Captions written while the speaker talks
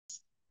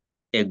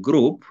a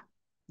group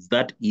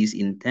that is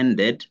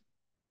intended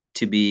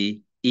to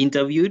be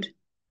interviewed,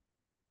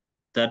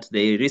 that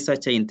the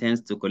researcher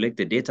intends to collect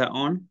the data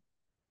on.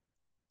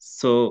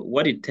 So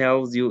what it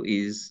tells you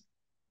is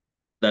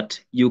that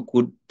you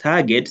could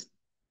target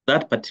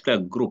that particular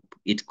group.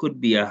 It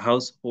could be a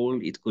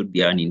household, it could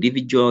be an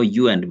individual,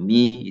 you and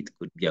me, it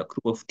could be a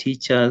group of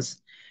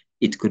teachers,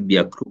 it could be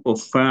a group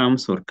of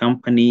firms or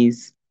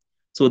companies.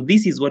 So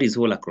this is what is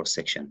called a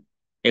cross-section.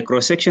 A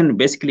cross-section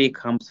basically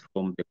comes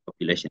from the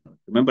population.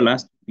 Remember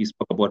last we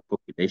spoke about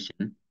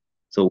population.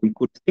 So we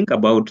could think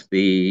about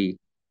if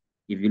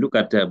you look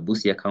at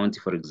Busia County,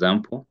 for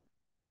example,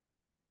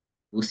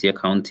 Busia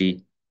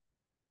County,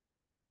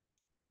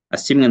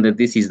 assuming that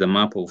this is the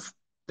map of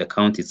the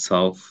county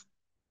itself,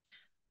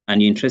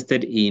 and you're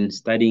interested in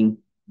studying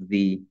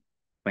the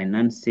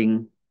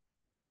financing,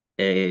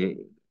 uh,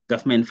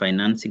 government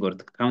financing or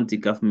the county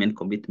government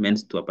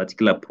commitments to a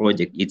particular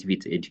project, if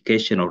it's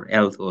education or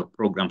health or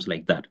programs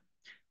like that.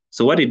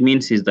 So what it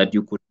means is that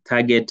you could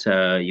target,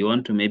 you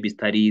want to maybe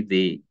study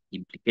the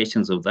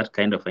implications of that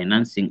kind of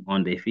financing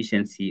on the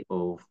efficiency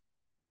of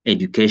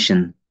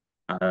education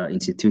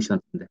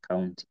institutions in the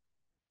county.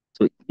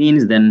 So it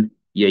means then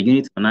your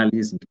unit of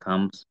analysis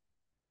becomes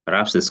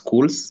perhaps the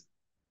schools.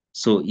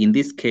 So in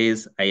this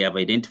case, I have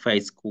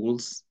identified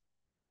schools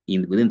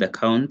within the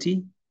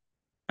county.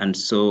 And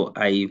so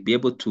I'll be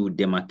able to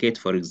demarcate,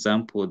 for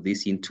example,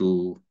 this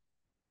into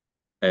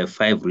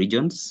 5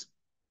 regions,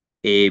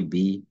 A,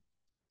 B,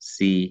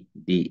 C,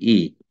 D,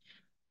 E.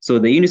 So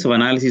the units of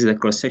analysis, the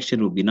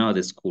cross-section will be now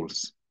the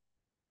schools.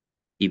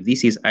 If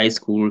this is high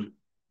school,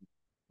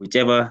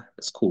 whichever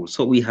school.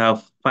 So we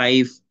have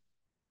 5,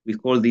 we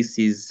call this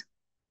is,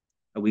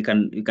 we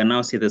can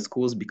now say the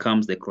schools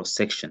becomes the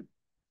cross-section.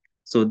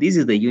 So this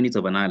is the unit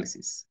of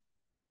analysis.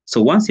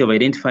 So once you have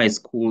identified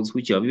schools,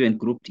 which you have even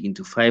grouped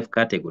into 5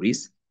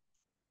 categories,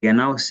 we are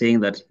now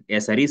saying that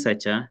as a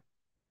researcher,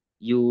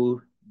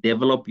 you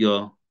develop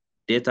your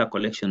data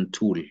collection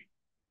tool.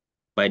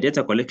 By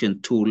data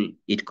collection tool,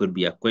 it could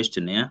be a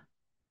questionnaire.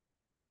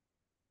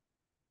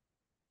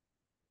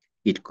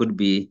 It could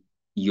be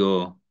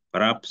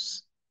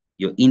perhaps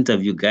your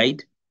interview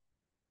guide.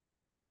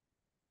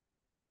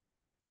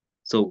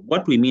 So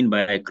what we mean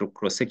by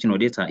cross-sectional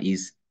data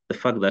is the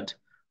fact that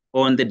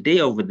on the day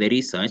of the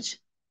research,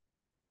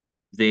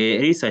 the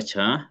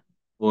researcher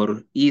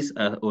or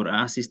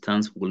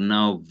assistants will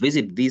now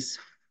visit these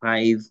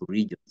 5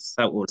 regions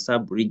or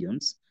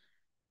sub-regions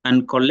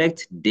and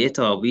collect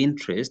data of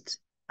interest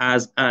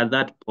as at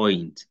that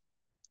point.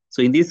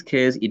 So in this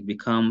case, it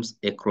becomes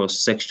a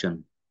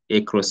cross-section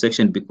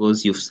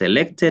because you've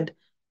selected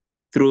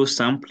through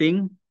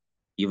sampling,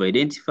 you've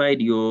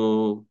identified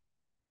your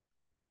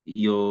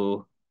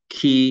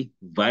key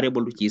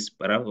variable, which is,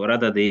 or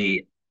rather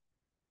the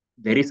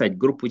research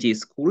group, which is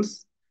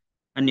schools,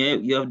 and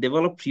you have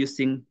developed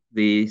using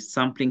the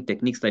sampling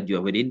techniques that you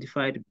have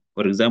identified.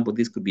 For example,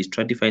 this could be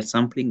stratified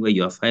sampling where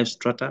you have 5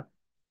 strata.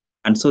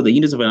 And so the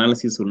units of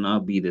analysis will now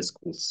be the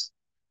schools.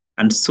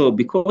 And so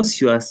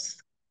because you are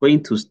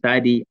going to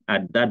study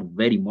at that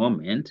very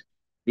moment,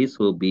 this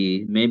will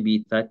be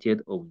maybe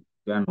 30th of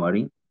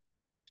January,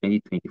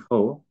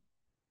 2024.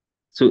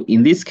 So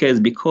in this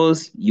case,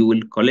 because you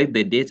will collect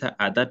the data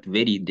at that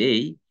very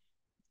day,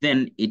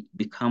 then it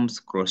becomes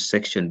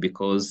cross-section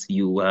because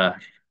you are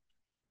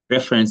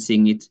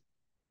referencing it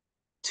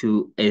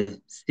to a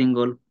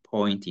single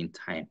point in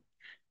time.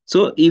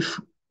 So if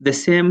the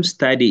same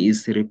study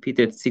is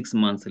repeated 6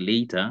 months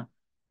later,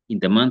 in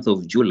the month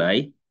of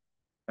July,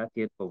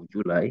 30th of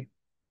July,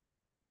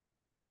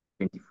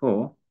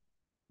 24,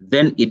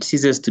 then it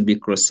ceases to be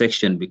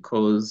cross-section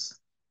because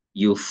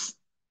you've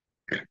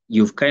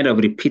kind of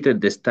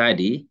repeated the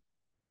study.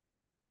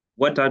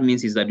 What that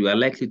means is that you are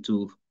likely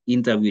to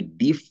interview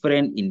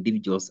different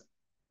individuals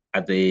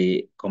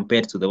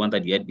compared to the one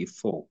that you had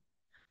before.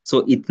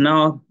 So it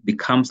now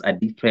becomes a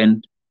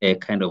different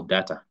kind of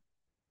data.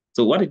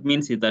 So what it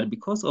means is that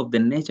because of the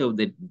nature of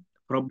the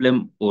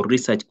problem or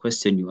research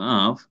question you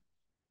have,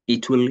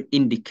 it will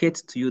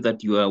indicate to you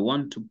that you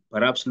want to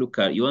perhaps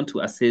you want to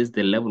assess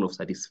the level of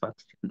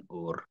satisfaction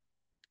or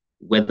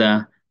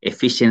whether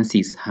efficiency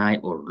is high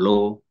or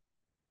low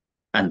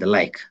and the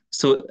like.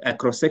 So a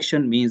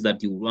cross-section means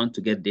that you want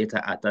to get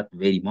data at that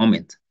very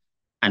moment.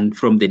 And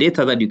from the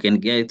data that you can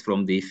get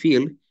from the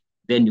field,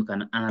 then you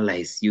can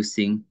analyze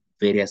using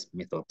various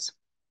methods.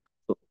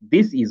 So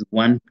this is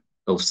one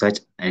of such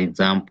an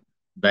example,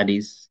 that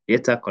is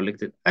data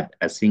collected at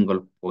a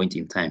single point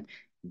in time.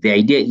 The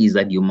idea is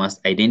that you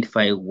must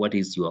identify what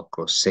is your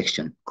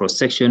cross-section.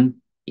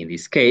 Cross-section, in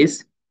this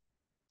case,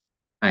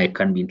 I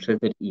can be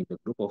interested in the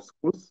group of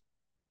schools.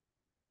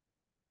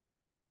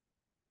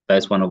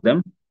 That's one of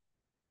them.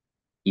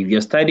 If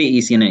your study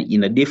is in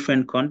a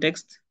different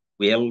context,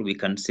 well, we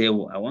can say,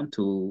 well,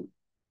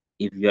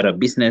 if you're a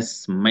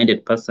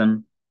business-minded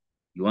person,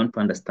 you want to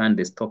understand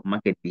the stock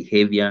market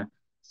behavior.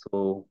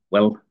 So,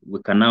 well,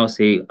 we can now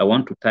say, I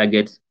want to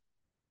target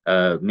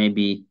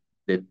maybe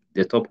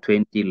the top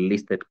 20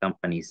 listed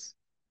companies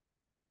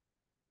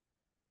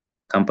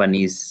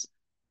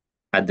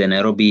at the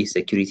Nairobi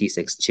Securities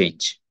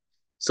Exchange.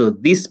 So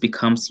this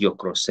becomes your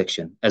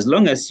cross-section. As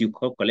long as you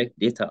collect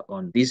data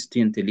on these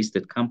 20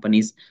 listed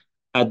companies,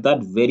 at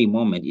that very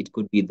moment, it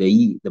could be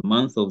the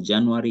month of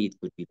January, it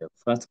could be the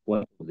first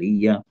quarter of the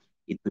year,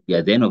 it could be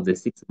at the end of the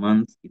 6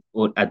 months,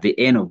 or at the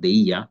end of the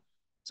year.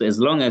 So as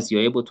long as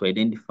you're able to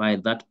identify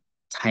that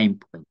time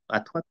point,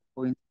 at what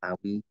point are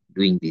we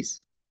doing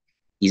this?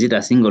 Is it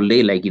a single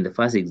day, like in the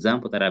first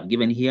example that I've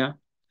given here?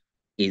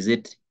 Is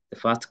it the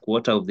first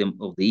quarter of the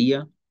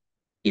year?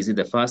 Is it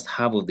the first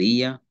half of the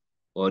year?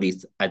 Or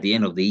is at the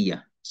end of the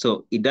year?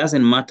 So it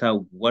doesn't matter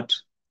what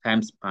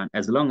time span,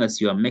 as long as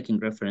you are making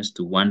reference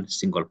to one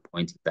single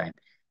point in time,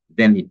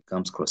 then it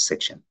becomes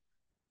cross-section.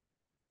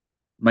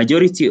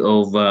 Majority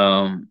of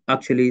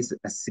actually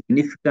a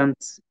significant,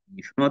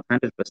 if not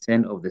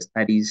 100% of the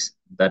studies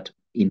that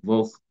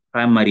involve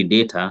primary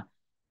data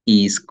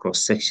is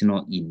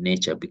cross-sectional in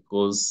nature,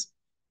 because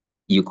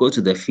you go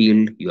to the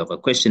field, you have a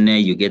questionnaire,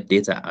 you get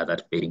data at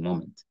that very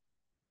moment.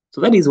 So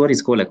that is what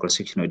is called a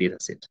cross-sectional data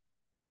set.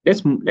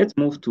 Let's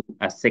move to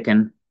a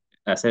second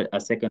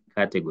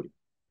category.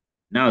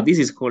 Now this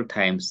is called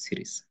time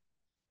series.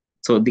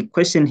 So the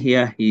question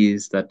here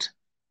is that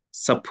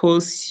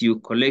suppose you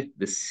collect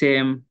the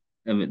same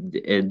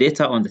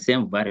data on the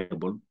same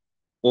variable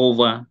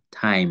over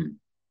time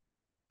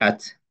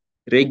at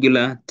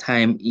regular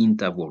time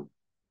interval.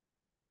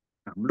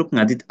 I'm looking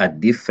at it at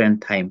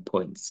different time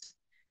points.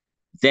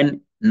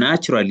 Then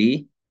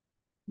naturally,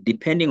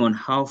 depending on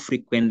how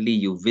frequently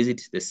you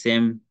visit the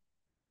same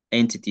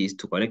entities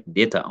to collect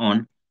data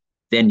on,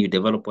 then you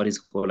develop what is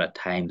called a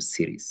time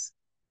series.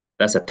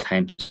 That's a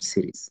time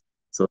series.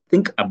 So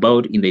think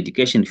about in the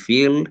education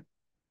field,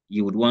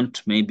 you would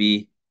want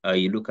maybe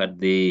you look at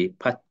the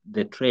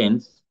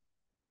trends.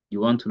 You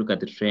want to look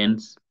at the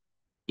trends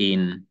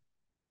in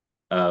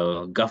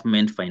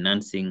government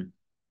financing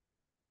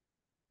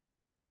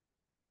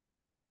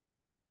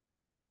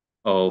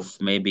of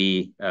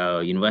maybe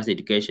university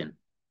education.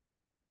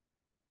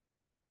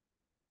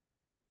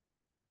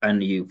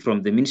 And you,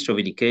 from the Ministry of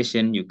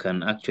Education, you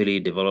can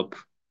actually develop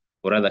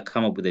or rather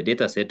come up with a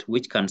data set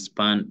which can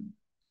span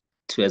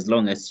to as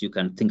long as you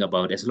can think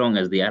about, as long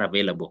as they are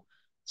available.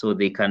 So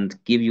they can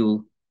give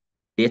you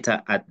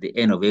data at the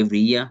end of every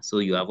year. So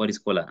you have what is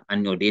called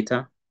annual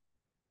data.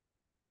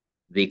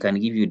 They can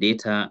give you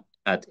data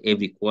at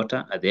every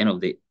quarter, at the end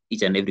of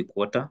each and every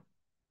quarter.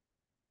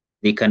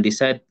 They can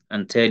decide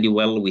and tell you,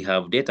 well, we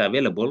have data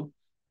available,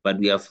 but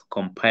we have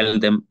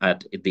compiled them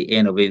at the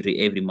end of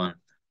every month.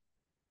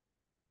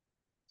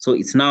 So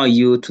it's now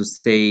you to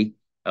say,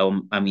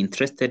 I'm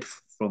interested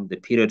from the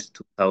period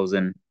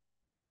 2000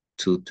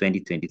 to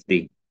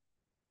 2023.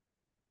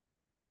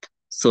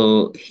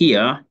 So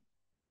here,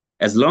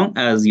 as long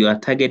as you are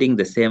targeting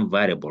the same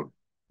variable,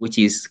 which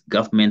is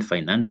government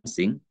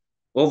financing,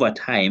 over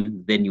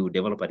time, then you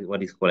develop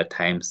what is called a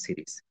time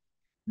series.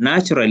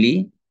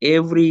 Naturally,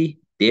 every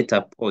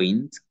data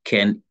point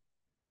can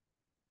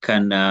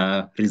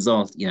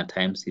result in a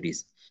time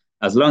series,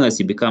 as long as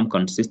you become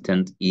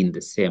consistent in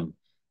the same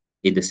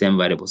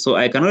variable. So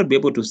I cannot be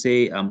able to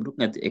say I'm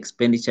looking at the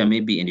expenditure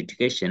maybe in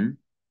education,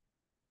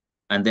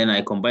 and then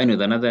I combine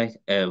with another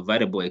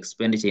variable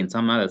expenditure in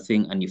some other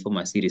thing and you form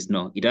a series.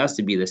 No, it has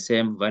to be the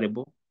same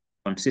variable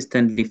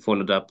consistently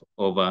followed up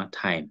over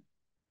time.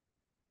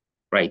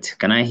 Right.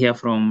 Can I hear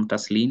from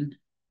Taslin?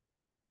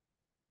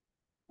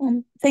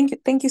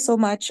 Thank you so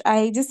much.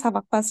 I just have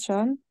a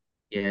question.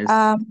 Yes.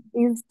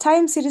 Is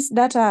time series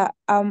data,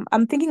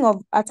 I'm thinking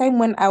of a time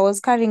when I was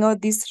carrying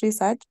out this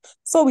research.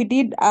 So we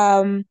did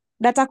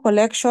data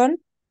collection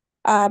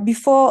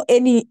before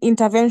any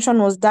intervention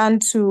was done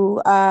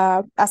to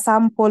a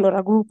sample or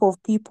a group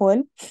of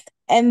people.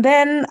 And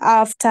then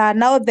after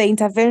now the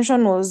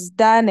intervention was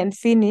done and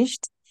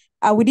finished,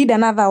 we did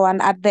another one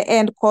at the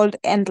end called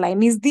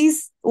endline. Is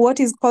this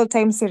what is called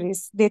time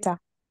series data?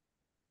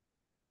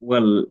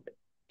 Well,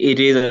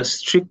 it is a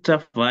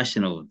stricter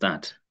version of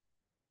that.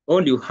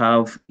 All you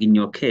have in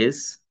your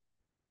case,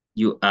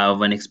 you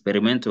have an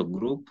experimental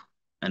group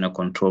and a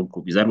control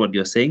group. Is that what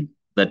you're saying?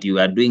 That you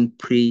are doing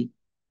pre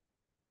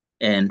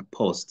and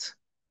post?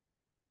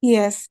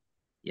 Yes.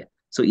 Yeah.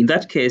 So in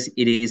that case,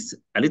 it is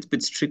a little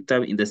bit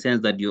stricter in the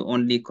sense that you're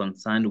only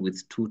concerned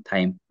with 2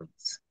 time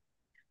points.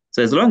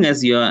 So as long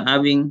as you are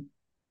having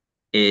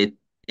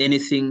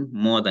anything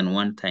more than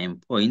 1 time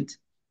point,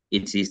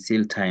 it is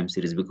still time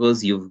series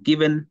because you've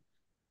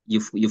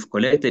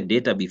collected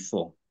data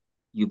before,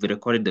 you've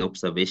recorded the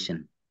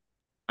observation.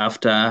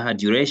 After a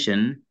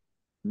duration,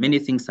 many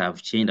things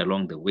have changed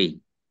along the way.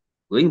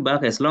 Going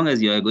back, as long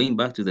as you are going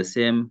back to the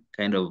same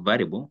kind of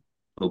variable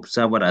to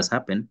observe what has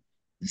happened,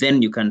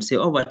 then you can say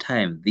over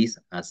time, this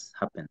has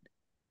happened.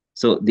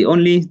 So the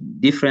only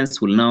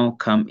difference will now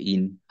come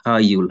in how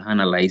you will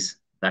analyze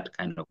that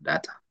kind of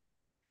data.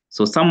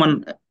 So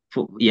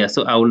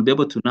so I will be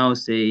able to now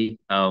say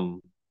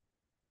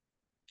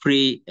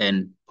pre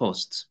and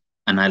post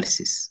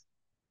analysis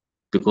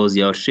because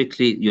you are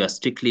strictly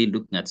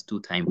looking at 2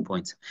 time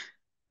points.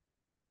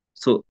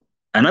 So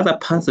another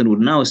person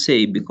would now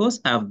say,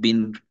 because I've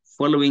been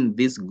following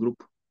this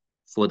group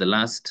for the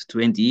last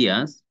 20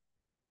 years,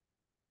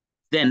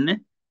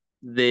 then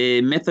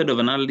the method of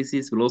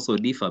analysis will also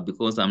differ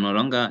because I'm no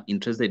longer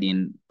interested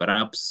in,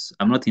 perhaps,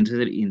 I'm not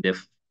interested in the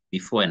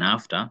before and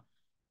after,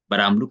 but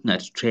I'm looking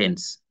at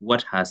trends,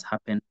 what has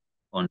happened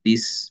on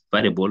this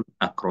variable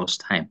across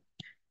time.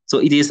 So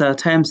it is a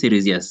time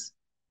series, yes,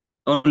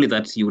 only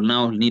that you will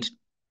now need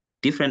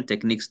different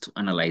techniques to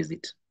analyze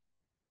it.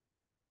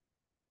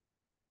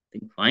 I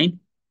think fine.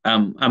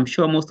 I'm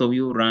sure most of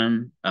you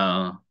run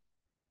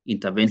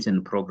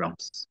intervention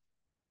programs,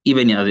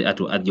 even at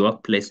your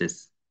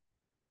workplaces.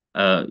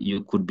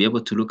 You could be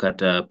able to look at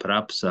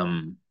perhaps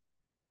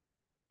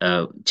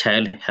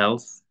child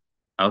health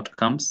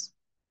outcomes,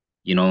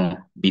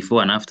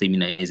 before and after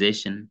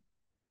immunization,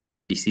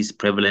 disease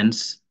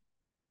prevalence,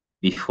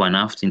 before and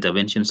after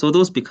intervention. So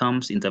those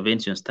becomes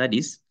intervention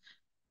studies,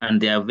 and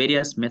there are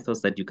various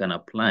methods that you can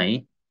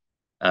apply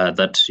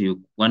that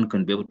one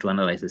can be able to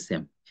analyze the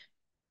same.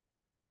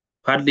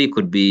 Partly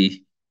could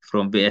be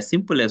from as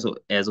simple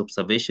as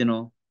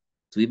observational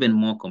to even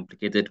more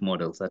complicated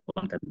models that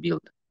one can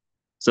build.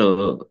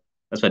 So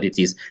that's what it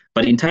is.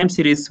 But in time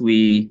series,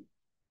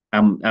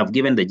 I've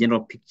given the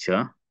general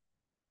picture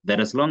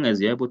that as long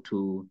as you're able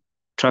to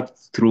track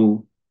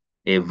through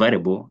a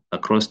variable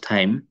across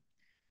time,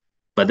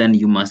 but then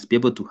you must be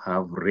able to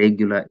have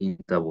regular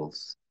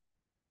intervals.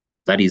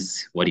 That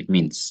is what it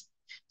means.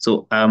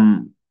 So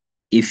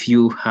if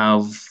you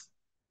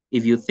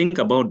think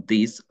about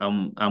this,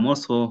 I'm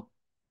also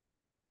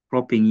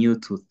prompting you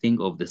to think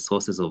of the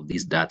sources of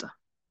this data.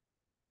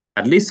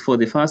 At least for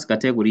the first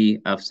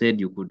category, I've said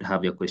you could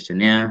have your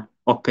questionnaire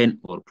open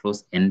or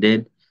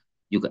close-ended.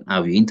 You can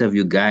have your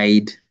interview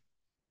guide.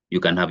 You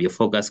can have your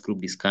focus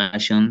group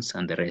discussions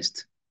and the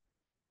rest.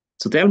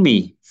 So tell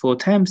me, for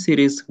time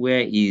series,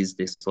 where is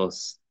the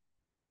source?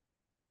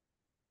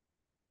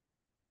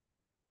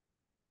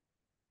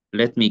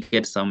 Let me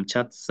get some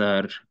chats.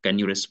 Can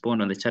you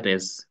respond on the chat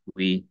as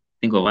we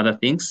think of other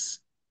things?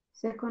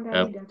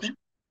 Secondary data.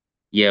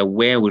 Yeah,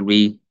 where will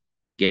we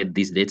get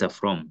this data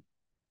from?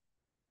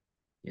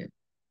 Yeah.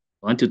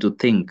 I want you to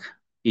think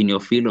in your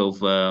field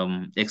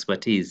of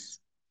expertise.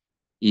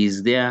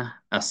 Is there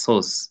a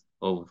source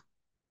of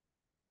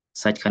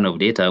such kind of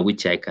data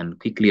which I can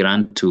quickly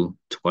run to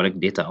collect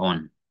data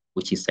on,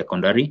 which is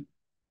secondary?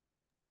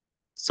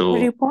 So,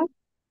 Report.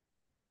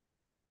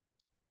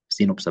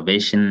 scene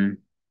observation,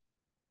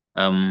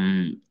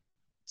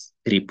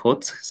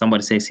 reports.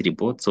 Somebody says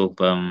reports of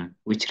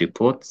which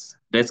reports?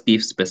 Let's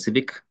give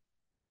specific.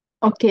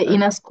 Okay,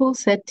 in a school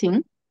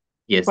setting,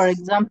 Yes. for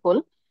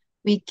example,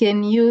 we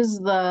can use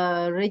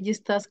the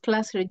registers,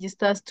 class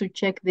registers, to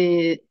check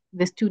the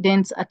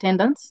students'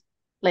 attendance,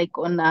 like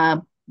on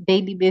a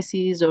daily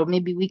basis or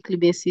maybe weekly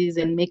basis,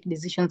 and make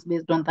decisions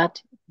based on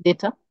that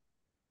data.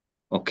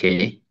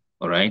 Okay.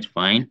 All right.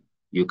 Fine.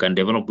 You can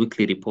develop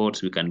weekly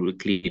reports. We can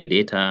weekly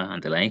data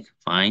and the like.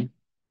 Fine.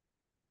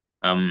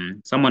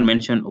 Someone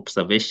mentioned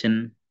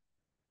observation.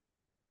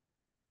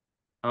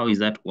 How is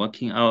that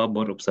working? How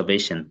about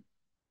observation?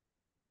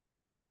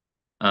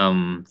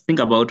 Think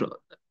about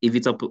if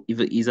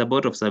it is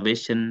about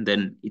observation,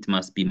 then it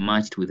must be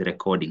matched with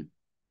recording.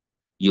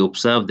 You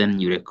observe, then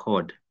you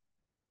record.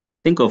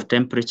 Think of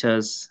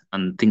temperatures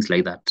and things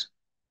like that.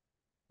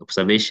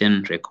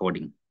 Observation,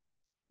 recording.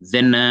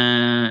 Then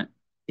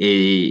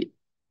a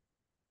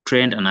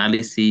trend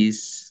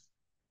analysis,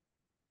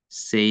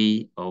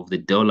 say, of the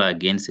dollar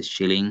against the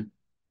shilling.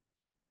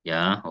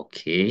 Yeah,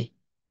 okay.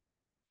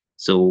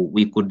 So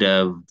we could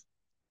have,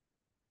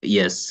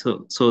 yes,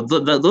 so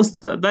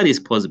that is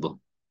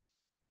possible.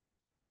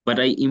 But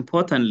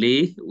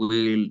importantly,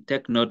 we'll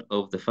take note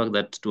of the fact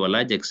that to a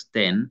large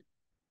extent,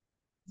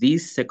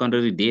 this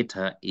secondary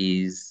data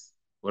is,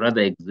 or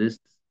rather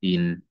exists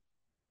in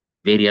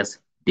various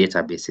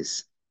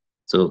databases.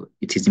 So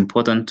it is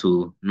important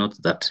to note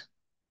that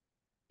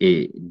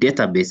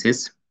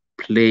databases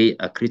play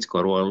a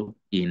critical role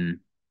in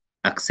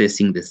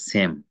accessing the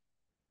same.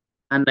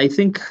 And I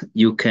think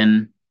you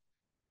can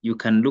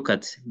look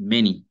at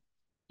many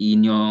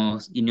in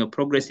your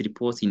progress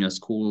reports in your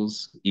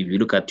schools. If you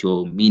look at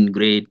your mean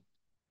grade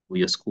for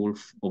your school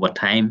over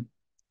time,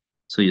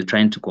 so you're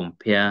trying to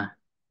compare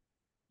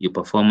your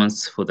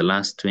performance for the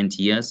last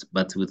 20 years,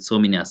 but with so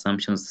many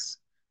assumptions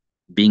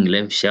being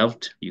left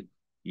shelved,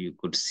 you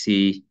could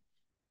see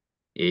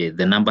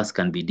the numbers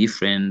can be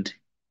different.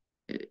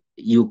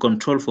 You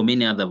control for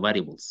many other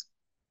variables.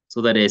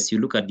 So that as you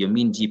look at your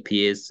mean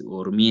GPS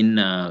or mean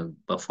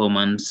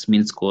performance,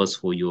 mean scores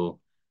for your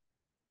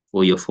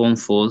Form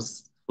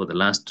 4s for the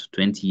last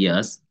 20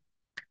 years,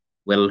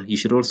 well, you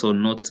should also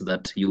note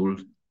that you will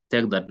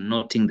take that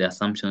noting the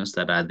assumptions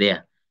that are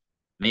there.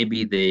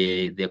 Maybe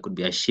there could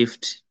be a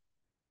shift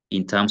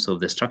in terms of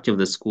the structure of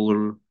the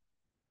school.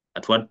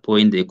 At what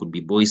point there could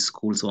be boys'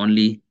 schools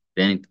only,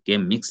 then it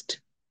became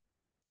mixed.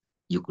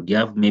 You could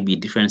have maybe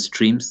different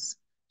streams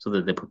so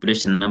that the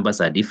population numbers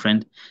are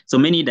different. So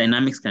many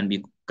dynamics can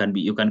be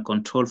you can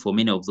control for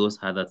many of those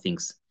other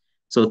things.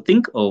 So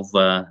think of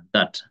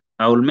that.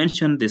 I will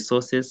mention the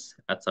sources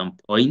at some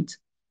point,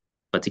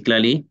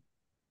 particularly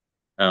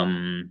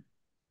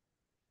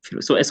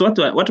So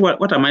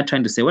what am I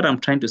trying to say? What I'm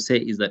trying to say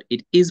is that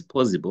it is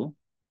possible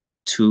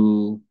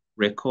to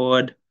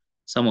record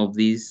some of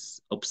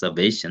these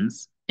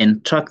observations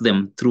and track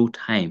them through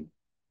time.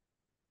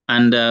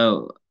 And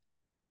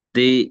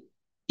the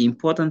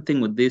important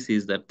thing with this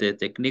is that the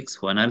techniques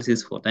for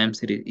analysis for time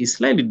series is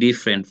slightly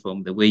different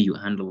from the way you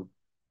handle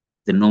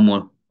the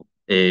normal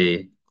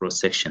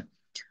cross-section.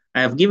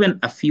 I have given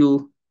a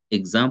few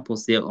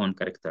examples there on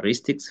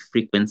characteristics,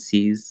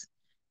 frequencies.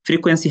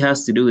 Frequency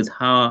has to do with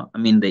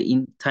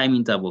the time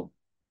interval.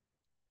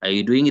 Are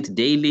you doing it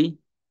daily,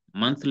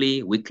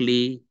 monthly,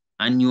 weekly,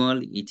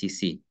 annual,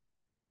 etc.?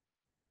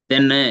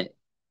 Then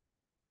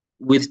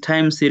with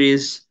time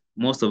series,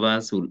 most of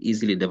us will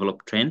easily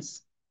develop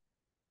trends.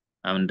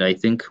 And I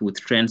think with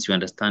trends, you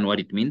understand what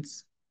it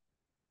means.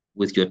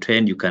 With your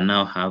trend, you can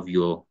now have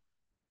your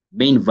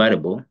main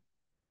variable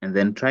and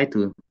then try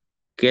to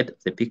get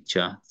the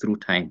picture through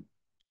time.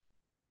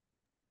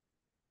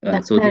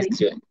 So this Daktari,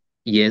 is your,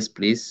 yes,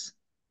 please.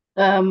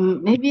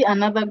 maybe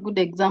another good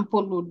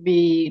example would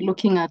be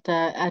looking at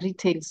a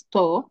retail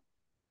store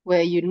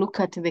where you look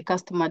at the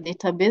customer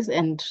database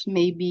and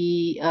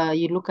maybe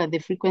you look at the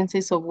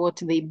frequencies of what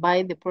they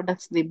buy, the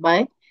products they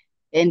buy,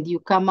 and you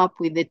come up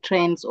with the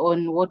trends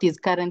on what is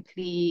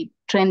currently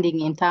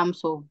trending in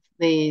terms of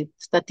the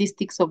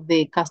statistics of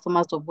the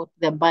customers of what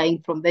they're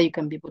buying. From there, you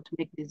can be able to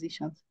make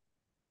decisions.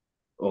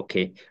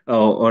 Okay.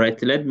 Oh, all right.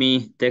 Let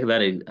me take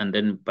that and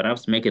then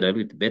perhaps make it a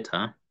bit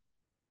better.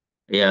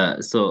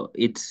 Yeah. So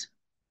if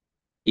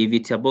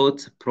it's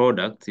about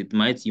products, you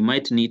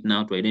might need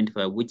now to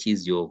identify which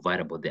is your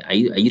variable there. Are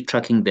you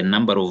tracking the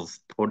number of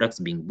products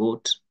being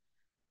bought?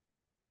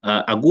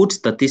 A good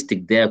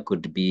statistic there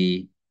could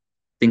be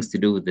things to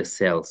do with the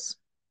sales.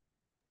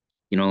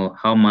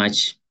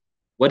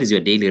 What is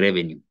your daily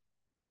revenue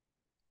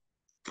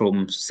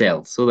from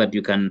sales, so that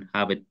you can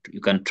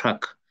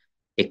track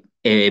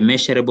a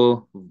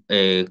measurable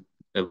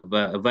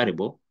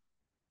variable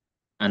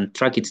and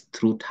track it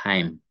through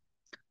time.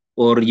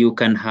 Or you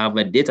can have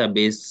a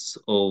database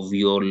of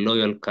your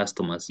loyal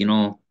customers.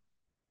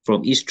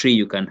 From history,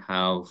 you can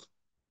have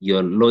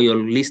your loyal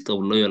list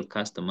of loyal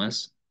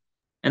customers,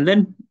 and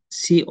then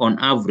see on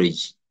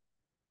average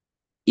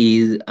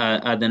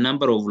are the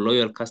number of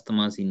loyal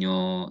customers in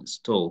your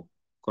store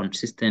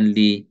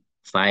consistently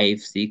 5,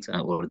 6,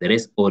 or the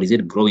rest, or is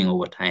it growing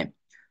over time?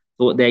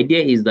 So the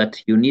idea is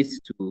that you need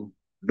to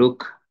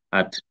look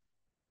at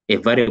a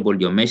variable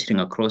you're measuring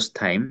across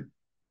time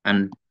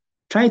and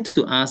try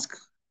to ask,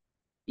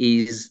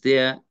 is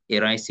there a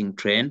rising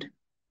trend,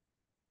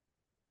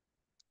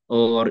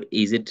 or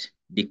is it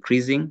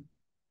decreasing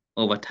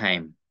over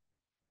time?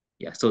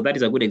 Yeah, so that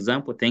is a good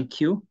example.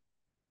 Thank you.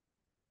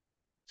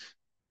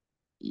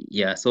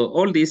 Yeah, so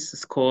all these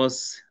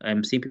scores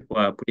I'm seeing people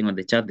are putting on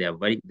the chat, they are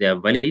valid. They are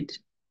valid.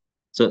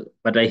 So,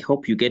 but I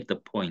hope you get the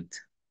point.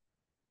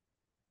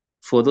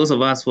 For those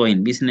of us who are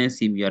in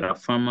business, if you are a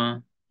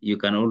farmer, you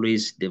can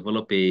always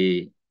develop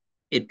a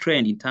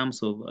trend in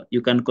terms of,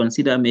 you can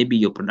consider maybe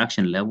your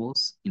production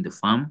levels in the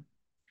farm,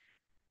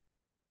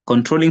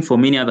 controlling for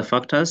many other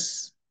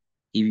factors.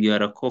 If you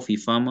are a coffee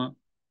farmer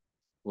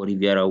or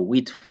if you are a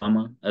wheat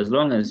farmer, as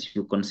long as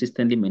you're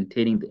consistently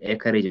maintaining the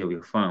acreage of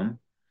your farm,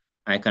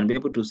 I can be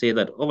able to say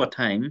that over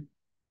time,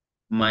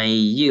 my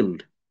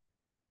yield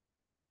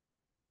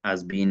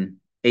has been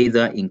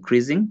either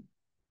increasing,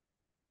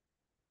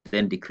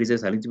 then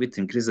decreases a little bit,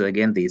 increases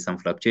again. There is some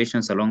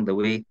fluctuations along the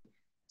way.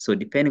 So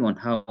depending on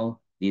how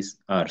these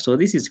are. So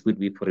could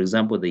be, for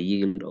example, the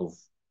yield of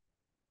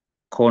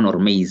corn or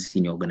maize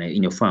in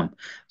your farm.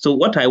 So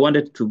what I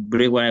wanted to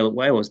bring, why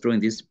I was drawing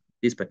this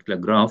particular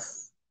graph,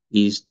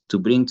 is to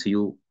bring to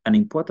you an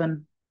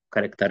important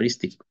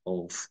characteristic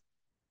of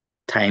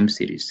time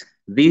series.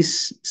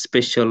 These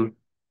special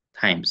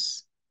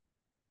times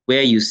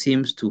where you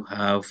seems to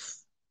have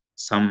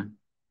some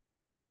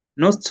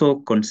not so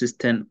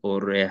consistent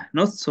or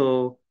not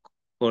so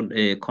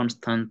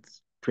constant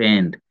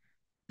trend.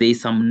 There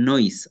is some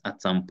noise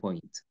at some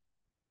point.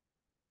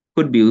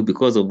 Could be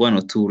because of one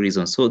or two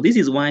reasons. So this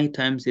is why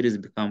time series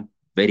become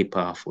very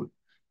powerful.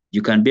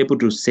 You can be able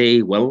to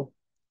say, well,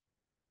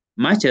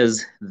 much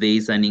as there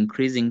is an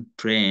increasing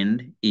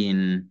trend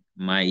in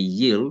my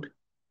yield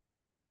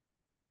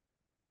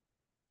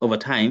over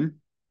time,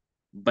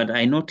 but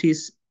I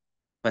notice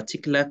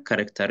particular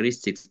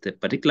characteristics, the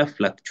particular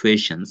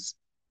fluctuations,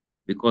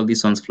 we call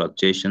these ones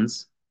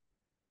fluctuations,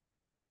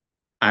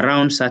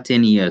 around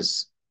certain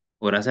years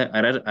or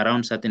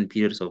around certain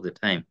periods of the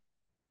time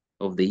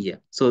of the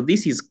year. So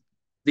this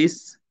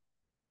is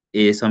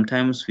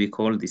sometimes we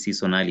call the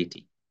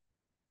seasonality.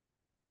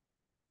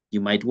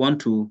 You might want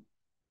to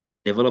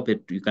develop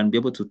it. You can be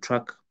able to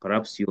track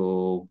perhaps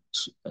your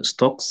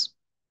stocks,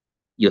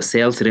 your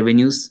sales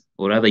revenues,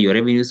 or rather your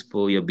revenues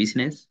for your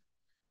business.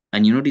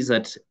 And you notice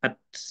that at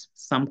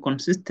some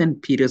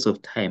consistent periods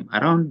of time,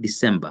 around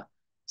December,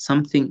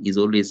 something is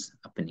always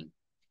happening.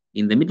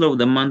 In the middle of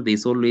the month,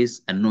 there's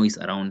always a noise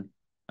around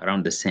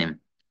the same.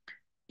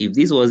 If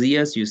this was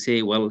years, you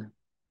say, well,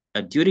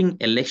 during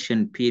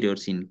election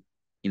periods in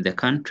the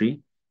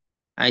country,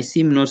 I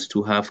seem not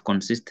to have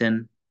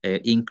consistent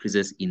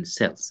increases in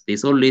sales.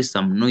 There's always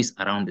some noise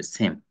around the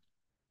same.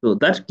 So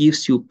that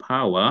gives you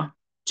power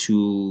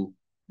to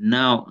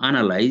now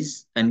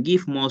analyze and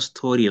give more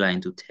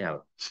storyline to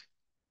tell.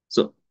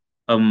 So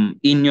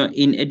in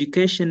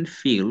education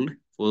field,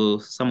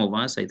 for some of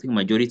us, I think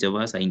majority of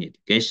us are in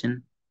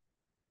education.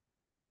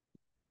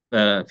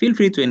 Feel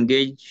free to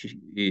engage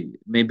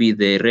maybe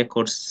the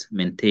records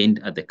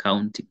maintained at the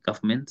county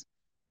government,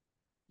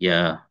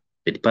 yeah,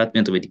 the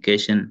Department of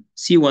Education,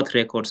 see what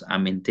records are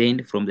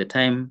maintained from the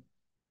time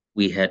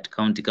we had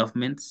county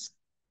governments.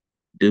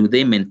 Do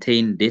they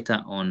maintain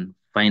data on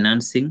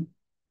financing?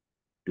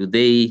 Do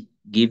they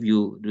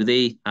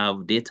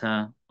have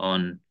data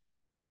on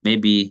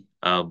maybe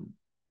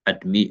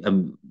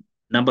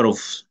number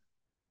of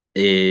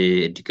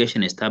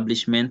education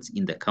establishments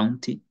in the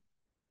county?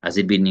 Has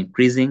it been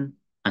increasing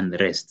and the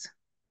rest?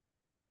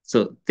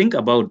 So think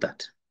about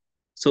that.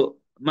 So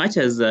much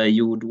as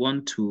you would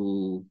want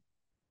to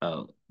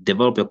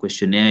develop a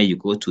questionnaire, you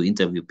go to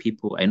interview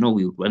people. I know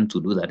we would want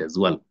to do that as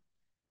well.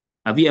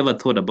 Have you ever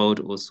thought about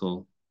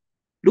also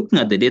looking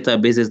at the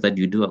databases that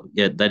you do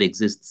that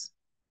exists,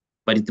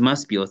 but it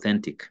must be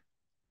authentic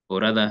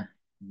or rather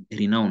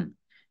renowned.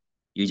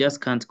 You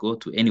just can't go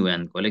to anywhere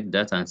and collect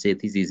data and say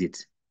this is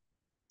it.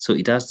 So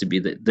it has to be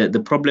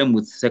the problem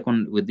with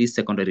this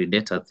secondary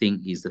data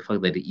thing is the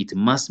fact that it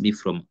must be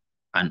from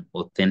an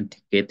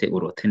authenticated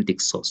or authentic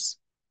source.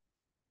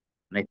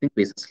 And I think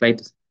there's a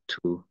slide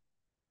to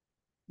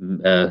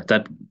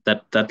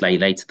that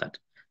highlights that.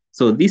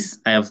 So this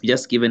I have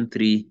just given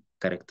 3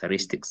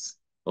 characteristics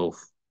of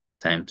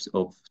time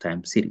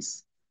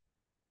series.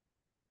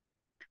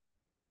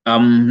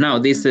 Now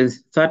this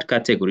is third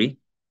category.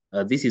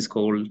 This is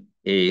called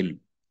a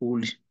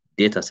pooled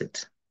data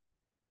set.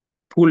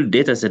 Pooled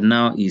data set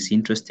now is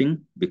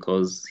interesting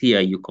because here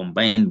you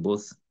combine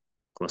both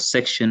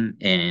cross-section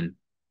and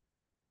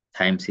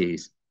time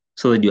series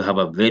so that you have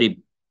a very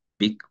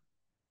big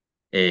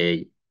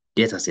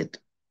data set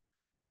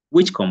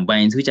which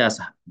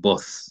has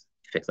both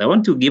effects. I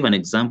want to give an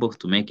example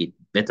to make it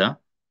better.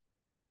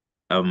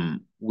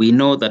 We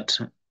know that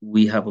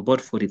we have about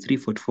 43,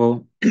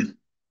 44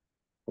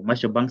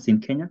 commercial banks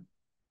in Kenya.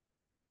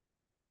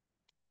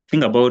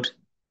 Think about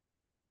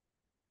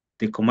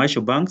the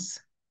commercial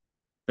banks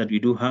that we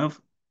do have.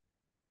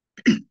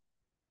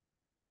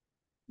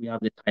 We have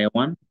the Tier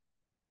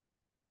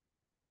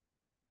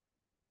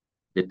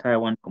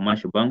 1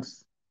 commercial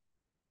banks.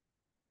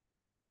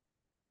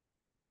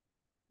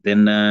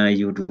 Then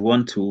you'd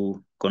want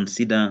to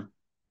consider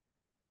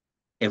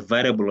a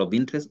variable of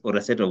interest or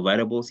a set of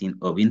variables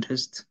of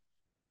interest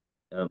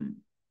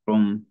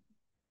from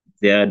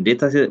their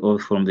data set or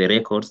from the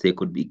records. They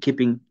could be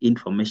keeping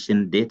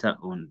information data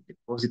on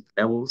deposit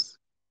levels,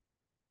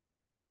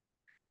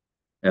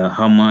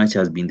 how much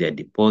has been their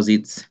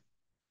deposits,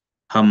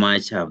 how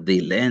much have they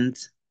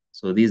lent.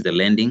 So this is the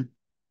lending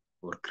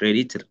or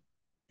credit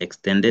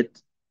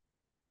extended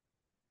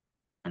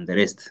and the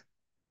rest.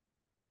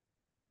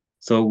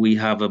 So we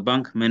have a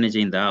bank manager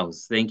in the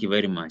house. Thank you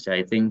very much.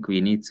 I think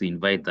we need to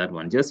invite that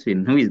one.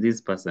 Josephine, who is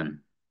this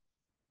person?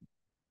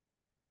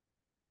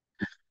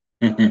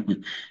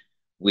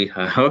 We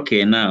have,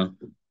 okay, now.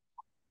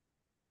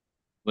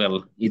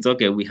 Well, it's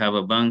okay. We have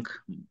a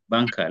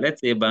banker.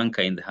 Let's say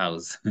banker in the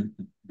house.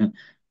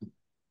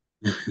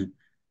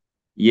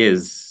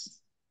 Yes.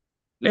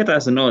 Let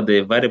us know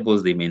the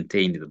variables they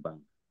maintain in the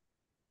bank.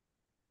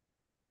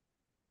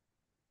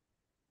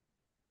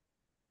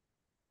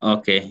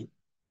 Okay.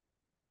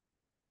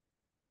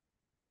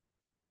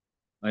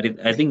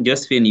 But I think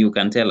Josephine, you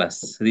can tell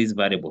us these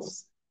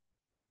variables,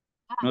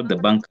 not the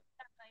bank.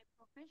 By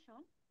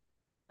profession,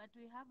 but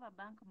we have a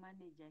bank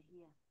manager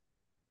here.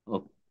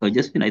 Oh, so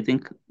Josephine, I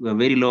think we're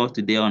very low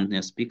today on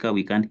your speaker.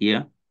 We can't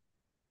hear.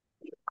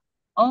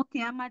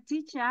 Okay, I'm a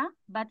teacher,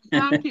 but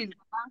Frank is the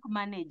bank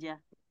manager.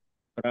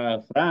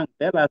 Frank,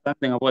 tell us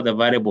something about the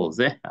variables.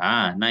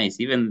 Nice.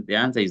 Even the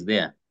answer is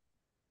there.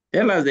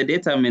 Tell us the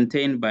data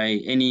maintained by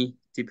any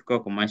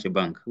typical commercial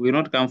bank. We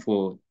will not come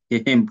for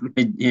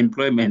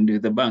employment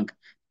with the bank.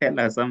 Tell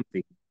us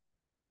something.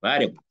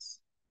 Variables.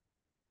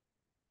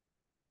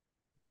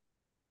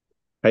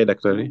 Hi,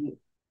 Dr.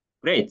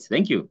 Great.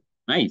 Thank you.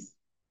 Nice.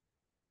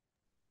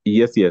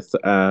 Yes.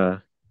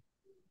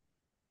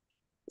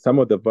 Some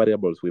of the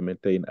variables we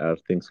maintain are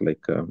things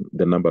like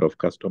the number of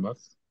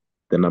customers,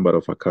 the number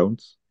of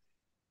accounts.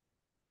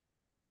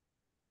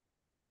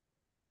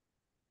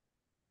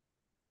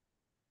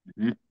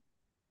 Mm-hmm.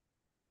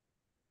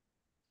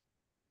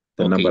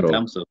 The Okay, number in of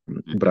terms of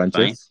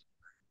branches.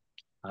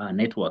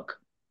 Network.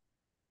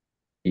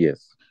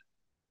 Yes.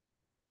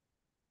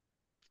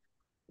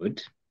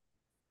 Good.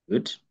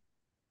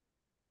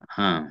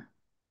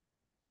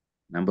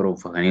 Number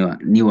of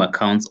new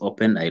accounts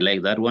opened. I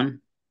like that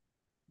one.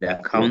 The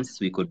accounts,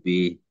 yes.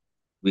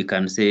 We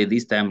can say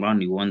this time around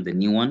we want the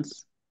new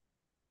ones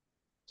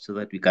so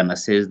that we can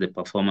assess the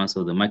performance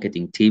of the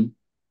marketing team.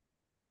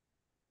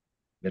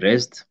 The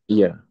rest.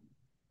 Yeah.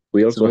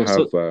 We also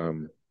have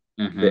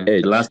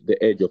the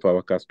edge of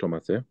our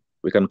customers.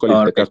 We can call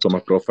All it the right. customer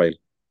profile.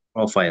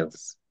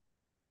 Profiles.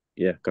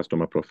 Yeah,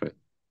 customer profile.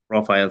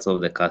 Profiles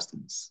of the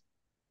customers.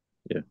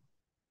 Yeah.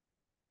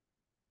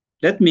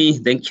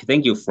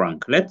 Thank you,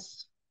 Frank.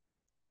 Let's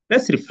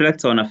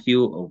reflect on a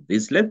few of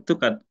these. Let's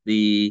look at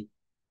the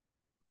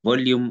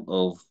volume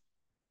of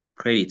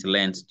credit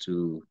lent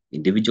to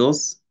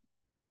individuals.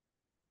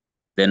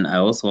 Then I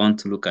also want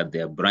to look at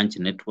their branch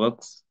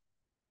networks.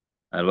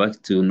 I'd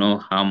like to know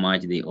how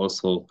much they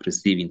also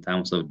receive in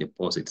terms of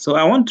deposit. So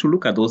I want to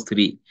look at those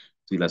three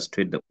to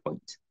illustrate the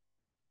point.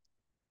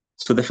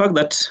 So the fact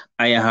that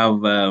I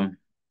have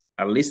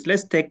at least,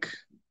 let's take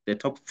the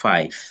top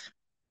 5.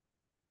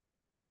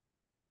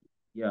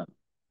 Yeah,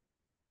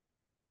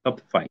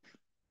 top 5.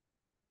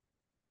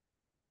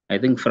 I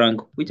think,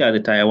 Frank, which are the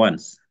tier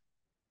ones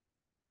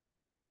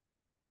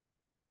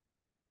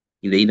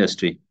in the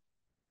industry?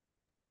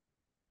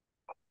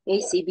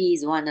 ACB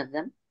is one of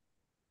them.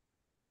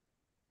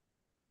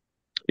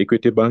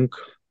 Equity Bank,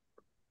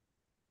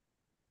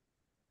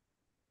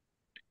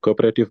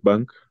 Cooperative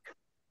Bank,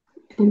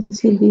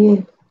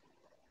 NCBA.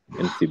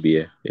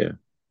 NCBA, yeah.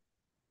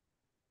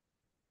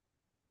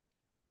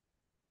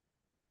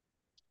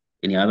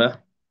 Any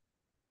other?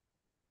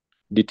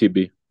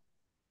 DTB,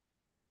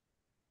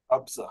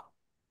 Absa.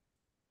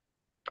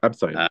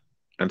 Absa,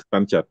 and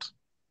Stanchart.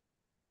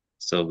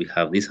 So we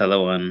have this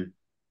other one.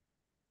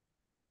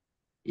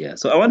 Yeah,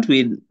 so I want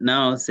to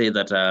now say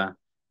that,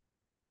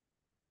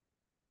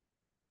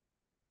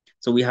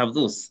 so we have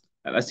those.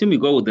 I'll assume we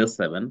go with those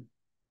 7.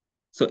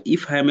 So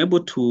if I'm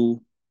able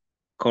to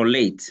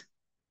collate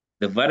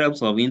the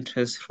variables of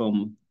interest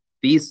from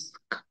these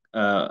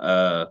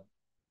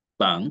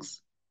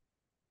banks,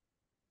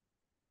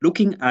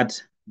 looking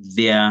at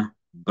their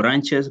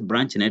branch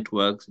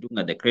networks, looking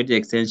at the credit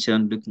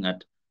extension, looking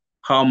at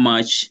how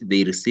much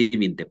they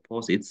receive in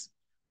deposits,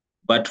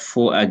 but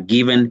for a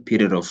given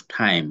period of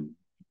time.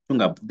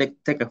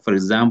 Take, for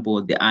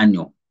example, the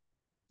annual.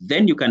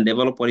 Then you can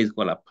develop what is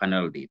called a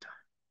panel data.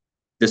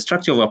 The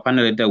structure of a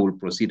panel data will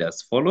proceed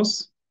as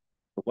follows.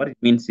 So what it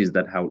means is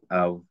that I'll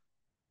have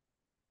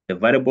the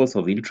variables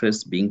of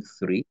interest being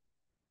 3.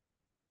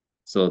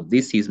 So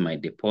this is my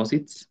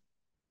deposits.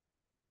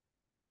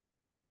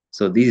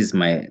 So this is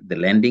the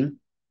lending,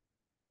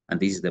 and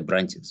this is the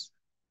branches,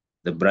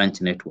 the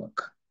branch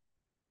network.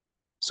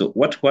 So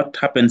what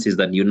happens is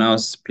that you now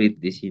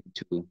split this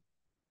into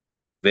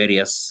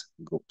various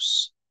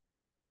groups.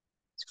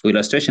 For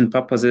illustration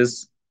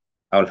purposes,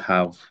 I'll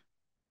have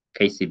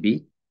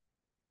KCB,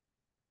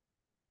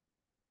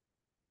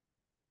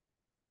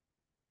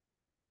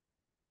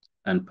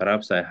 and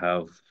perhaps I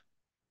have,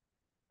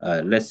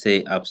 let's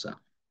say, ABSA.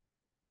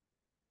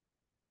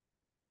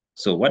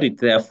 So what it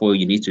therefore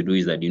you need to do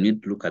is that you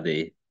need to look at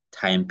the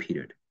time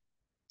period.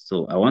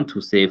 So I want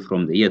to say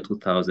from the year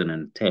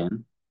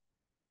 2010,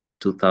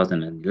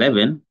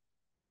 2011,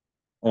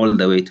 all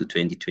the way to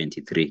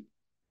 2023.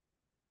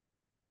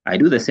 I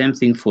do the same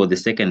thing for the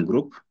second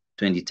group,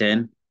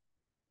 2010,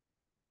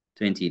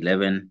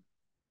 2011,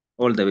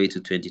 all the way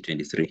to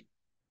 2023.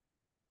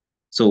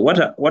 So what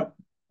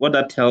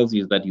that tells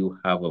you is that you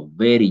have a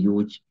very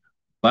huge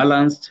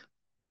balanced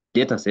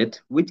data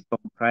set which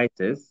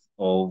comprises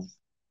of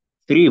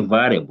 3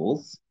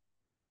 variables,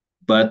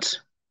 but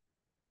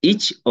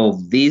each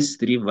of these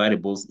 3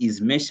 variables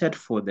is measured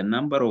for the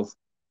number of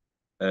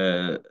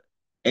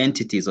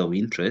entities of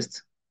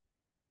interest.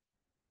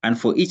 And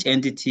for each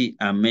entity,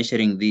 I'm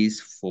measuring this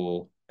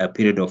for a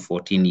period of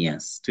 14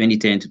 years,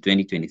 2010 to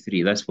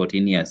 2023, that's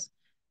 14 years.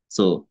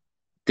 So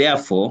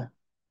therefore,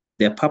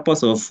 the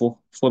purpose of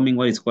forming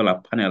what is called a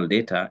panel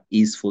data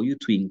is for you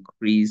to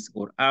increase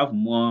or have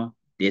more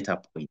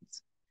data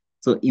points.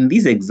 So in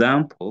this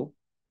example,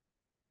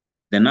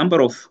 the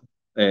number of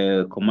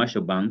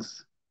commercial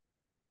banks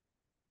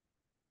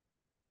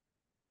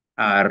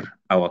are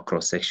our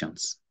cross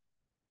sections.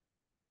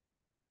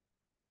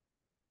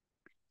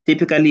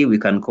 Typically, we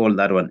can call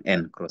that one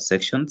N cross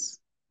sections.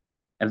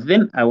 And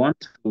then I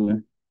want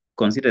to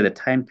consider the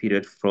time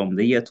period from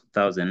the year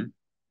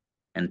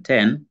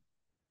 2010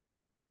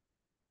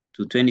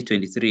 to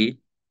 2023.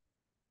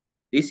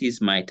 This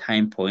is my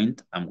time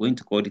point. I'm going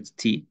to call it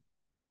T,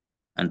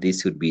 and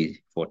this would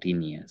be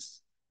 14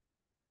 years.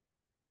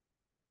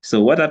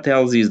 So what that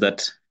tells you is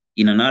that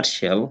in a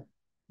nutshell,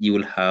 you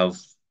will have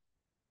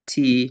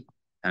T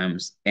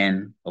times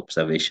N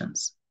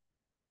observations.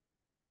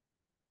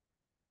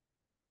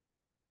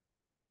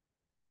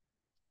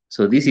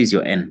 So this is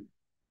your N.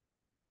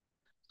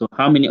 So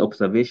how many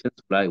observations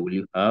will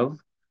you have?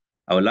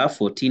 I will have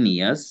 14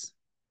 years,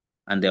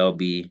 and there will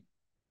be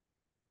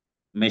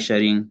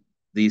measuring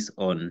this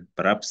on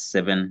perhaps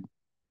 7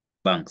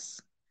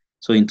 banks.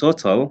 So in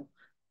total,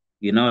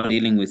 you're now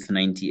dealing with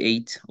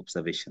 98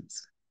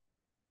 observations.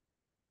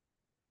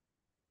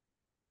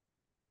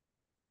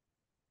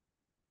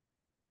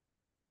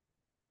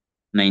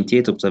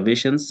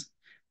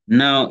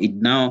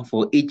 Now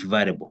for each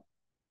variable.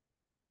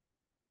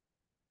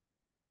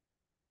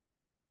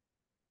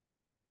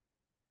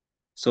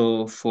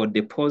 So for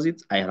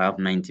deposits, I have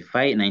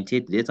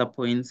 98 data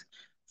points.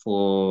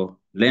 For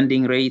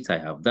lending rates, I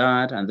have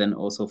that, and then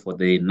also for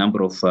the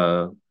number of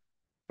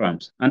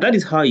firms. And that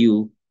is how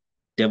you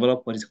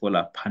develop what is called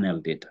a panel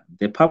data.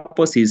 The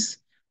purpose is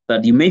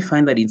that you may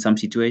find that in some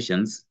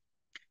situations,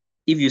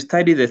 if you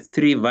study the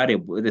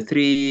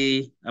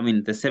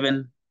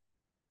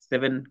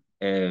seven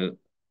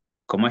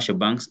commercial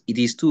banks, it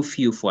is too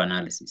few for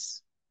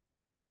analysis.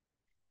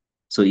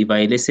 So if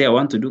let's say I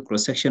want to do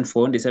cross-section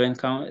for only seven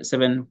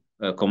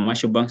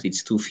commercial banks,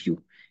 it's too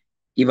few.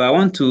 If I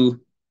want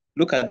to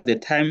look at the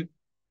data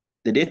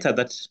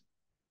that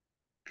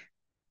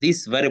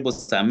these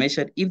variables are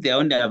measured, if they are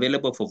only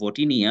available for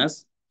 14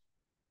 years,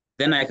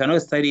 then I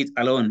cannot study it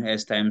alone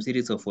as time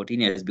series of 14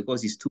 years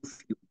because it's too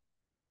few.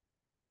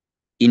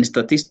 In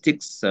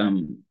statistics,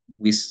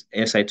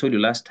 as I told you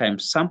last time,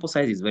 sample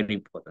size is very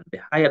important. The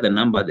higher the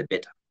number, the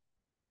better.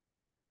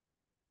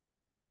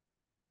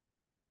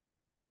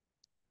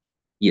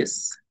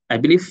 Yes, I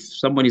believe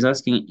someone is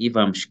asking if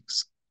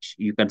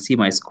you can see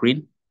my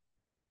screen.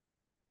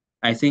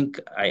 I think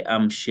I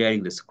am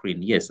sharing the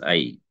screen. Yes,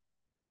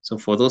 so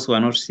for those who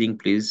are not seeing,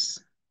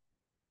 please,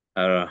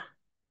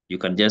 you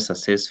can just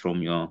assess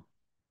from your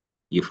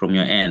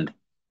end.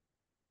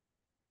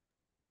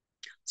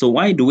 So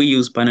why do we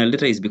use panel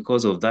data is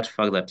because of that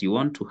fact that you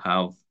want to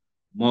have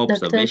more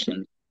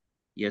observation.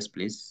 Yes,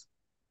 please.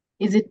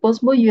 Is it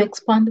possible you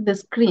expand the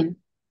screen?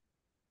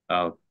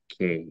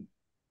 Okay.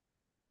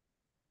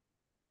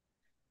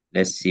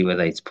 Let's see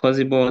whether it's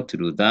possible to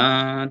do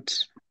that.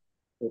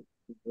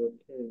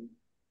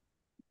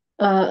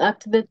 At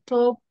the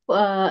top,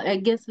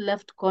 I guess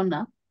left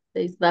corner,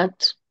 there's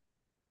that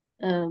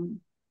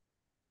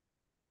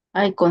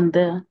icon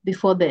there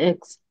before the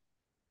X.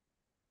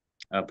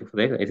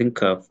 Before that, I think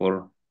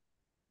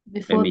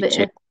before the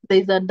check. X,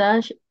 there's a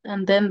dash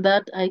and then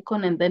that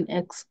icon and then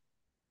X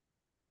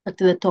at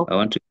the top. I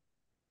want to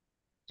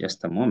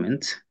just a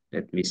moment.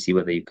 Let me see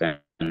whether you can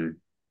do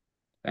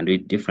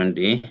it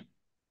differently.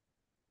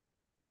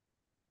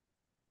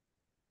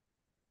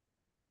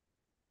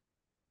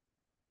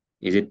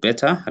 Is it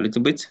better a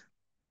little bit?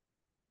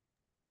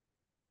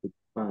 It's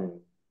fine.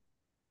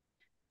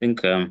 I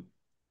think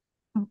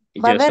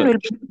but then we'll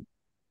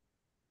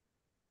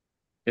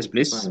yes,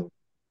 please. Fine.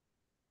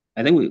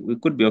 I think we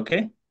could be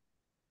okay.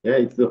 Yeah,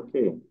 it's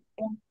okay.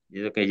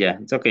 It's okay. Yeah,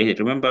 it's okay.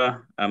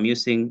 Remember, I'm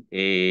using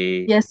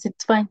a yes,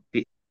 it's fine.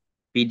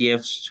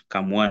 PDFs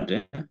come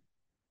one.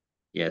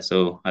 Yeah,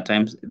 so at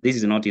times this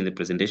is not in the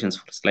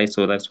presentations slide,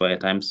 so that's why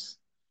at times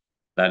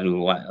that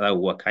will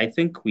work. I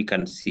think we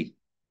can see.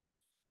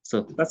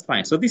 So that's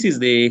fine. So this is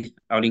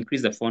I'll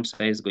increase the font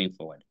size going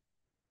forward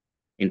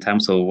in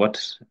terms of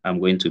what I'm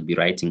going to be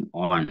writing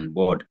on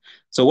board.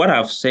 So what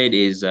I've said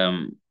is,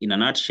 in a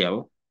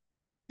nutshell,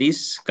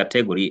 this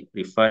category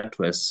referred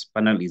to as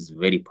panel is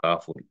very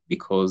powerful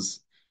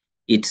because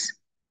it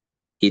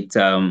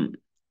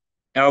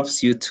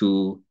helps you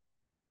to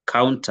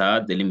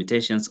counter the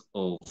limitations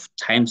of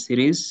time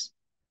series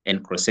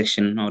and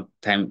cross-sectional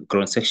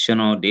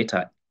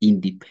data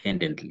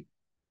independently.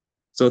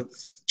 So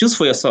choose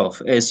for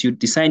yourself as you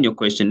design your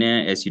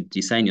questionnaire, as you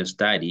design your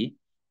study,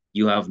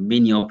 you have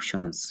many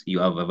options. You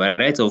have a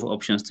variety of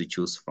options to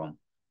choose from.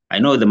 I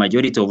know the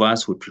majority of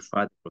us would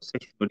prefer the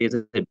cross-sectional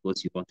data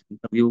because you want to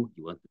interview,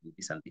 you want to do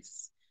this and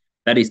this.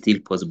 That is still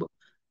possible.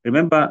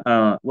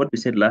 Remember what we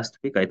said last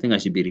week? I think I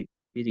should be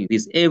repeating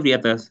this every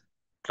other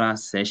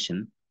class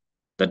session,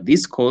 that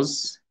this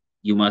course,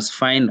 you must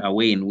find a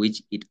way in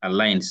which it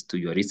aligns to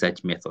your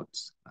research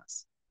methods.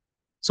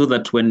 So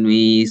that when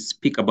we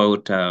speak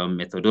about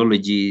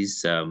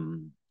methodologies,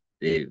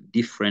 the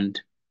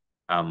different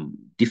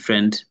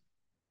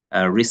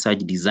research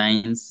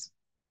designs,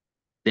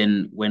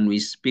 then when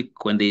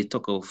they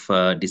talk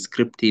of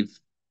descriptive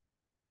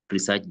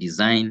research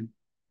design,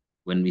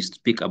 when we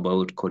speak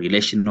about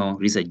correlational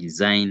research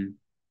design,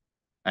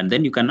 and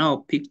then you can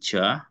now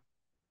picture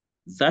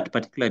that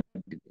particular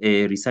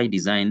research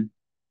design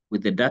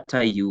with the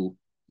data you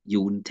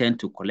intend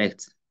to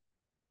collect.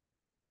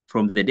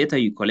 From the data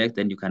you collect,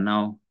 then you can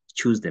now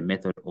choose the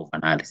method of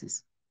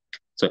analysis.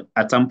 So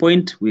at some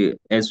point,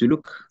 as we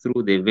look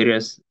through the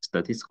various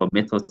statistical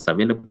methods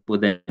available,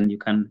 then you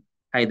can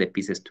tie the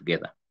pieces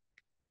together.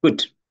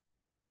 Good.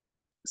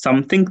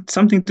 Something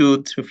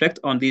to reflect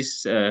on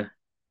this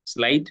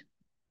slide.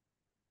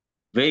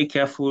 Very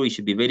careful. You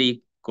should be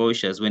very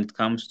cautious when it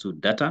comes to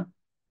data,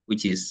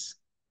 which is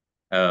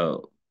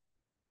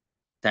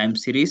time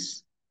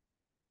series,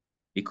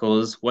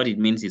 because what it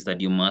means is that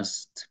you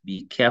must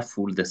be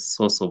careful the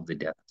source of the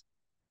data.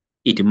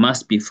 It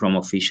must be from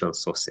official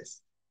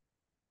sources.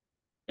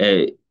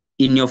 In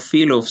your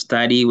field of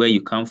study where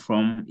you come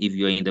from, if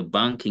you're in the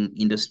banking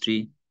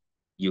industry,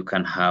 you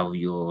can have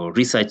your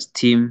research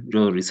team,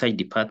 your research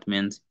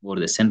department, or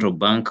the central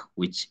bank,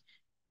 which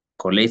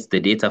collates the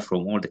data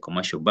from all the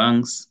commercial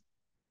banks.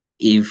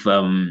 If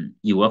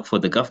you work for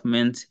the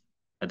government,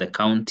 at the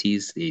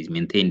counties, they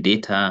maintain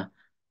data.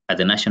 At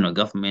the national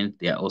government,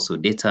 there are also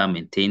data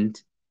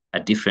maintained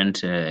at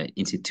different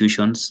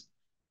institutions.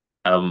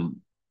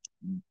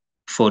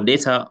 For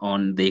data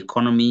on the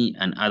economy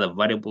and other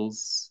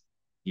variables,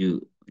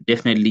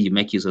 definitely you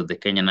make use of the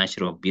Kenya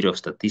National Bureau of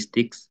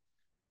Statistics.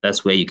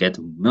 That's where you get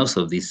most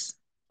of these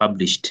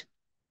published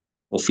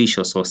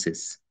official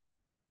sources.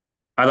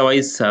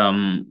 Otherwise,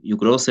 you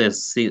could also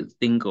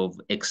think of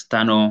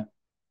external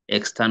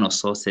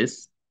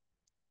sources.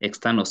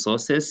 External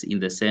sources in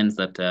the sense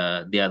that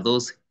there are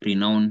those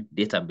renowned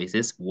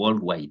databases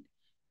worldwide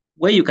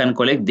where you can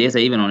collect data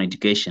even on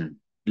education,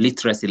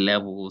 literacy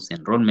levels,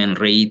 enrollment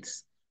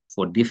rates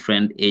for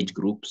different age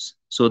groups.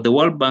 So the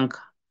World Bank,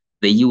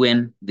 the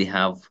UN, they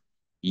have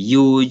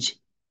huge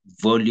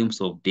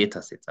volumes of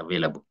data sets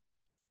available.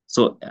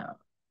 So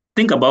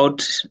think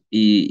about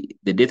the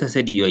data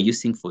set you are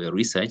using for your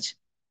research.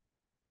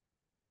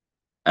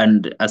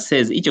 And as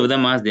says, each of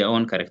them has their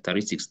own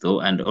characteristics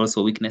though, and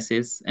also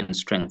weaknesses and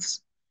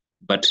strengths.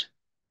 But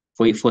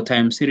for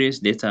time series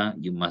data,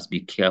 you must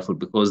be careful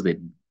because the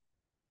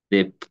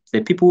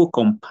people who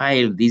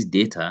compile this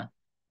data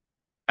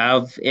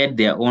have had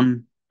their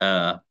own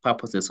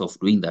purposes of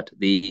doing that.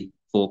 They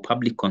for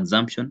public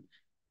consumption,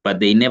 but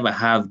they never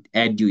have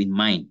had you in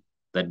mind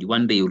that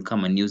one day you'll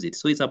come and use it.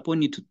 So it's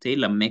upon you to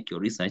tailor make your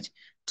research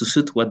to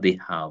suit what they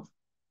have.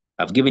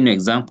 I've given you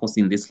examples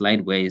in this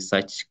slide where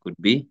such could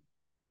be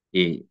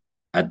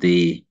at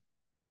the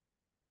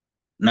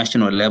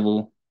national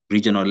level,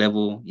 regional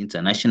level,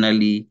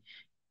 internationally,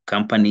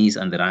 companies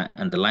and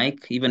the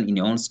like, even in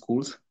your own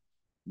schools.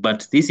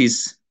 But this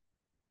is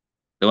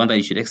the one that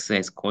you should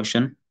exercise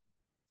caution.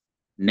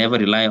 Never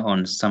rely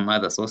on some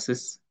other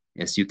sources.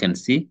 As you can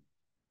see,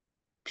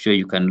 I'm sure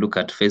you can look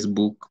at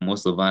Facebook,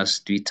 most of us,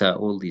 Twitter,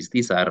 all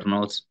these are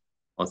not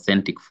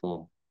authentic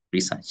for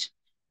research.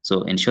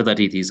 So ensure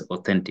that it is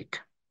authentic.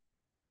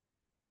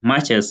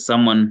 Much as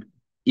someone,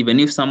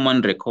 even if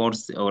someone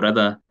records or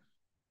rather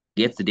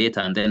gets the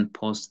data and then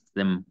posts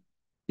them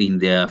in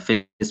their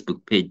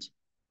Facebook page,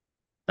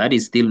 that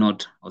is still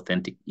not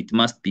authentic. It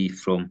must be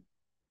from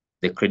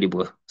the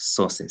credible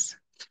sources.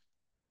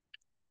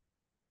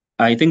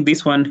 I think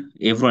this one,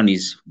 everyone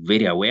is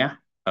very aware.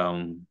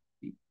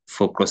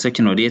 For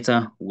cross-sectional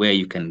data, where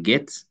you can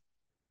get,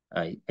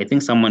 I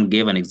think someone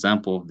gave an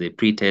example of the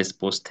pre-test,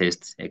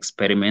 post-test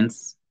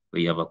experiments,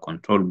 where you have a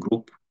control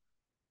group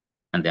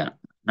and there are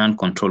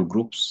non-control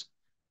groups.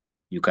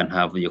 You can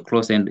have your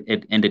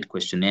close-ended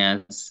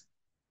questionnaires.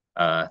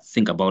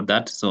 Think about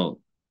that.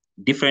 So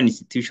different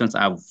institutions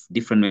have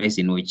different ways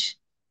in which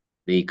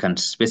they can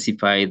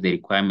specify the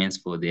requirements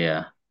for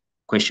their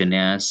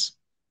questionnaires,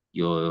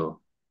 your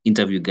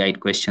interview guide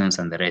questions,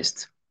 and the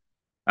rest.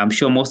 I'm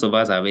sure most of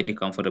us are very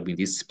comfortable in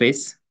this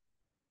space,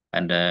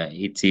 and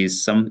it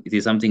is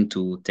something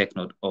to take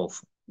note of.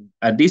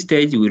 At this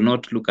stage, we will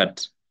not look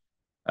at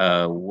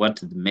what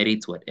the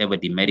merits, whatever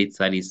demerits,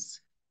 that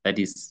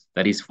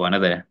is for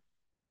another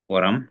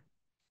forum.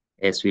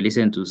 As we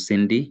listen to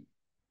Cindy.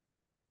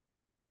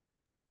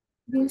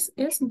 Yes,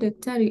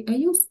 Daktari.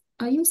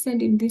 Are you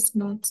sending this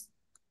note?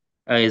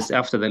 Is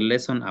after the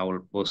lesson, I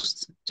will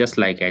post just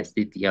like I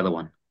did the other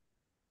one.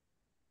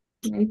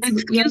 Yeah,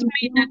 Excuse me,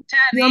 you're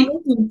Daktari.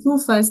 moving too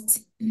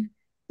fast.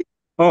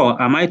 Oh,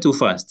 am I too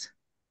fast?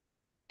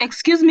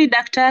 Excuse me,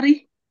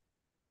 Daktari.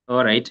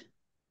 All right.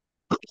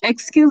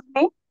 Excuse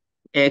me.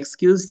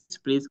 Excuse,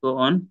 please go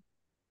on.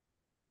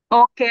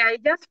 Okay, I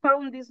just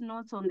found these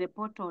notes on the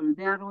portal.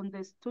 They are on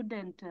the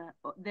student,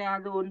 they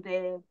are on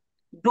the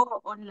DO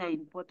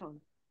online portal.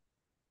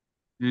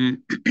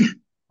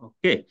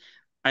 Okay.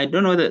 I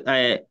don't know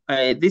that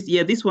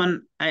this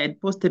one, I had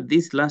posted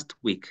this last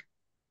week.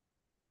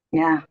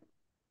 Yeah.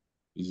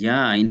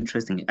 Yeah,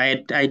 interesting.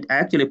 I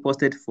actually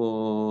posted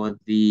for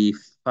the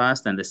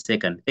first and the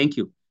second. Thank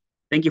you.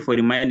 Thank you for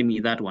reminding me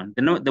that one.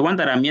 The one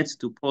that I'm yet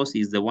to post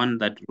is the one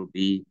that will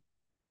be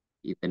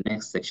in the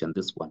next section,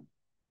 this one.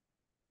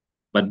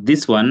 But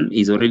this one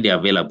is already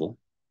available.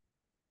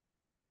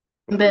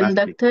 Then,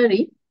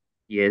 Daktari,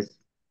 yes,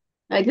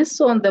 I just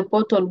saw on the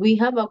portal we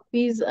have a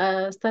quiz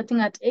starting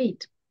at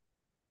 8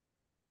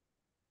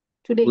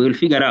 today. we'll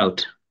figure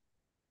out.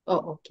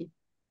 Oh, okay.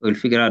 We'll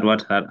figure out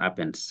what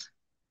happens.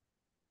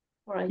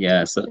 All right.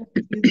 Yeah. So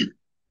Thank you.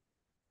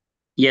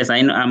 yes,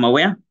 I'm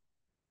aware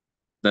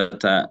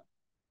that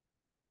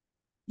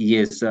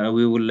yes,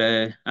 we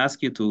will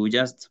ask you to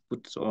just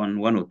put on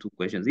one or two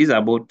questions. These are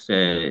about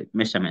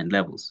measurement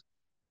levels.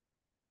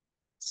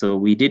 So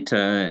we did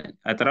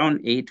at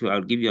around 8,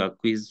 I'll give you a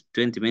quiz,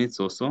 20 minutes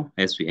or so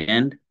as we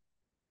end.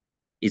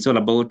 It's all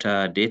about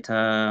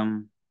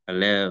data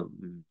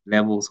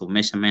levels of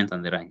measurement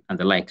and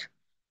the like,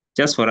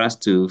 just for us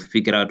to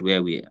figure out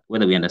whether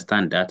we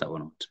understand data or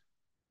not.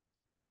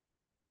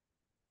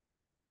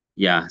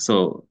 Yeah,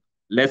 so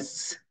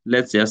let's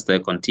just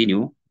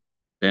continue.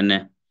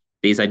 Then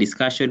there's a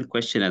discussion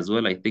question as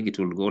well. I think it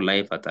will go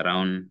live at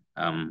around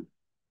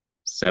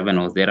 7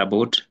 or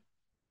thereabout.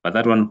 But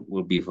that one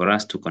will be for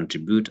us to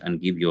contribute and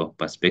give your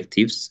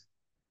perspectives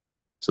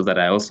so that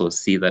I also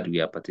see that we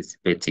are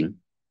participating.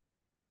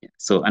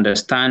 So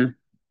understand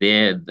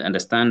the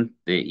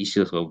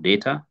issues of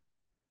data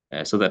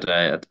so that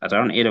at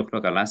around 8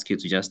 o'clock, I'll ask you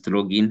to just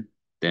log in,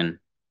 then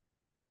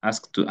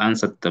ask to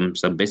answer them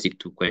some basic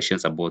 2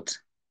 questions about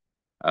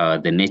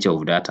the nature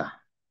of data.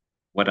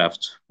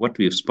 what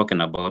we've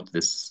spoken about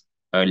this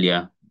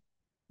earlier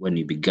when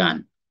we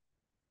began,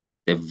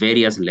 the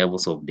various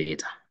levels of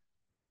data.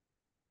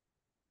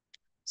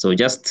 So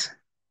just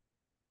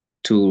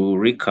to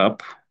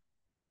recap,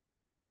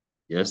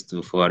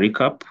 for a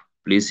recap,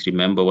 please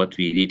remember what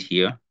we did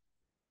here.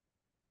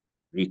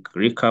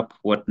 Recap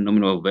what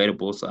nominal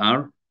variables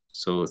are.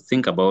 So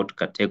think about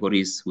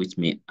categories which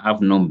may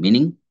have no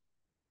meaning.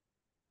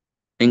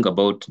 Think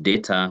about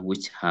data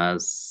which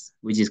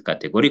is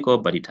categorical,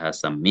 but it has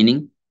some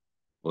meaning,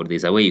 or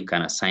there's a way you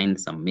can assign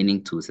some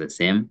meaning to the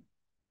same.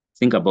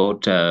 Think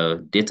about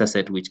a data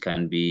set which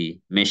can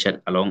be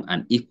measured along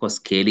an equal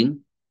scaling.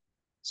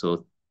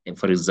 So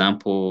for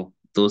example,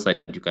 those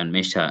that you can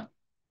measure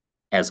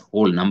as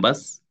whole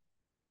numbers,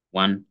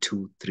 1,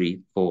 2,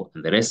 3, 4,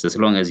 and the rest, as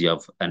long as you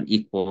have an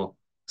equal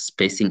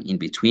spacing in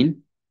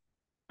between.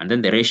 And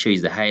then the ratio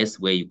is the highest,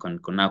 where you can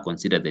now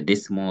consider the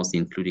decimals,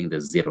 including the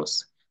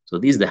zeros. So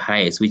this is the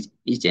highest, which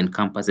each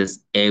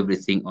encompasses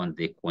everything on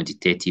the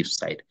quantitative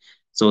side.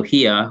 So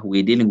here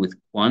we're dealing with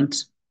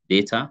quant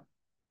data.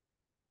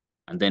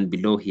 And then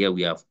below here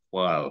we have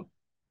qual.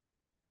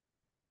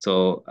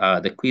 So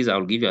the quiz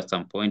I'll give you at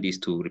some point is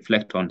to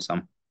reflect on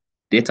some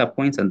data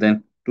points and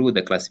then do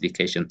the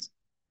classifications.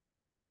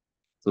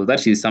 So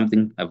that is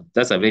something,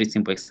 that's a very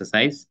simple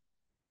exercise.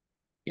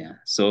 Yeah,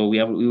 so we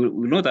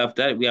know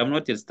that we have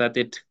not yet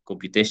started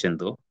computation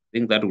though. I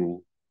think that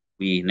will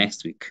be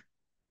next week,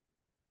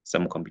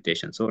 some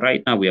computation. So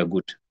right now we are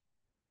good.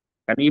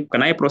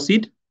 Can I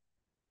proceed?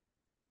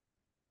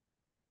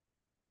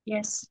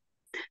 Yes.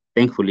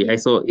 Thankfully, I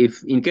saw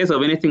if in case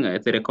of anything,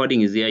 the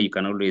recording is here, you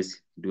can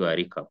always do a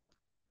recap.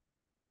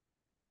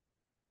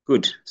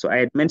 Good. So I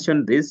had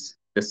mentioned this,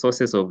 the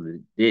sources of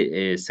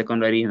the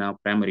secondary, now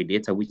primary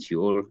data, which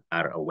you all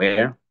are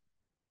aware.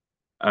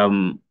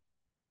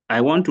 I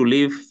want to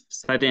leave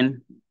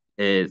certain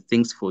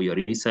things for your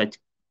research,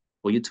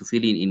 for you to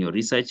fill in your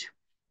research.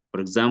 For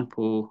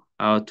example,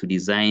 how to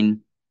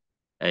design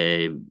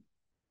a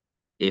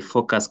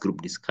focus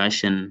group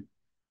discussion.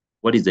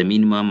 What is the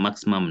minimum,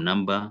 maximum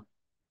number?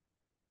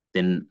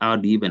 Then how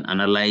do you even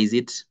analyze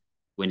it?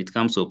 When it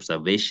comes to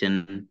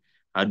observation,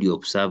 how do you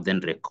observe,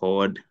 then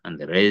record, and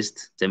the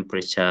rest,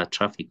 temperature,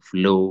 traffic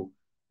flow,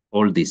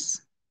 all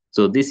this.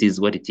 So this is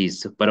what it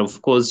is. But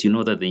of course, you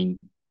know that the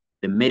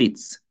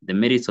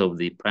merits of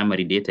the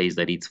primary data is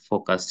that it's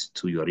focused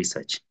to your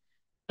research.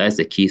 That's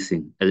the key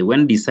thing. And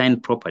when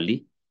designed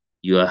properly,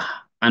 you are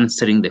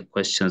answering the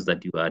questions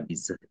that you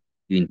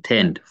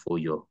intend for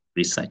your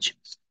research.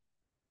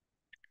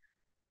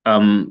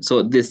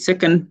 So this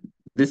section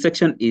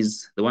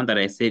is the one that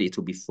I said it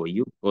will be for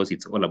you, because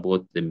it's all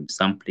about the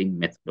sampling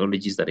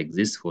methodologies that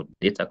exist for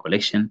data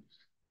collection.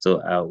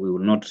 So we will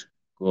not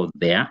go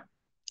there,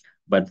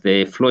 but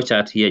the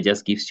flowchart here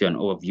just gives you an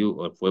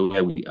overview of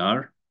where we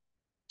are.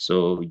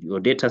 So your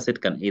data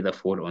set can either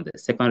fall on the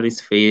secondary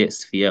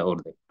sphere or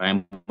the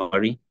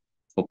primary.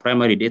 For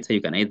primary data,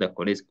 you can either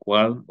collect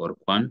qual or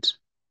quant.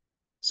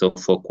 So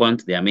for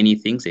quant, there are many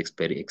things,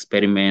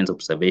 experiments,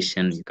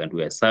 observations, you can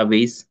do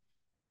surveys.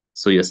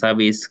 So your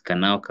surveys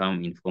can now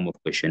come in form of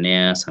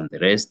questionnaires and the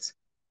rest.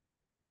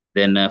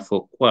 Then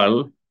for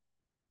qual,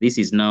 this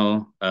is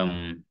now,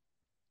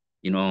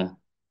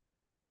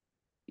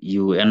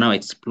 you are now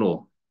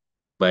explore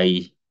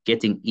by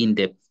getting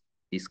in-depth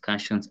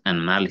discussions and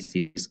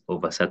analysis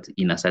of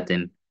in a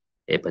certain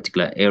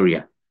particular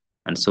area.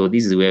 And so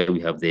this is where we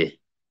have the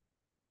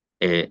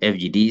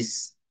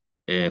FGDs,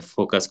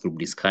 focus group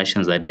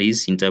discussions, that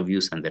is,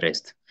 interviews and the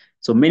rest.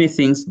 So many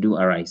things do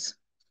arise.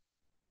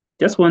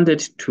 Just wanted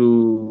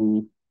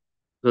to,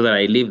 so that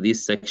I leave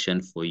this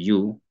section for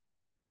you,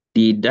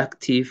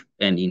 deductive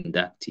and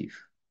inductive.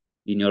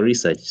 In your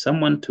research,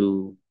 someone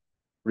to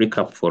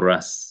recap for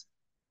us.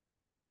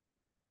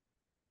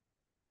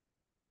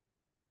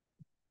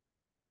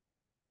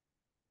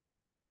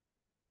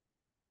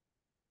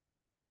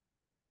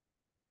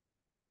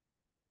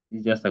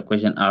 It's just a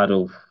question out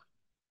of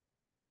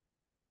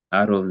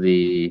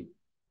the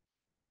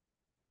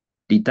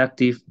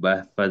deductive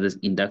versus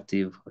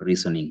inductive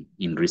reasoning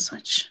in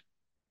research.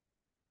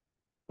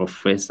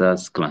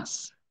 Professor's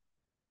class.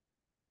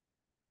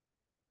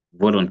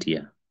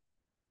 Volunteer.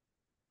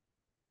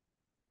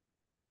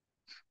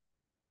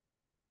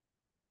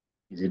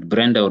 Is it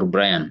Brenda or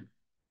Brian?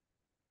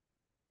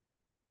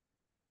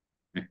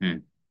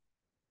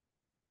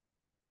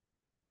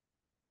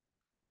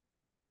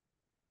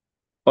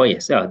 Oh,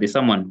 yes, there's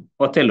someone.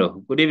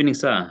 Othello, good evening,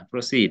 sir.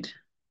 Proceed.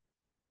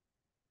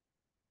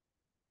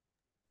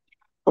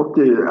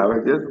 Okay, I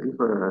will just give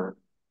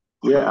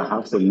I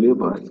have some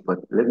neighbors, but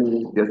let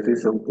me just say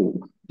something.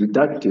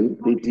 Deductive,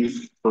 it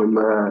is from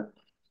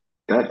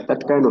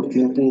that kind of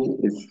thinking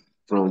is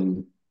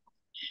from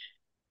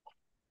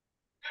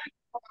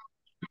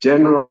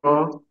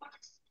general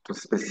to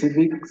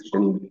specific,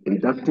 and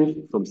inductive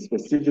from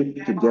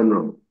specific to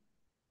general.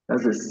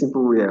 That's a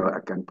simple way I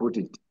can put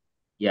it.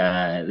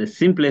 Yeah, the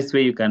simplest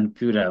way you can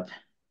put up.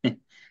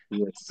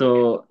 Yes.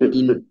 So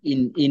in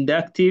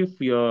inductive,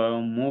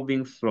 you're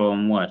moving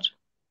from what?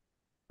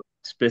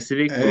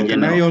 specific to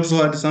Can I general.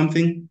 also add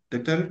something,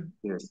 Doctor?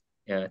 Yes.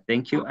 Yeah,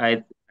 thank you.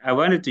 I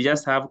wanted to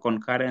just have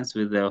concurrence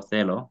with the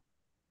Othello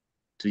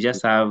to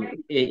just have,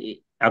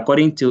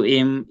 according to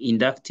him,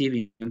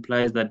 inductive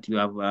implies that you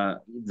have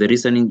the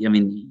reasoning. I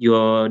mean,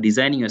 you're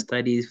designing your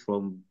studies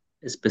from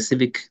a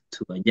specific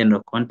to a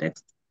general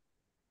context,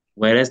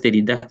 whereas the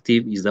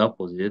deductive is the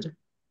opposite.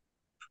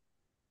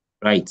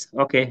 Right.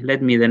 Okay.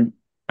 Let me then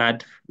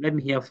add. Let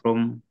me hear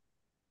from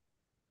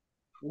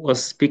who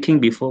was speaking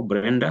before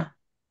Brenda.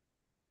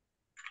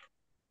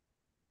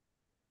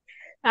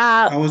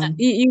 I was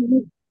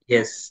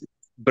Yes,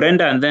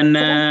 Brenda, and then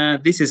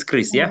this is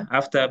Chris. Yeah.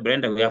 After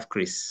Brenda, we have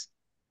Chris.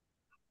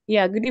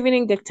 Yeah, good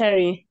evening, Dr.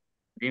 Good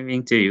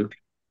evening to you.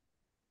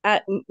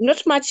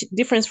 Not much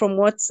difference from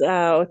what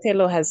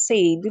Othello has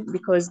said,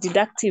 because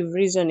deductive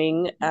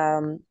reasoning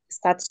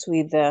starts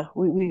with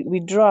we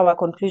draw our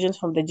conclusions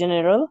from the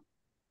general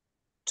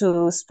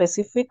to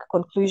specific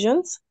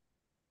conclusions,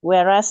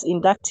 whereas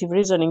inductive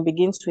reasoning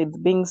begins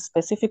with being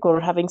specific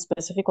or having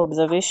specific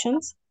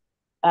observations,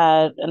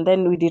 and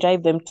then we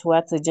derive them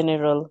towards the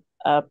general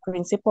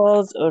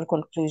principles or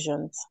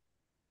conclusions.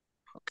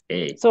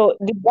 Okay. So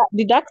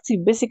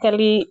deductive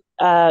basically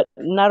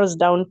narrows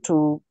down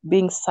to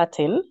being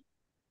certain,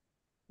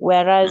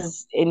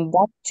 whereas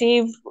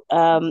inductive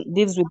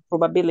deals with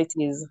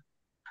probabilities.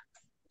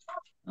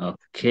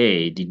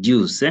 Okay,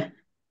 deduce.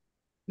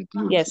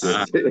 Yes.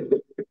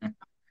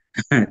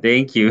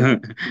 Thank you.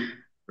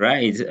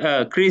 Right.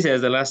 Chris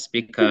as the last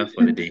speaker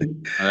for the day.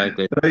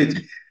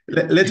 Right.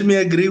 Let me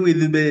agree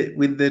with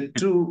the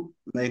two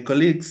my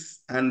colleagues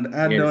and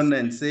add Yes. on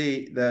and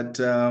say that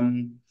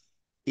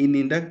in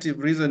inductive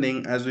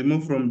reasoning, as we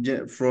move from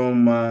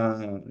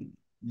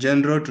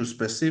general to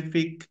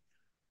specific,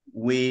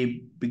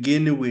 we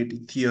begin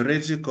with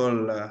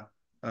theoretical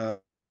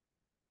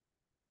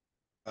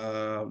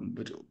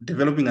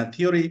developing a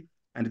theory,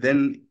 and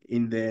then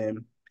in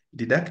the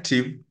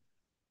deductive,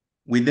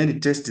 we then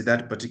test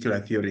that particular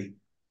theory.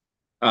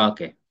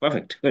 Okay,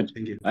 perfect. Good.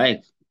 Thank you.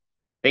 Right.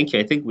 Thank you.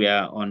 I think we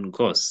are on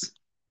course.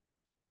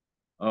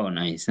 Oh,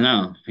 nice.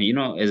 Now,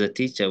 as a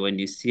teacher, when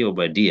you see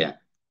Obadiah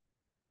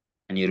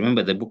and you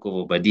remember the book of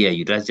Obadiah,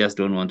 you just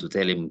don't want to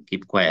tell him,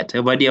 keep quiet.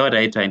 Obadiah, what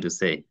are you trying to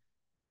say?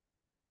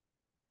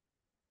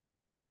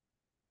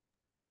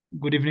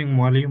 Good evening,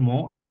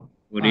 Mwalimu.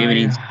 Good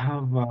evening. I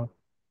have a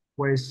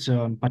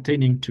question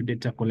pertaining to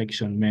data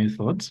collection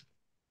methods.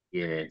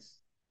 Yes.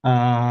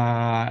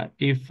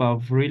 If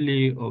I've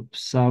really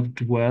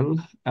observed well,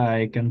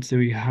 I can say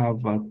we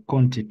have a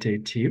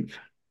quantitative.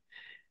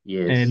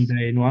 Yes. And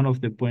in one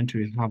of the points,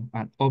 we have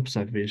an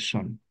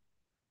observation.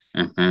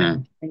 And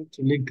trying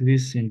to link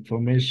this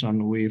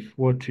information with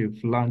what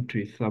we've learned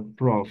with a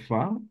prof,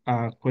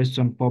 a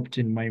question popped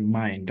in my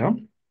mind.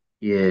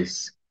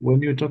 Yes.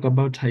 When you talk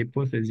about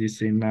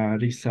hypothesis in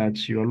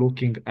research, you're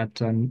looking at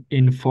an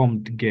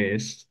informed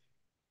guess.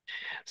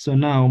 So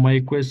now my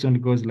question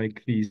goes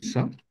like this.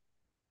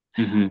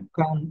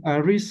 Can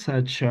a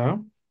researcher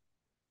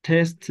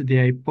test the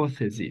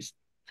hypothesis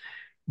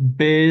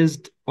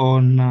based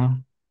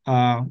on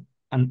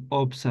an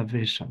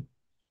observation?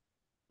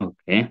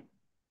 Okay.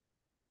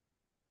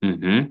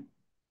 Can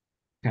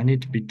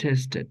it be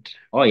tested?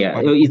 Oh,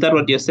 yeah. Is that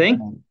what you're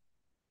saying?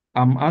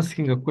 I'm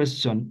asking a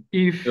question.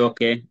 If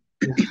okay,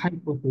 the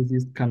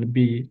hypothesis can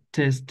be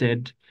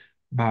tested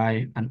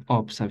by an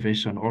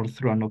observation or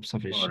through an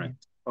observation. All right.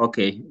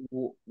 Okay.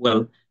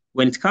 Well,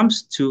 when it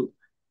comes to,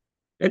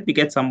 let me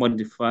get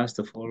somebody first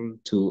of all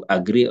to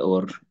agree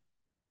or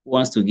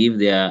wants to give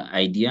their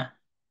idea.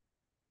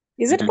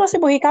 Is it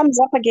possible he comes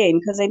up again?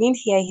 Because I didn't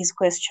hear his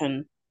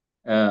question.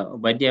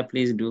 Obadia,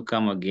 please do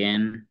come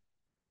again.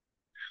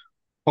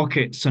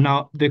 Okay, so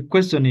now the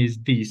question is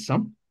this.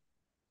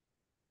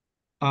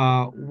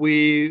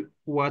 We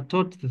were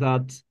taught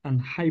that an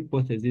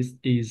hypothesis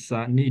is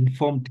an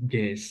informed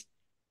guess.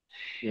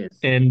 Yes.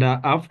 And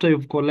after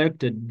you've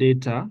collected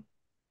data,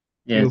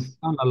 you've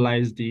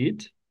analyzed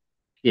it.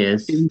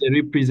 Yes. In the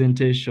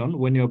representation,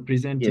 when you're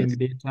presenting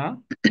data,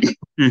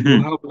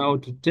 you have now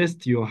to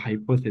test your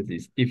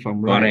hypothesis, if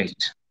I'm right.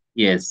 Correct.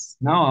 Yes.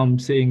 Now I'm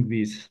saying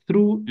this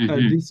through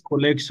this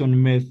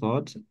collection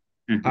method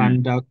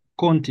and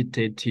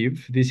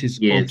quantitative, this is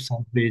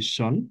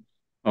observation.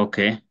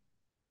 Okay.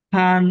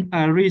 Can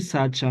a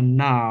researcher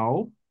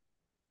now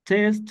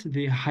test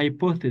the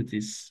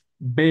hypothesis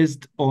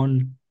based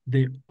on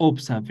the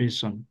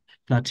observation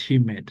that he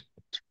made?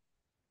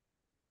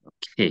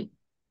 Okay.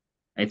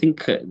 I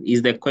think,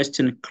 is the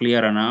question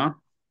clearer now?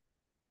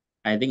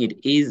 I think it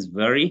is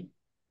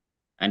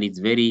and it's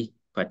very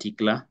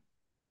particular.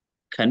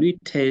 Can we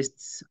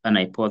test an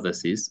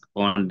hypothesis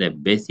on the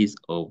basis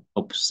of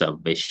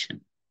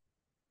observation?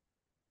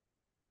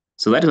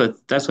 So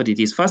that's what it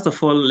is. First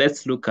of all,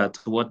 let's look at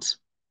what's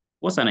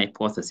an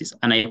hypothesis.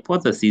 An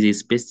hypothesis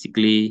is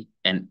basically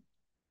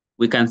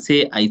we can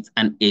say it's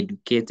an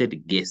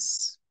educated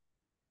guess.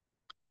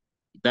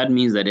 That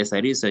means that as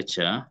a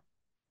researcher,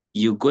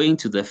 you go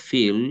into the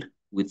field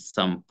with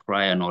some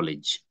prior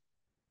knowledge,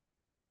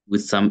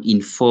 with some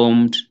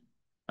informed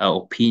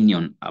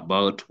opinion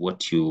about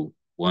what you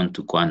want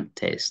to go and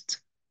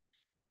test.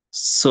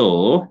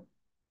 So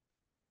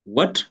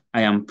what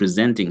I am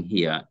presenting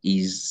here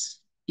is,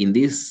 in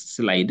this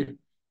slide,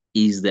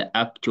 is the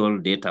actual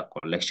data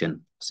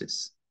collection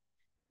process.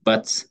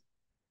 But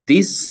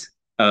this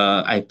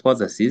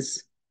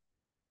hypothesis,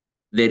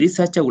 the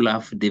researcher will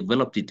have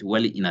developed it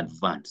well in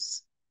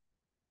advance.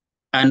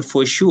 And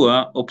for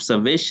sure,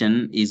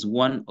 observation is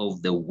one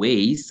of the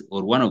ways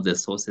or one of the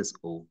sources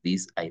of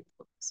this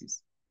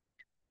hypothesis.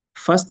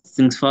 First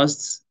things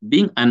first,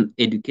 being an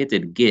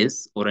educated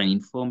guess or an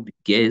informed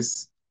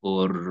guess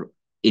or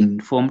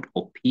informed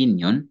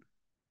opinion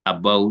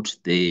about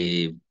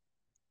the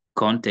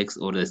context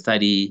or the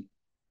study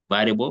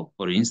variable,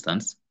 for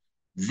instance,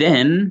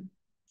 then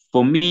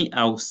for me,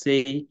 I'll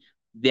say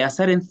there are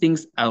certain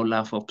things I will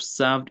have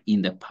observed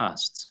in the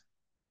past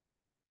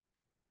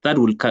that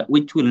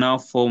which will now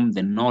form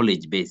the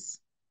knowledge base.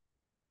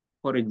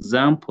 For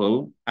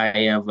example,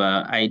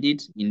 I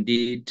did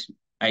indeed,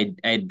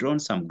 I drawn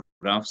some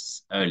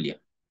graphs earlier.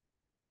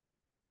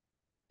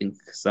 I think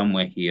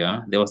somewhere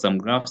here, there were some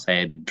graphs I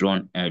had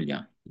drawn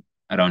earlier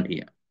around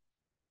here.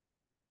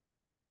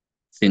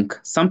 Think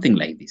something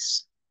like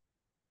this.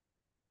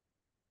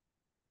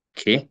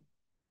 Okay.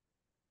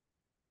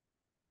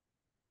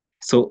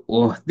 So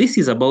this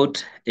is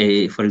about,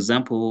 for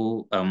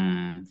example,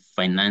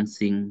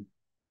 financing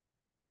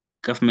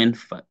government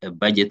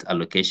budget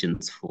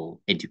allocations for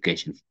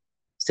education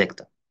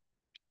sector.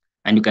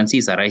 And you can see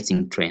it's a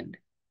rising trend,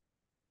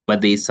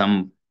 but there's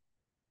some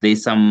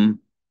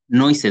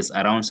noises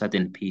around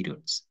certain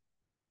periods.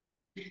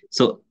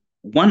 So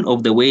one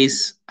of the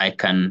ways I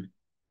can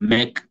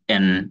make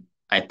an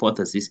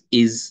hypothesis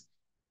is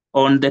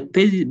on the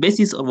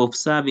basis of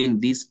observing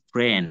this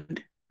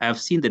trend. I've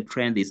seen the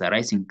trend is a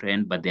rising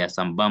trend, but there are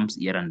some bumps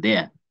here and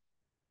there.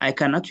 I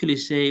can actually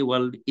say,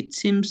 well, it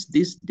seems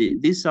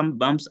these some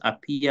bumps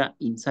appear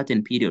in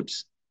certain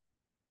periods.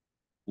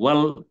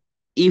 Well,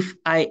 if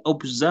I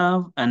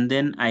observe and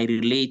then I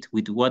relate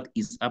with what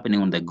is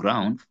happening on the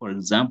ground, for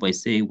example, I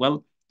say,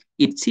 well,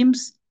 it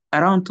seems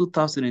around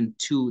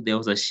 2002, there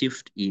was a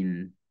shift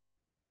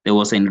there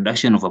was an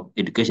introduction of an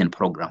education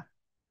program.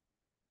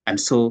 And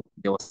so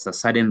there was a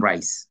sudden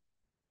rise.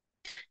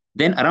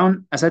 Then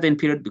around a certain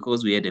period,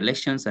 because we had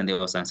elections and there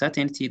was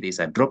uncertainty, there's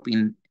a drop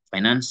in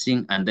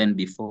financing, and then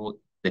before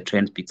the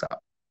trend picks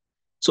up.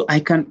 So I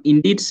can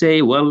indeed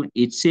say, well,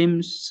 it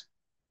seems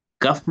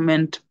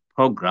government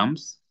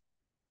programs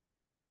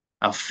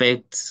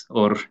affect,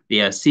 or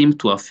they seem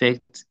to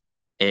affect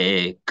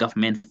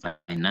government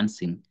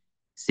financing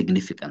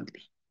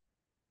significantly.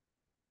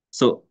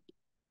 So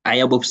I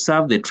have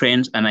observed the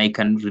trends and I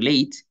can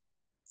relate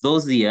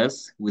those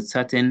years with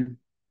certain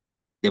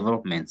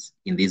developments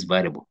in this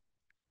variable.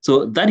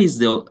 So that is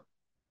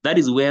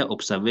where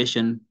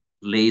observation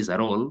plays a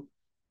role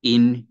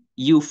in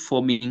you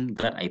forming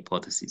that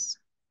hypothesis.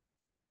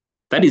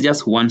 That is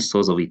just one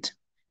source of it.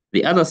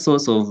 The other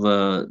source of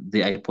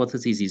the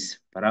hypothesis is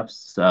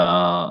perhaps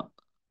from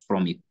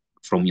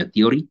your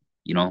theory,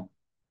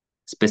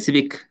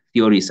 specific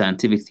theories,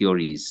 scientific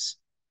theories.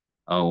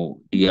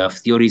 You have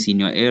theories in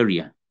your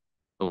area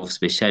of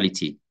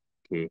specialty.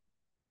 Okay.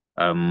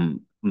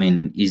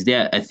 Is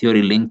there a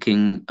theory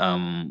linking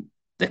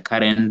the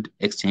current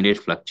exchange rate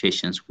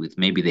fluctuations with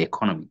maybe the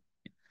economy?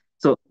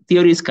 So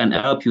theories can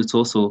help you to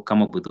also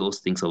come up with those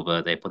things of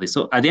the hypothesis.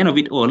 So at the end of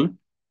it all,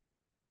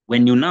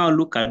 when you now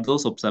look at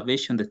those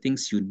observations, the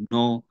things you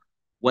know,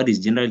 what is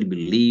generally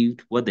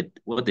believed, what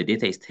the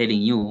data is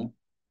telling you,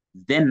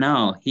 then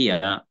now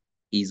here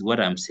is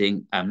what I'm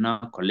saying. I'm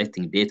now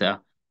collecting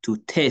data to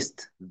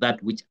test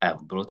that which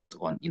I've brought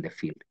on in the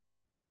field.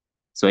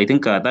 So I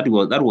think that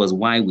was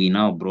why we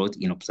now brought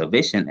in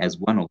observation as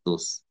one of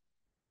those.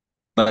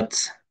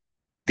 But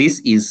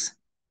this is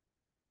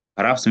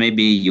perhaps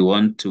maybe you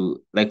want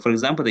to, like, for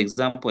example, the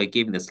example I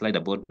gave in the slide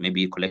about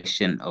maybe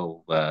collection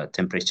of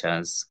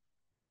temperatures,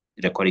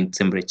 recording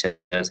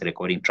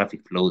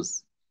traffic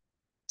flows.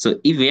 So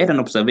if you had an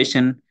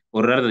observation,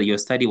 or rather your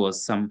study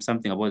was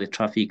something about the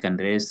traffic and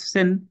the rest,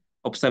 then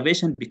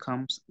observation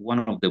becomes one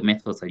of the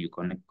methods that you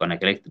can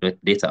collect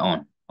data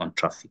on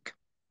traffic.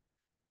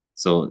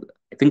 So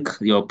I think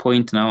your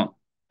point now,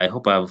 I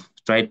hope I've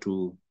tried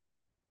to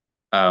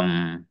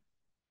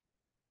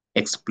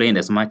explain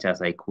as much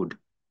as I could.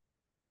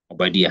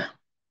 Obadia.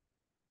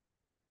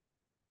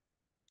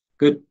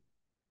 Good.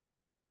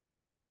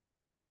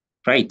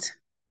 Right.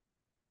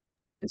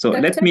 So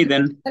let me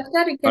then.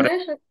 Daktari, can I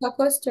ask a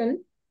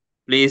question?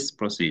 Please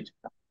proceed.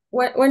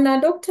 When a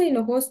doctor in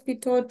a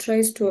hospital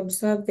tries to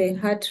observe the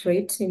heart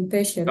rate in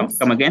patients.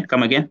 Come again.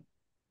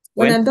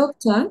 When Yes.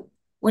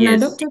 a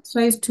doctor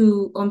tries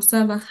to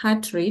observe a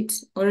heart rate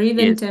or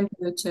even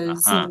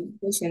temperatures in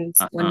patients,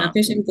 when a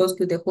patient goes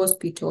to the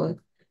hospital.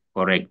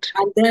 Correct.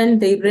 And then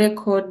they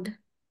record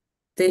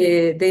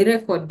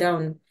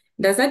down.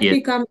 Does that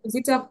become, is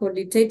it a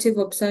qualitative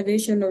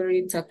observation or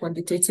it's a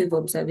quantitative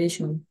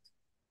observation?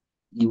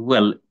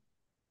 Well,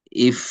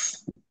 if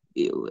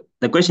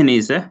the question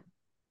is,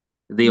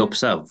 they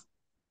observe.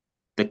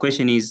 The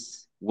question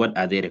is, what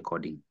are they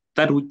recording?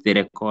 that which they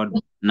record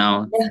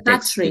now The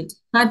text.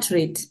 heart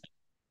rate.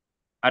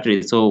 Heart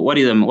rate. So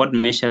what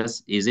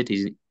measures is it?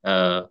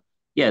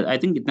 Yeah, I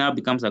think it now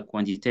becomes a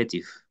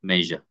quantitative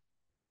measure.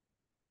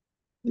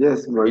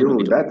 Yes, Mario,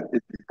 that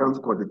it becomes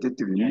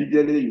quantitative.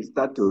 Immediately you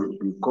start to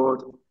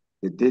record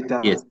the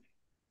data Yes.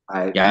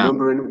 by Yeah.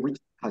 numbering which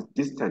has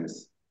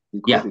distance,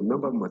 because the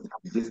number must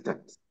have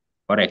distance.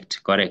 Correct.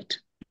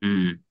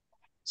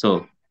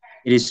 So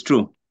it is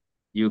true.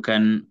 You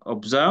can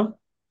observe,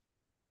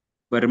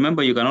 but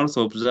remember you can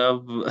also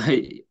observe.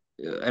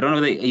 I don't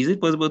know, is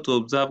it possible to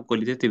observe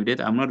qualitative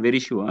data? I'm not very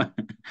sure.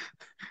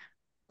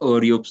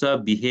 Or you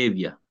observe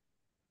behavior.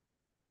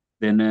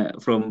 Then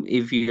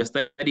if your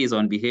study is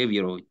on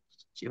behavioral,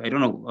 I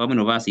don't know how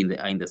many of us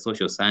are in the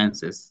social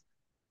sciences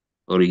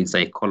or in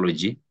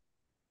psychology,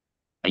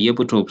 are you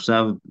able to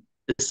observe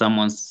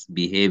someone's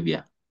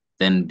behavior,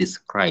 then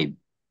describe?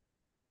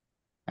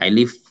 I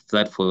leave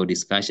that for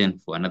discussion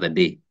for another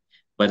day.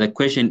 But the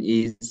question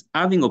is,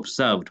 having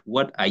observed,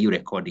 what are you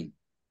recording?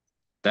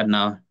 That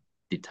now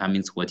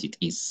determines what it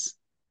is.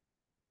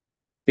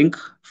 Think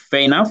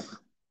fair enough?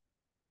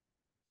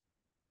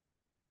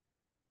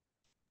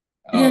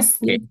 Yes.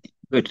 Okay,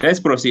 good. Let's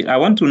proceed. I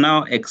want to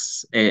now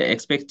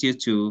expect you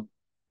to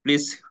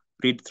please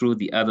read through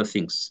the other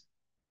things.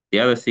 The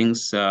other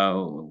things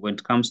when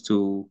it comes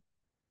to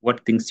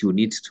what things you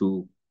need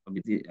to,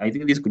 I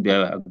think this could be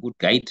a good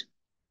guide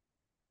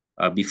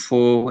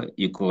before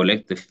you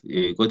collect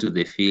go to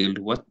the field.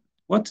 What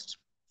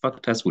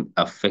factors would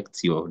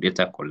affect your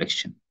data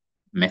collection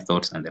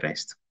methods and the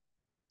rest?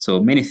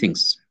 So many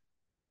things.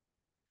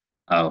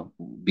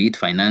 Be it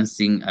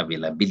financing,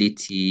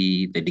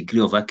 availability, the degree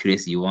of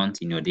accuracy you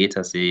want in your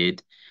data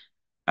set.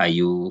 Are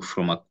you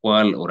from a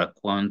qual or a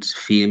quant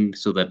field,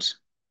 so that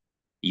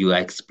you are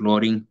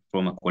exploring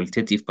from a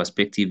qualitative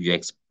perspective, you're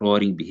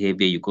exploring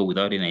behavior, you go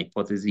without any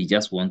hypothesis, you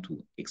just want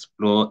to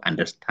explore,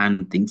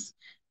 understand things,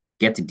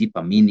 get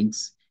deeper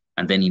meanings,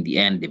 and then in the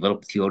end,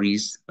 develop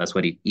theories. That's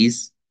what it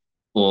is.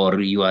 Or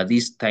you are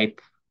this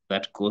type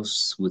that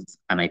goes with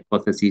an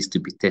hypothesis to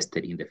be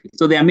tested in the field.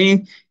 So there are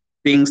many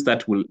things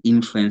that will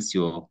influence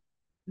your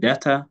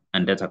data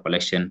and data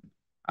collection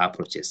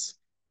approaches,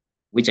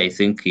 which I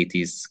think it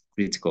is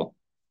critical.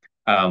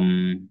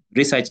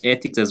 Research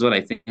ethics as well,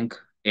 I think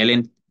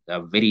Ellen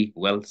very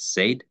well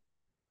said.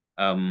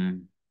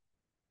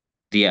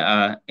 There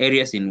are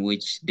areas in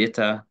which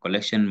data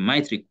collection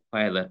might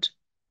require that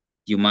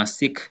you must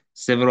seek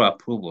several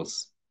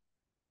approvals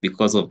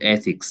because of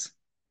ethics.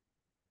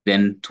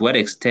 Then to what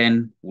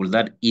extent will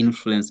that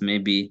influence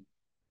maybe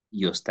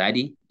your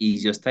study?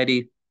 Is your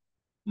study,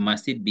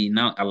 must it be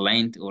now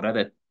aligned, or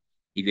rather,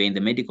 if you're in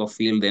the medical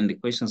field, then the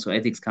questions of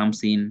ethics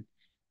comes in,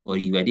 or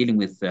you are dealing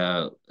with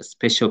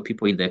special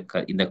people in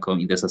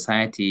the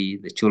society,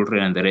 the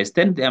children and the rest.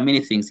 Then there are many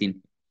things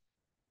in.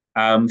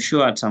 I'm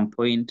sure at some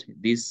point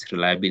this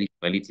reliability,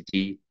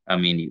 validity. I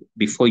mean,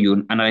 before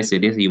you analyze the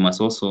data, you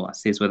must also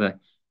assess whether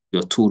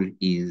your tool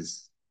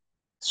is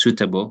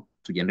suitable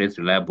to generate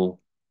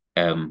reliable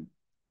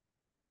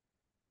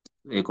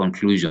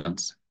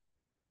conclusions.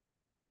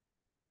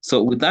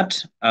 So with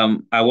that,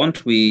 I want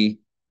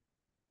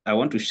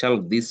to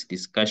shelve this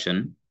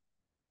discussion,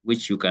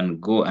 which you can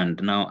go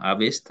and now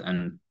harvest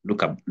and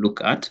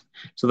look at,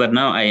 so that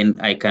now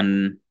I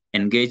can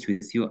engage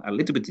with you a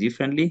little bit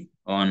differently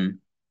on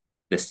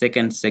the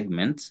second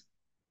segment,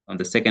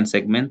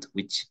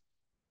 which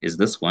is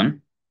this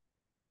one.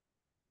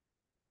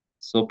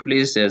 So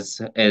please,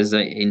 as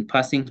in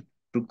passing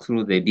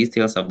through the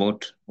details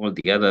about all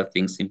the other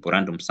things, simple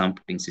random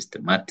sampling,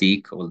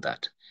 systematic, all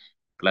that,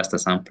 cluster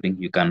sampling,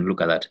 you can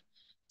look at that.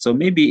 So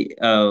maybe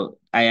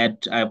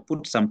I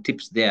put some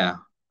tips there,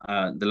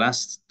 the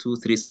last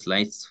 2-3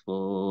 slides,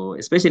 for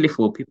especially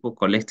for people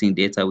collecting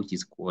data which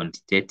is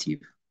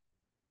quantitative.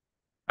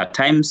 At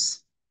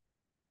times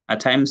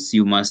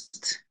you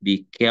must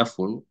be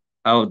careful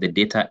how the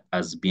data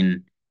has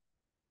been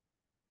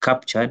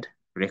captured,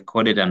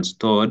 recorded, and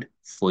stored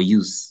for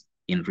use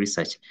in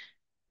research.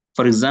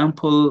 For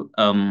example,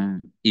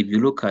 if you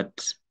look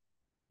at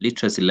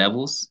literacy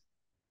levels,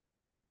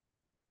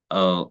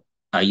 are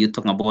you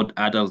talking about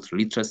adult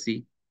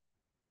literacy?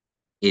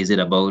 Is it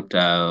about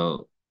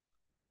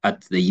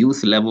at the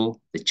youth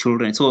level, the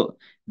children? So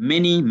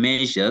many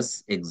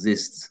measures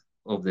exist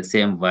of the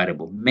same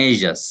variable,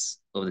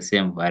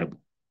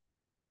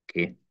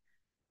 okay?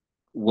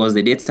 Was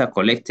the data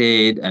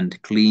collected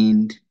and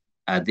cleaned?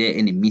 Are there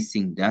any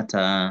missing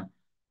data?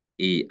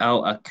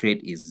 How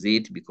accurate is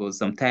it? Because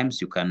sometimes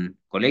you can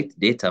collect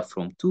data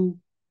from two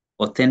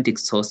authentic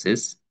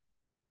sources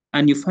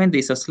and you find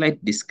there's a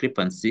slight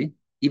discrepancy,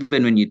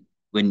 even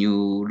when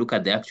you look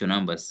at the actual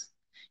numbers.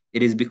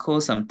 It is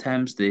because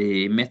sometimes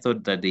the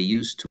method that they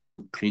use to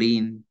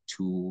clean,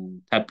 to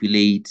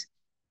tabulate,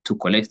 to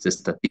collect the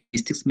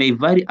statistics may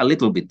vary a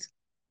little bit.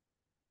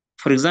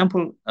 For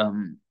example,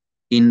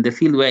 in the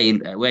field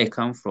where I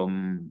come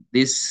from,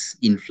 this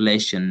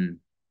inflation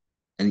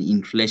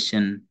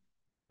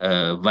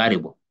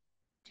variable,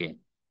 okay,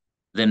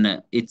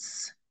 then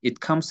it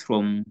comes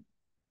from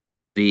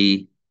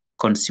the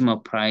consumer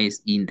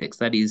price index.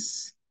 That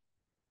is,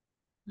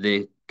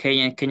 the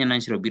Kenya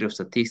National Bureau of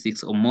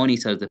Statistics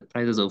monitors the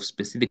prices of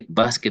specific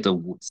basket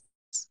of goods.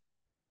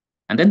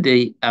 And then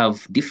they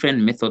have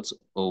different methods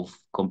of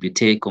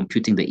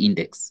computing the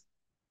index.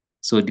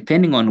 So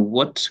depending on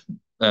which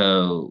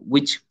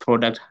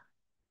product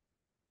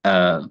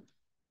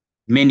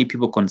many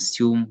people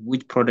consume,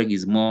 which product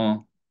is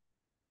more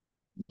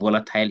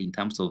volatile in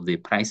terms of the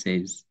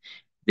prices,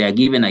 they are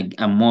given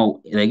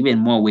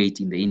more weight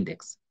in the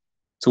index.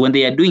 So when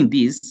they are doing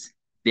this,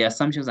 the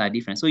assumptions are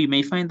different. So you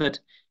may find that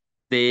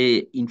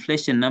the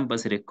inflation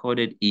numbers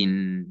recorded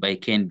by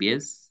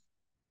KNBS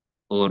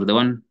or the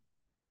one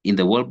in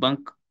the World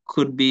Bank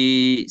could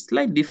be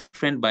slightly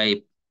different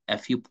by a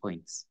few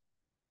points.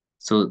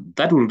 So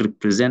that will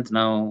represent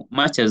now,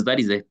 much as that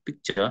is a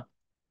picture,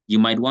 you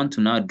might want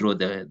to now draw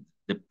the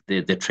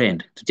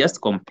trend to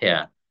just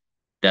compare.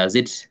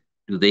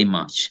 Do they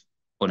match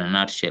on a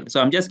nutshell?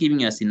 So I'm just giving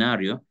you a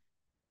scenario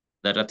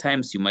that at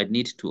times you might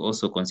need to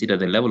also consider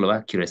the level of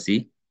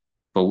accuracy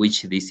for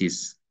which this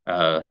is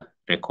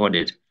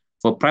recorded.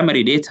 For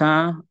primary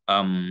data,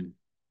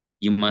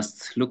 you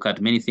must look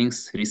at many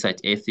things: research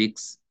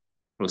ethics,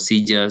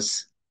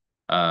 procedures,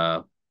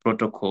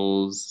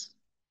 protocols,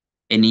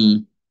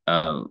 any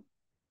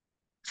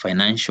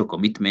financial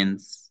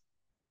commitments.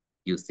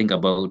 You think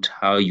about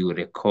how you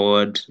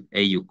record, how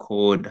you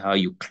code, how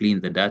you clean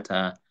the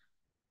data,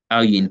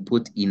 how you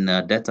input in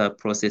data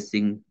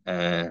processing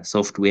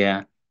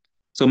software.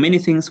 So many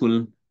things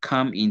will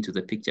come into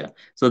the picture.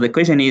 So the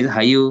question is,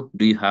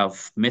 do you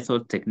have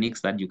method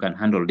techniques that you can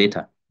handle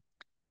data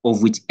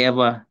of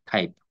whichever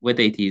type,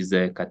 whether it is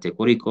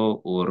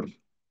categorical or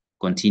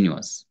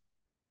continuous?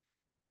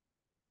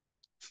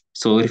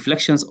 So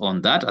reflections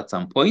on that at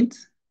some point.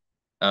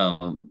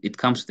 It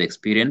comes to the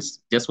experience.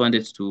 Just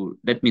wanted to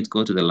let me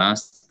go to the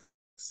last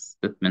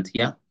statement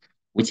here,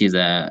 which is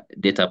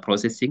data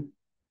processing.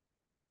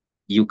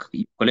 You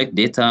collect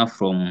data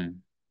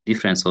from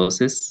different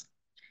sources.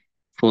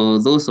 For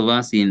those of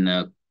us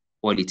in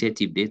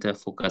qualitative data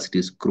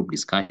focused group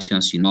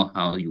discussions, you know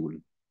how you will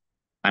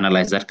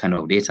analyze that kind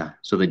of data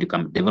so that you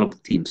can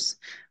develop teams.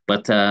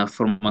 But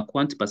from a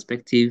quant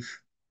perspective,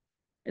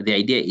 the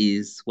idea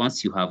is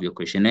once you have your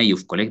questionnaire,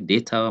 you've collected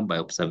data by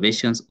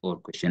observations or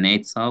questionnaire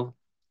itself,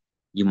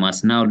 you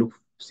must now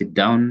sit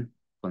down,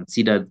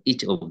 consider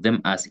each of them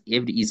as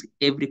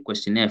every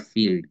questionnaire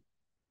field.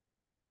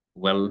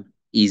 Well,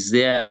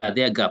 are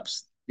there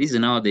gaps? This is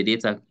now the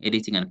data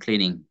editing and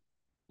cleaning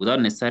without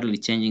necessarily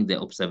changing the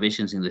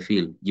observations in the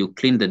field. You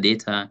clean the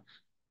data.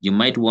 You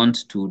might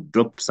want to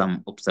drop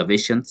some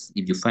observations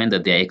if you find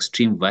that there are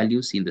extreme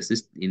values in the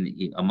system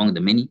among the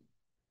many.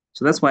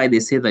 So that's why they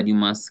say that you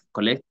must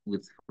collect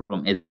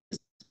from as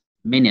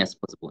many as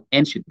possible.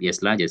 N should be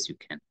as large as you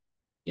can,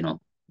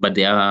 But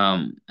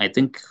I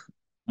think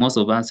most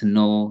of us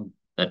know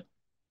that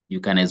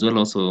you can as well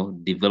also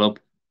develop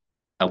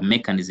a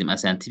mechanism, a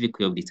scientific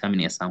way of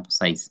determining a sample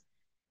size.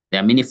 There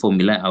are many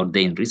formulae out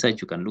there in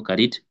research. You can look at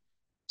it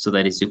so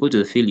that as you go to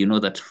the field, you know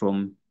that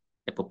from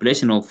a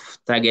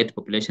target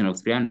population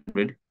of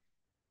 300,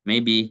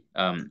 maybe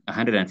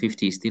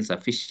 150 is still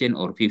sufficient,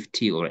 or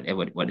 50, or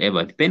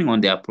whatever, depending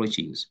on the approach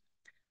you use.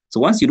 So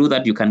once you do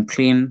that, you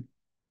can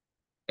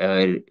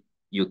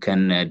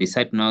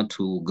decide now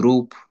to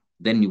group,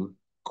 then you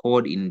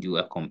code into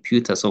a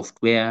computer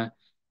software,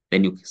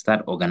 then you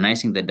start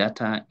organizing the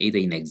data either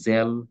in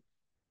Excel,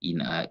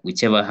 in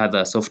whichever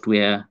other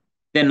software.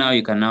 Then now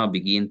you can now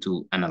begin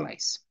to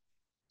analyze.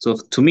 So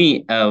to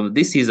me,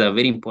 this is a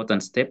very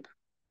important step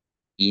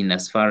in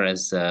as far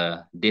as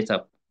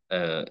data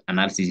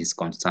analysis is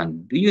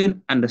concerned. Do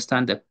you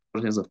understand the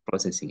process of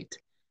processing it?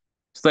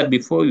 So that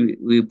before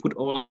we put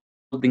all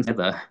things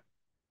together,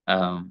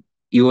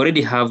 you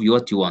already have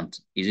what you want.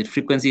 Is it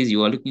frequencies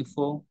you are looking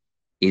for?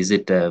 Is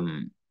it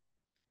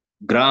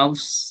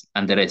graphs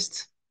and the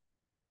rest?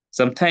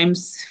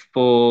 Sometimes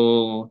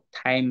for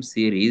time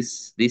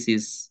series, this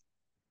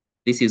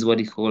is what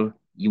you call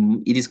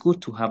it is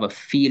good to have a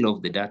feel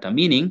of the data,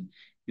 meaning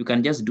you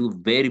can just do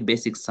very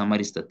basic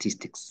summary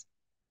statistics,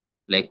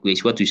 like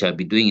what we shall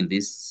be doing in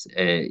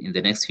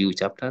the next few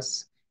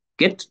chapters.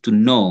 Get to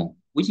know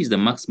which is the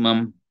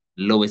maximum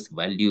lowest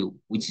value,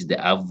 which is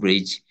the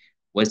average,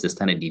 what's the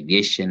standard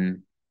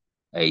deviation.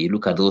 You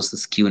look at those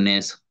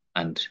skewness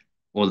and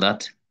all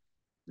that.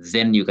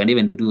 Then you can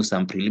even do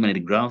some preliminary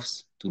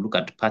graphs to look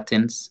at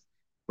patterns.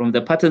 From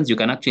the patterns, you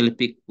can actually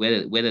pick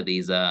whether there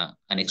is an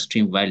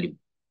extreme value,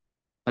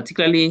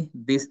 particularly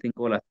this thing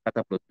called a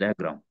scatter plot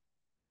diagram.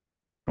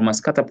 From a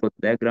scatter plot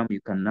diagram,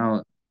 you can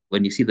now,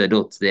 when you see the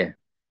dots there,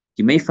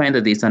 you may find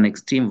that there's an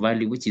extreme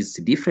value which is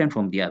different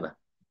from the other.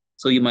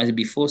 So you might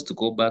be forced to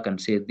go back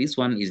and say, this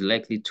one is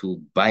likely to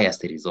bias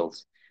the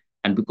results.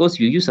 And because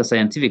you use a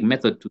scientific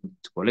method to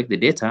collect the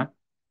data,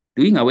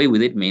 doing away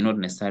with it may not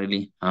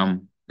necessarily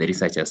harm the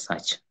research as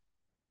such.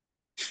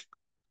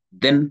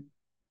 Then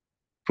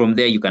from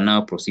there, you can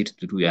now proceed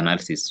to do your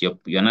analysis. Your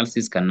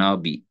analysis can now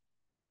be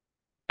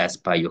as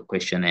per your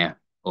questionnaire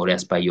or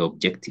as per your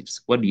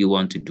objectives. What do you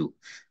want to do?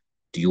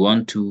 Do you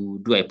want to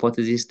do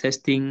hypothesis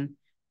testing?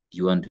 Do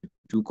you want to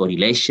do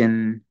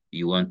correlation? Do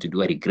you want to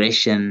do a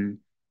regression?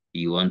 Do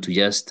you want to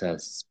just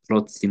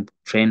plot simple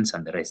trends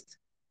and the rest?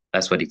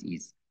 That's what it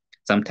is.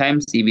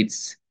 Sometimes if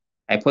it's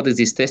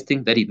hypothesis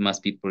testing, that it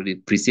must be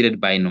preceded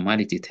by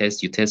normality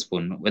test. You test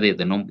for whether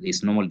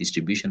there's normal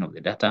distribution of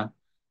the data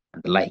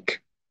and the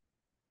like.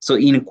 So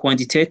in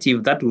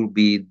quantitative, that will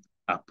be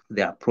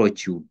the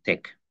approach you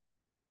take.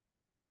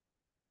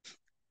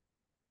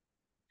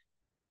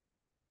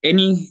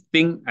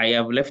 Anything I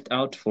have left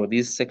out for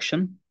this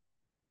section?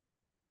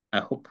 I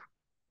hope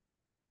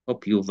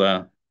you've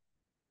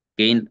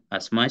gained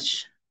as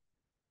much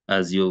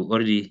as you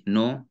already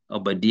know,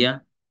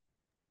 Obadia.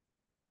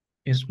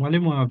 Yes,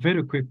 Mwalimu, a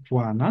very quick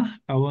one. Huh?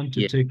 I want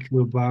to take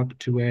you back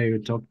to where you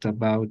talked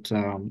about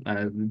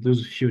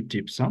those few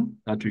tips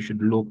that we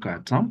should look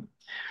at.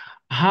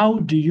 How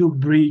do you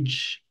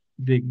bridge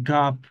the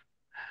gap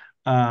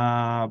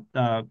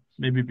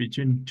maybe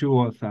between two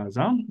authors,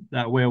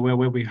 where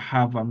we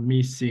have a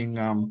missing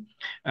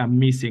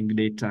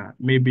data?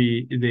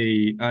 Maybe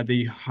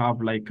they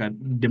have like a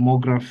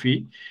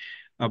demography.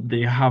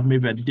 They have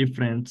maybe a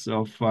difference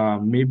of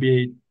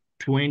maybe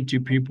 20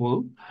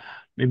 people.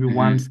 Maybe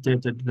one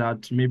stated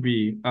that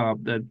maybe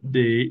that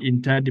the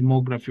entire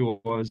demography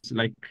was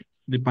like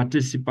the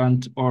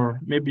participant, or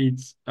maybe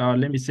it's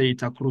let me say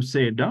it's a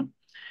crusade.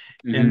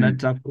 And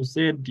at a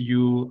crusade,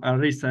 a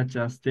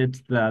researcher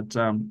states that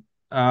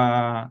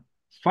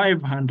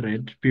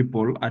 500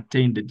 people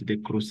attended the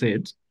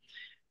crusade,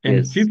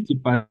 and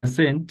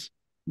 50%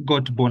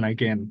 got born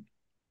again.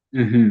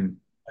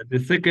 The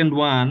second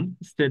one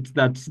states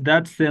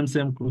that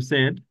same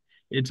crusade,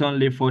 it's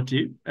only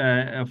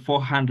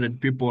 400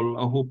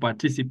 people who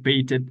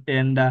participated,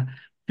 and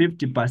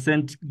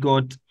 50%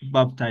 got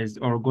baptized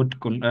or got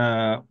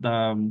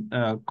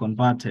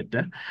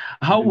converted.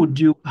 How would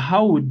you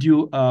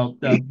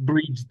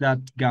bridge that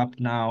gap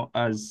now,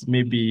 as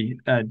maybe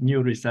a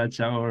new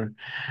researcher or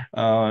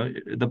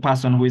the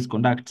person who is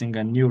conducting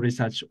a new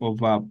research of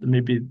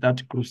maybe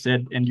that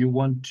crusade, and you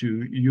want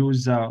to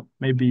use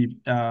maybe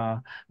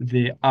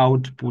the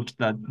output,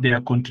 that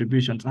their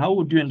contributions? How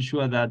would you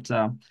ensure that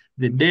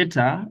the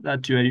data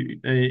that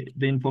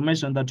the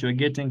information that you're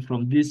getting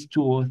from these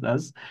two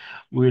authors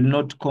will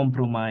not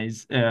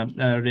compromise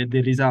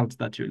the results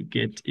that you'll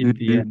get in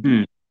the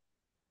end?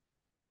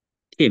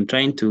 Okay, I'm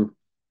trying to.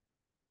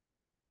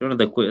 I don't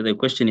know, the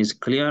question is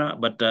clear,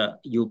 but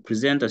you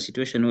present a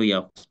situation where you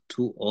have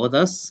two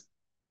authors.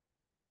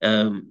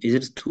 Is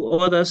it two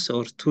authors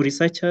or two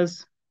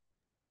researchers?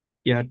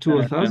 Yeah, two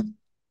authors.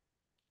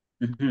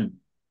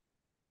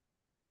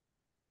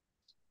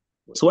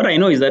 So what I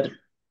know is that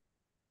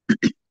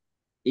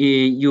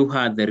you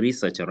had the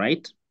researcher,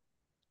 right?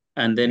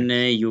 And then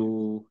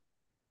you,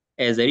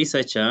 as a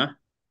researcher,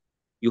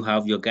 you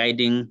have your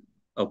guiding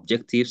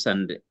objectives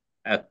and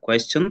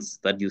questions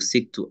that you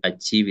seek to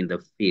achieve in the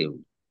field.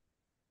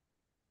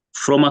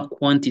 From a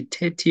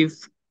quantitative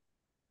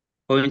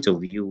point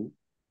of view,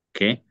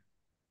 okay,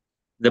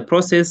 the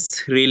process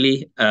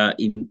really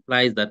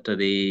implies that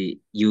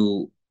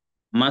you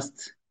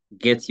must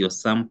get your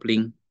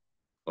sampling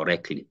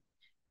correctly,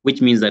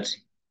 which means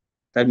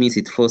that means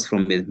it flows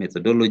from the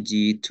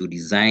methodology to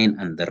design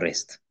and the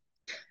rest.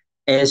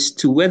 As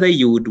to whether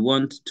you would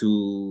want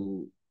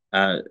to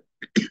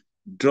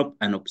drop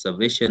an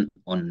observation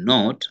or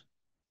not,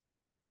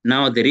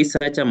 now the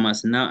researcher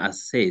must now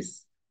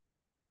assess.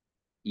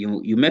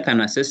 You make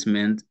an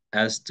assessment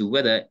as to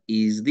whether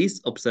is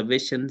this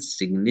observation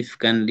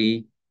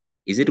significantly,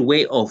 is it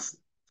way off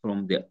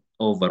from the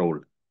overall?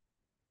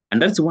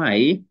 And that's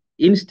why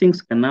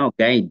instincts can now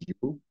guide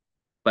you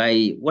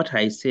by what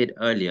I said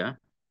earlier.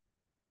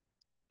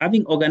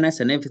 Having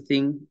organized and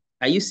everything,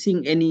 are you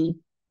seeing any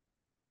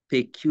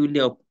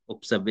peculiar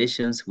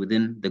observations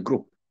within the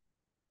group?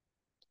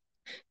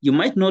 You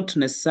might not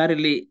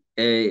necessarily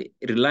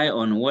rely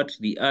on what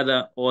the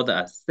other author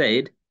has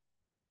said.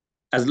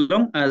 As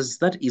long as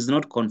that is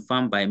not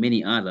confirmed by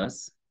many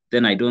others,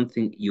 then I don't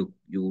think you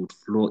would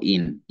flow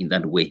in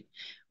that way.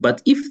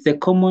 But if the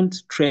common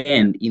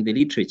trend in the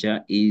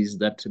literature is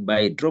that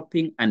by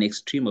dropping an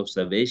extreme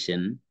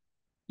observation,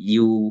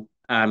 you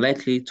are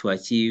likely to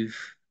achieve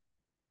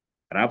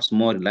perhaps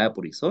more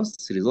reliable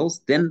results,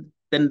 then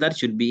that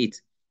should be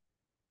it.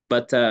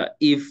 But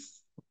if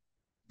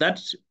that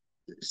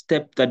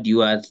step that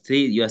you are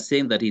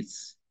saying that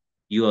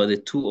you are the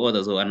two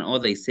authors, or an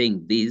author is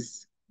saying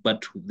this,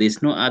 but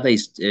there's no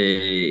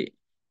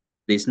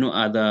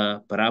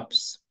other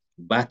perhaps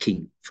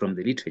backing from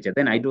the literature,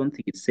 then I don't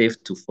think it's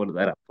safe to follow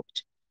that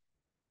approach.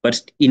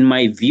 But in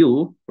my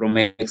view, from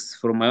my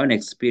own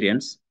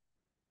experience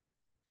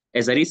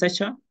as a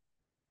researcher,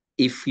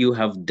 if you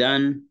have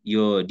done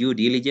your due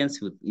diligence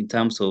in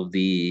terms of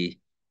the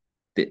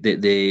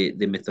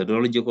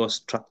methodological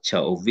structure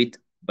of it,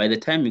 by the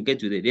time you get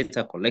to the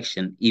data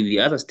collection, if the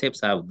other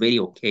steps are very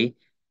okay,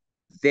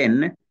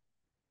 then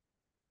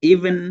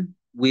even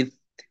with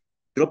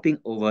dropping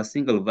over a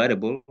single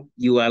variable,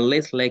 you are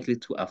less likely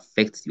to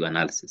affect your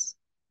analysis,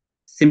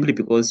 simply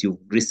because you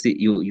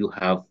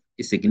have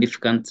a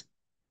significant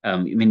I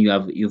mean,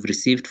 you've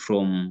received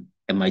from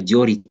a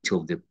majority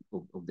of the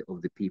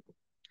people.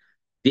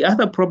 The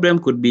other problem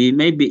could be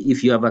maybe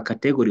if you have a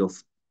category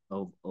of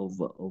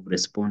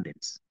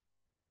respondents,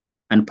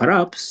 and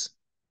perhaps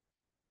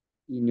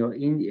I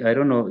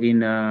don't know,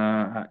 in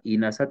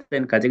a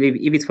certain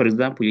category, if it's, for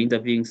example, you're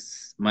interviewing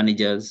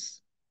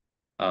managers,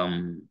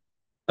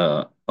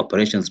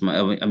 operations,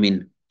 I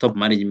mean top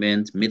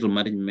management, middle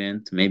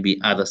management, maybe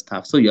other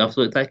staff. So you have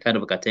that kind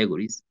of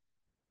categories.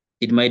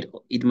 It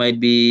might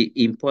be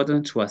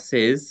important to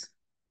assess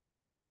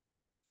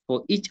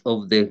for each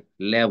of the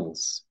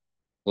levels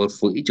or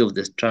for each of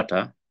the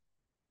strata,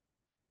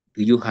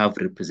 do you have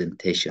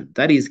representation?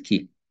 That is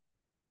key.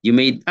 You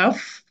may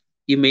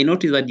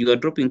notice that you are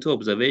dropping two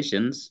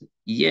observations.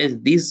 Yes,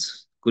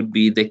 these could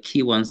be the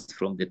key ones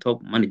from the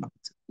top management,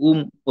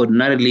 whom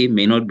ordinarily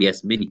may not be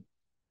as many.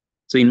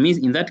 So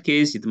in that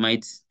case, it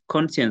might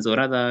conscience, or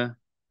rather,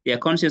 their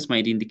conscience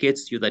might indicate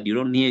to you that you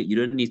don't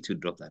need to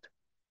drop that.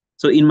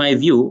 So in my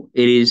view,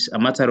 it is a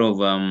matter of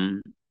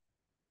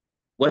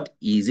what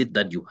is it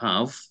that you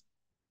have?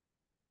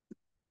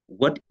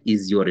 What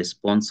is your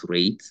response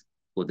rate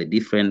for the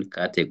different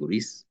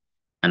categories?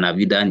 And have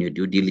you done your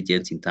due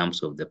diligence in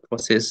terms of the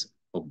process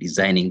of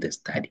designing the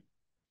study?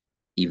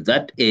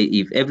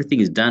 If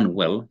everything is done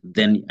well,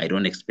 then I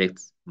don't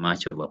expect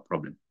much of a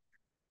problem.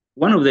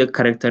 One of the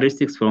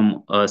characteristics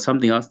from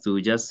something else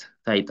to just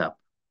tie it up,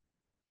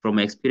 from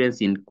my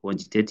experience in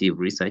quantitative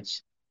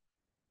research,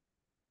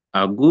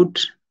 a good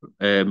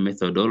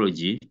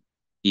methodology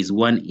is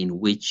one in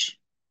which,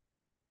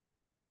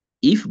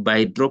 if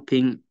by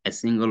dropping a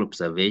single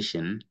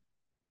observation,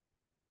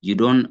 you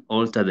don't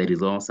alter the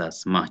results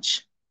as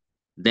much,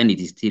 then it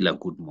is still a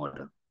good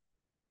model.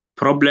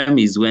 Problem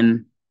is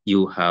when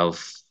you have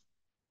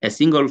a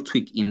single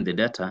tweak in the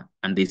data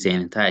and there's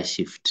an entire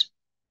shift.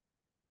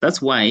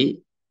 That's why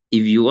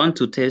if you want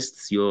to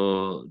test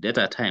your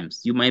data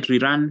times, you might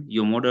rerun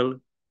your model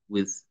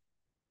with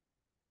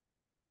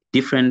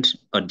different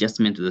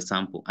adjustment to the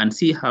sample and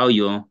see how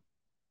your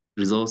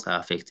results are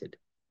affected.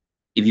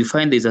 If you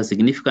find there's a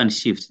significant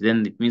shift,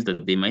 then it means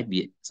that there might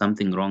be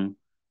something wrong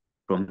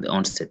from the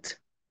onset.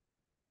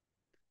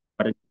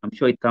 But I'm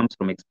sure it comes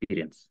from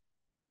experience.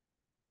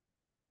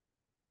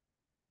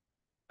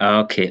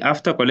 Okay,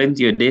 after collecting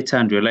your data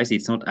and realize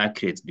it's not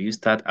accurate, do you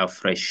start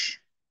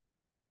afresh?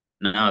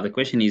 Now, the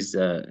question is,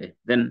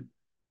 then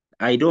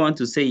I don't want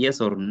to say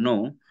yes or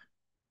no.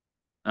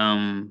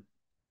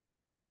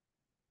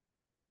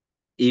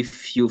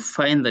 If you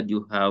find that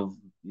you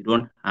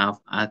don't have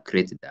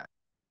accurate data,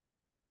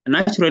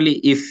 naturally,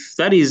 if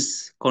that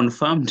is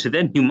confirmed,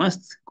 then you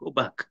must go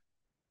back,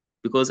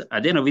 because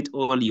at the end of it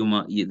all,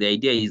 the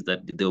idea is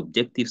that the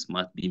objectives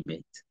must be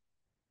met.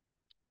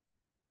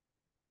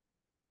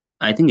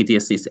 I think it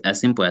is as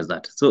simple as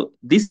that. So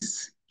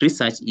this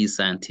research is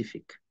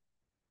scientific.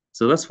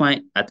 So that's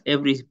why at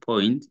every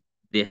point,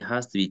 there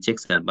has to be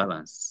checks and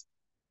balance.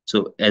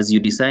 So as you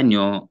design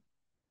your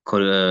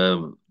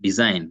research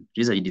design,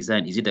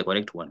 is it the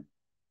correct one?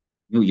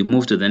 You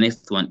move to the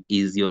next one.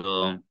 Is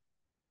your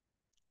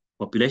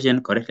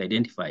population correctly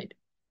identified?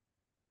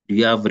 Do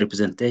you have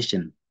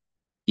representation?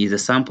 Is the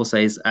sample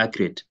size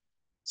accurate?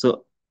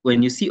 So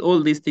when you see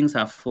all these things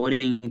are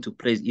falling into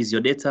place, is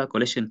your data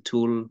collection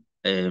tool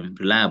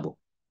reliable?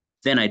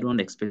 Then I don't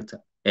expect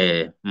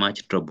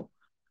much trouble.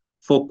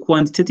 For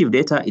quantitative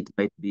data,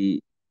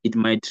 it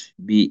might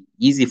be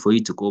easy for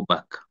you to go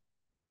back.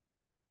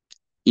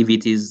 If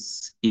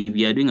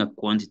you are doing a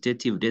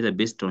quantitative data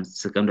based on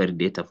secondary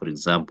data, for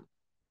example,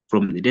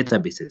 from the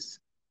databases,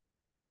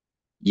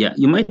 yeah,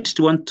 you might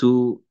want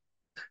to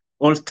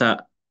alter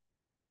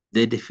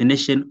the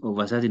definition of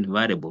a certain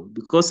variable,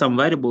 because some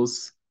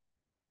variables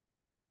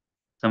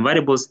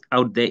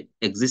out there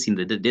exist in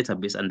the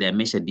database and they are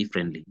measured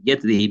differently,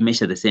 yet they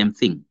measure the same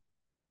thing.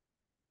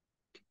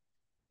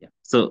 Yeah.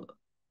 So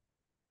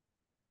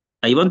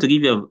I want to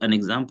give you an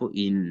example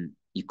in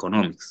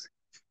economics.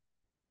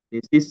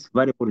 There's this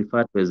variable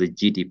referred to as the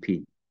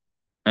GDP.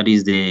 That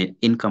is the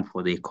income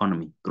for the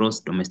economy,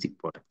 gross domestic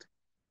product,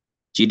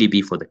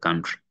 GDP for the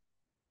country.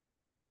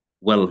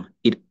 Well,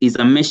 it is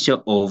a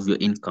measure of your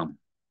income,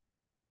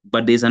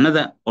 but there's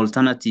another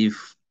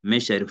alternative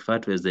measure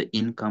referred to as the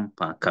income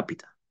per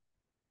capita.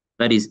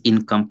 That is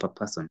income per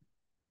person.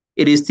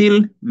 It is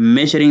still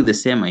measuring the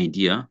same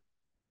idea.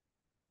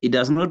 It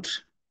does not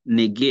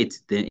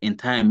negate the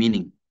entire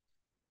meaning,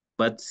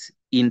 but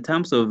in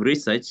terms of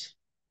research,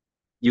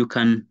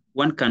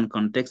 one can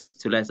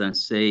contextualize and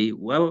say,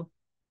 well,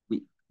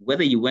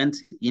 whether you went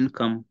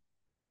income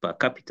per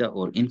capita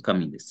or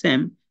income in the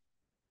same,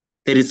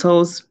 the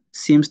results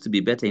seems to be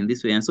better in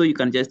this way. And so you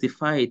can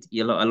justify it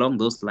along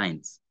those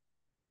lines.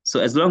 So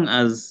as long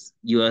as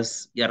you're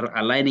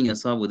aligning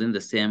yourself within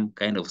the same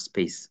kind of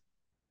space.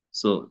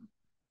 So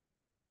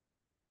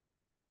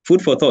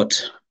food for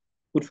thought.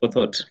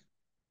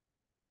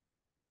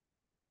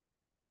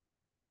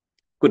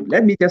 Good.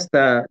 Let me just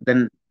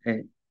then,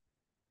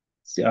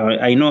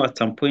 I know at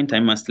some point I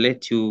must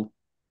let you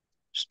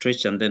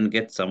stretch and then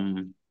get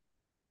some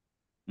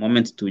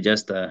moment to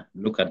just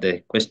look at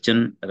the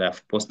question that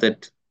I've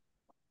posted,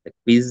 the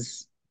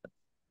quiz.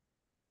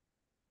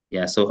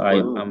 Yeah, so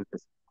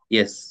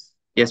yes,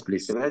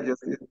 please. Can I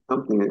just say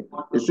something?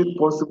 Is it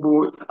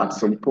possible at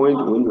some point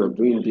when you are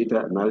doing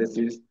data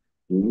analysis,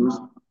 you use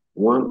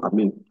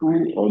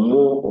two or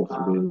more of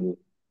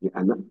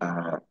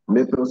the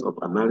methods of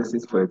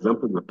analysis? For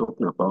example, you're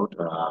talking about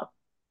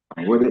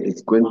whether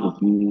it's going to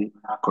be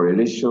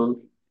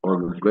correlation or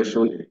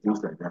regression and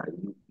things like that.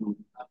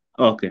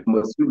 Okay.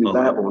 Must you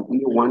rely on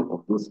any one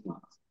of those things?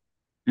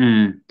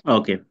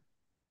 Okay.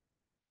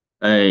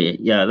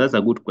 Yeah, that's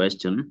a good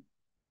question.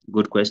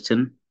 Good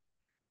question.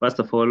 First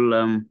of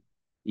all,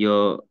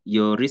 your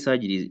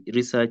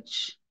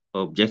research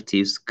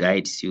objectives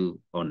guides you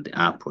on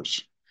the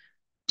approach.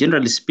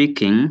 Generally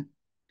speaking,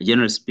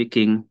 a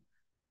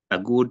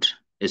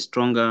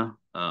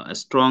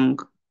strong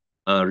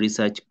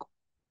research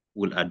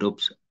will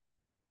adopt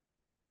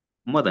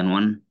more than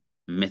one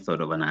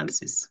method of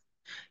analysis.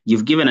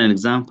 You've given an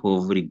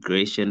example of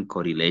regression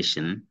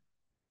correlation.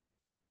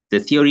 The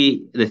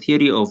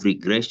theory of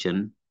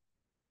regression,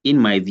 in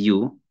my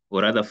view,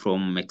 or rather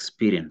from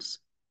experience,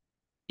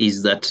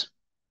 is that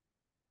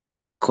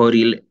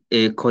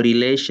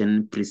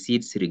correlation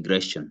precedes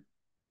regression.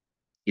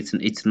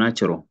 It's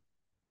natural.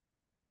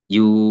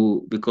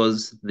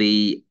 Because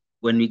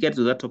when we get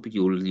to that topic,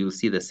 you'll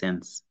see the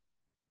sense.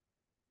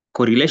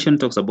 Correlation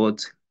talks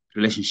about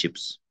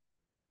relationships.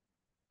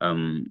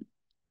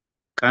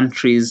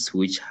 Countries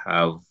which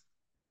have,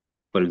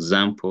 for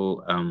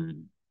example,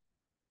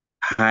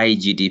 high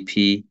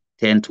GDP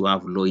tend to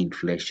have low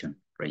inflation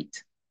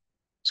rate.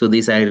 So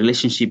there's a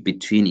relationship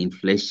between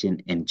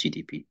inflation and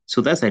GDP.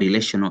 So that's a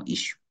relational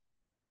issue.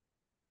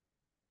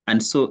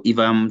 And so if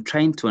I'm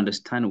trying to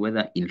understand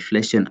whether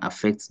inflation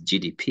affects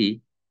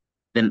GDP,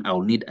 then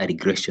I'll need a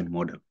regression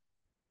model.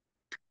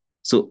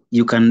 So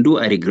you can do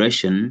a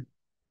regression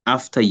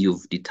after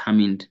you've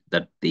determined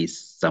that there's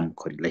some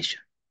correlation.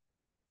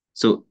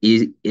 So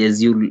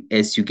as you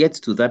get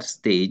to that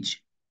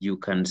stage, you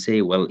can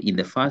say, well, in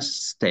the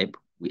first step,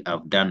 we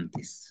have done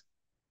this.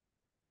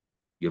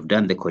 You've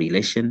done the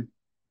correlation.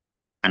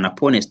 And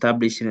upon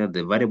establishing that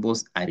the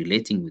variables are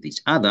relating with each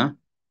other,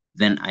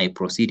 then I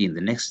proceed in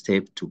the next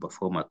step to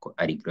perform a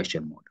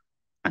regression model.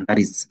 And that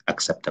is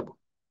acceptable.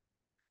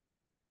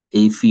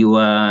 If you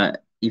are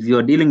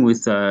dealing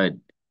with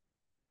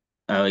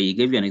you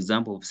gave you an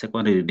example of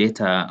secondary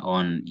data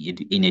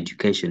in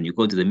education. You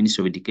go to the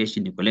Ministry of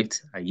Education, you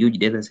collect a huge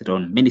data set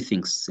on many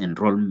things,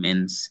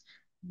 enrollments,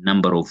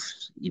 number of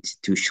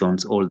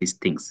institutions, all these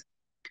things.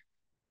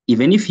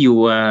 Even if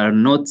you are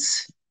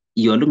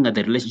looking at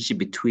the relationship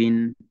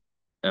between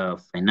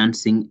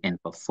financing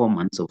and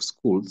performance of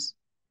schools,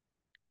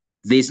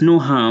 there's no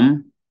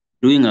harm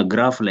doing a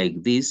graph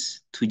like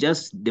this to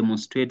just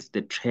demonstrate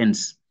the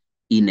trends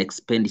in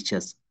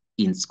expenditures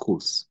in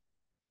schools.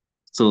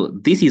 So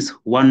this is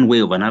one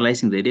way of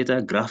analyzing the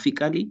data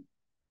graphically,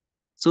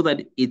 so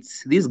that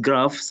this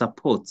graph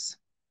supports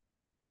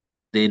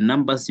the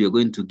numbers you're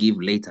going to give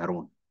later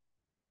on.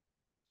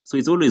 So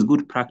it's always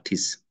good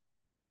practice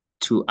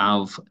to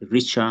have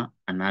richer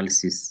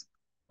analysis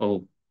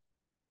of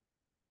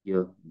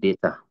your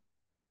data.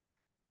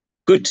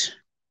 Good.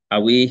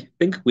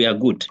 Think we are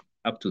good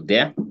up to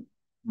there.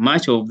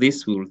 Much of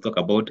this we will talk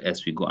about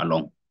as we go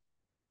along.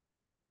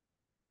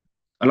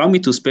 Allow me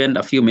to spend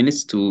a few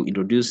minutes to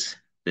introduce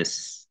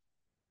this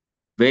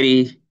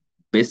very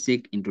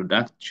basic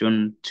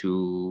introduction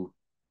to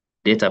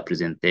data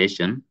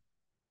presentation.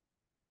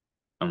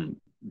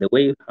 The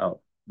way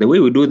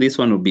we do this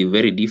one will be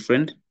very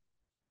different.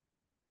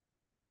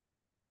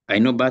 I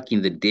know back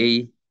in the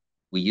day,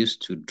 we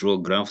used to draw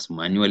graphs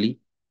manually.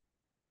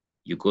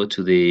 You go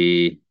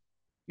to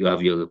you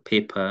have your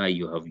paper,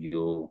 you have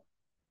your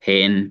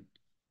pen,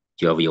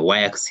 you have your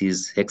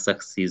y-axis,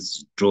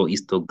 x-axis, draw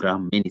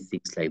histogram, many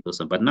things like those.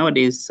 But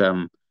nowadays,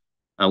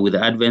 with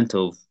the advent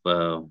of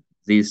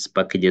these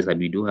packages that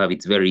we do have,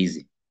 it's very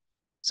easy.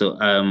 So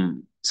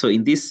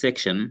in this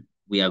section,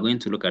 we are going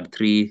to look at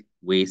 3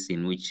 ways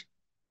in which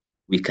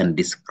we can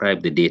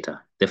describe the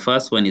data. The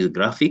first one is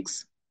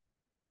graphics.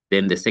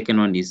 Then the second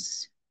one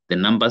is the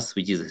numbers,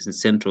 which is the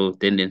central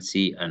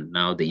tendency, and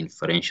now the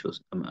inferentials.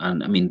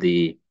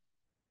 The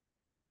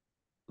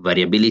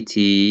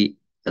variability,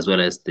 as well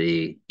as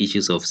the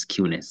issues of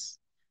skewness.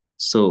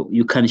 So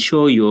you can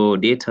show your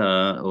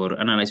data or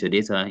analyze your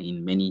data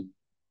in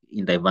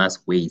diverse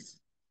ways.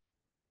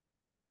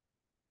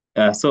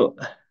 So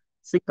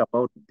think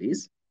about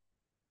this.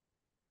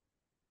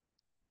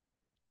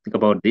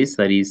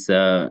 That is,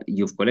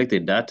 you've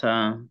collected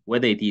data,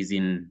 whether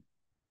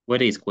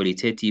it's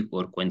qualitative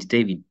or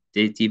quantitative,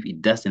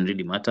 it doesn't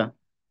really matter.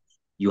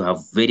 You have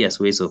various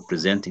ways of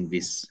presenting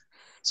this.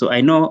 So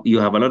I know you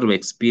have a lot of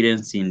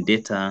experience in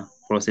data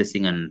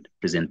processing and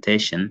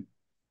presentation,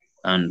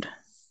 and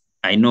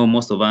I know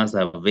most of us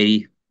are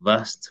very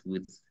versed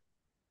with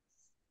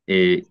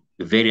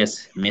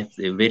various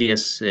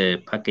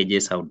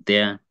packages out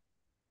there.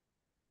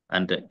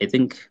 And I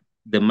think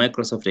the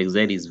Microsoft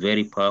Excel is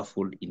very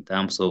powerful in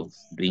terms of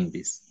doing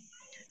this.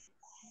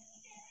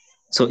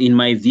 So in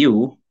my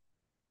view,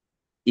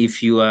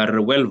 if you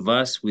are well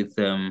versed with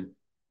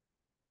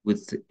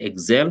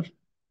Excel,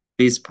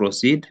 please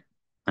proceed,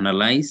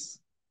 analyze,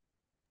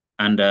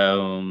 and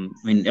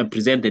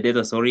present the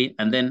data, sorry.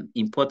 And then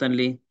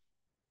importantly,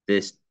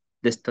 the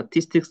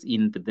statistics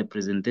in the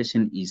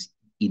presentation is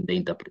in the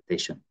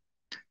interpretation.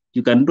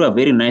 You can do a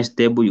very nice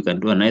table, you can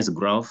do a nice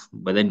graph,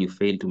 but then you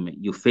fail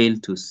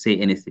to say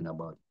anything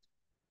about it.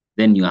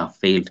 Then you have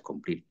failed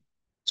completely.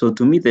 So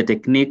to me, the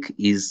technique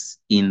is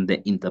in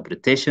the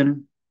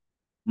interpretation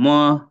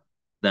more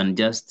than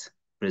just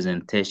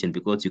presentation,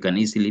 because you can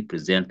easily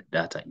present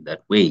data in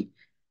that way.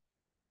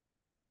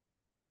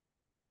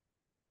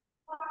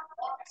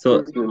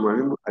 So,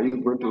 are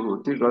you going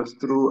to take us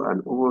through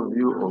an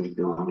overview of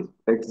the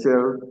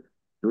Excel,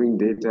 doing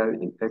data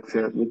in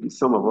Excel? Maybe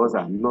some of us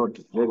are not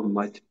very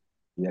much,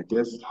 we are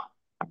just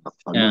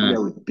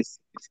familiar with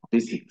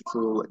basics.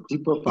 So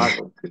deeper part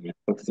of the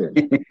Excel.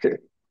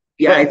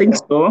 Yeah, I think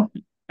so.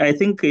 I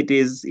think it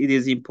is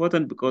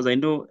important, because I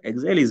know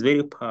Excel is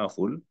very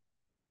powerful.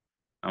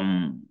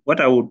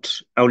 What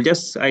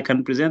I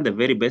can present the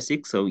very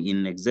basics so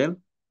in Excel,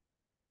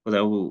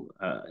 because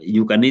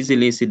you can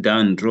easily sit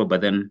down and draw,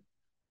 but then,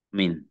 I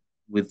mean,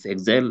 with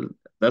Excel,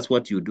 that's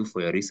what you do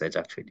for your research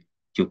actually.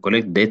 You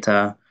collect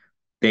data.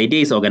 The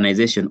idea is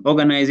organization.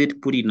 Organize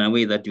it, put it in a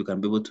way that you can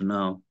be able to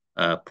now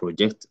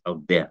project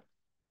out there.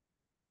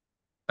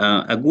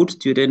 A good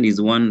student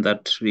is one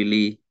that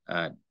really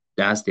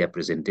does their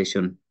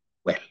presentation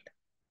well.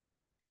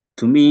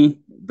 To me,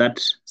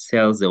 that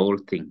sells the whole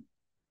thing.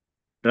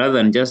 Rather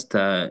than just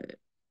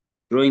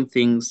drawing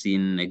things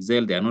in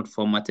Excel, they are not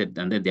formatted,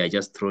 and then they are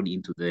just thrown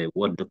into the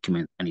Word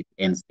document and it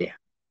ends there.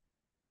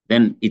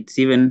 Then it's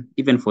even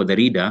for the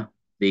reader,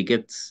 they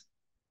get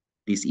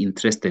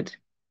disinterested.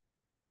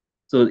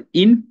 So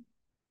in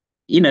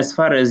as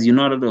far as you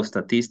know a lot of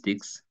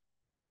statistics,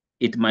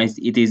 it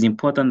is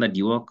important that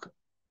you work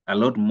a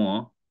lot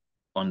more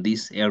on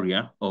this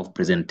area of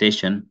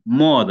presentation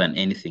more than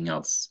anything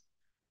else.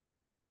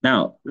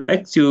 Now,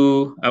 I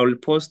will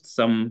post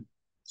some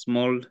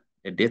small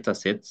data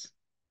sets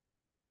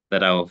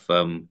that I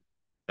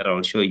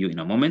will show you in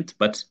a moment.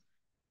 But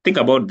think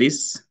about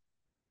this: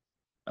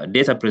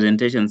 data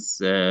presentations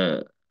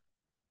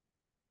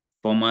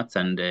formats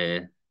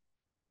and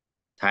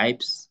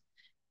types,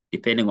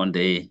 depending on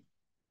the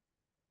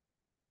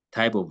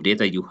type of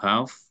data you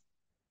have.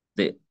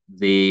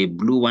 The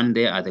blue one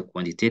there are the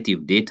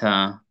quantitative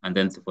data, and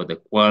then for the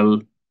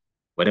qual,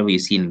 whatever you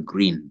see in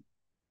green.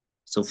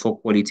 So for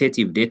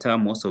qualitative data,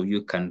 most of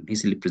you can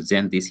easily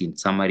present this in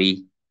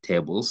summary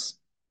tables.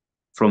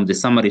 From the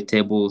summary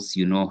tables,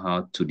 you know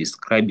how to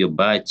describe your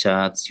bar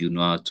charts, you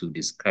know how to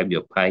describe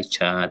your pie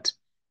chart.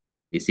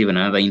 There's even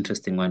another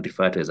interesting one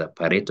referred to as a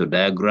Pareto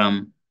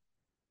diagram.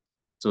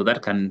 So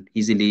that can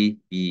easily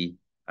be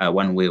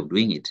one way of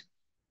doing it.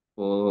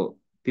 For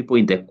people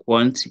in the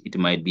quant, it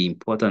might be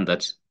important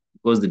that,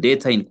 because the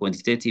data in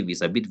quantitative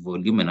is a bit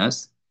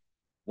voluminous,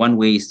 one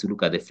way is to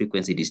look at the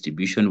frequency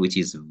distribution, which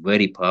is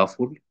very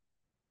powerful.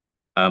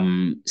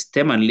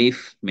 Stem and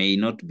leaf may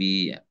not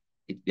be,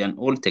 it'd be an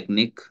old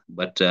technique,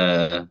 but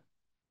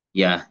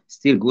yeah,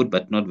 still good,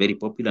 but not very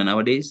popular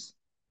nowadays.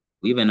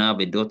 We even have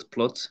a dot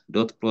plot.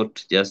 Dot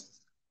plot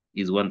just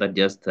is one that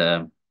just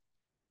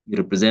you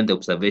represent the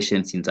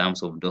observations in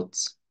terms of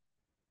dots.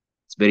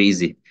 It's very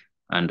easy.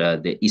 And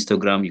the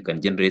histogram you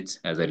can generate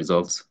as a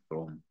result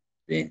from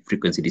the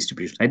frequency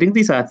distribution. I think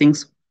these are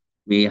things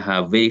we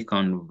are very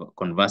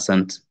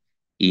conversant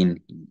in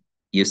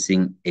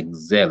using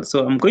Excel.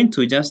 So I'm going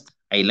to just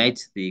highlight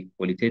the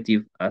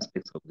qualitative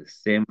aspects of the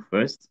same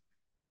first.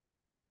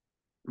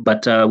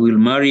 But we'll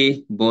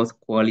marry both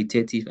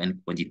qualitative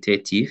and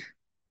quantitative.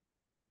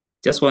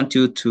 Just want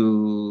you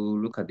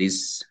to look at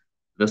this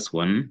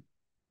one.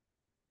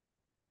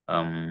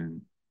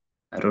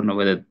 I don't know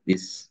whether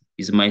this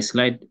is my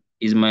slide.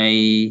 Is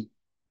my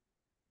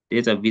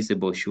data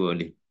visible?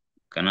 Surely.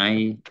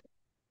 Can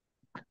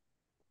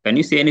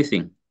you see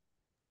anything?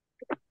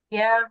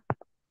 Yeah.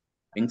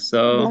 Think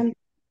so.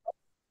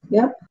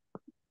 Yep.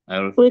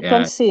 We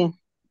can see.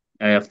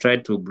 I have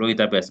tried to blow it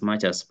up as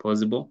much as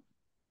possible.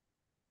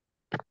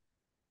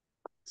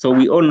 So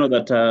we all know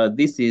that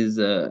this is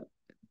the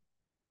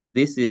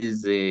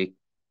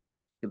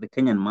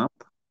Kenyan map.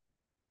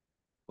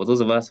 For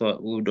those of us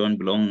who don't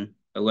belong,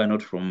 who are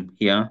not from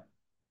here,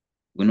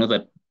 we know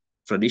that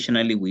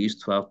traditionally we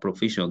used to have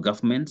provincial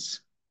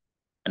governments,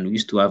 and we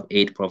used to have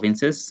 8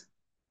 provinces: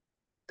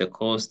 the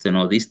coast, the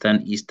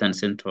northeastern, eastern,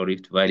 central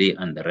Rift Valley,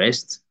 and the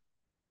rest.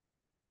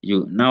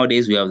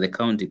 Nowadays we have the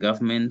county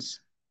governments,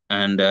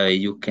 and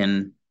you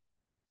can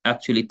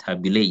actually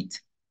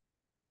tabulate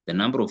the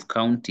number of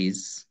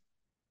counties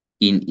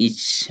in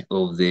each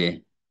of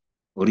the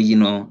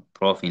original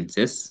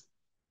provinces,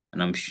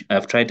 and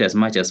I've tried as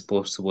much as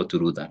possible to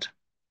do that.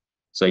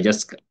 So I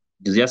just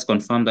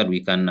confirm that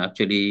we can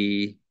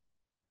actually,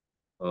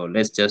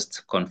 let's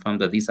just confirm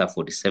that these are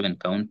 47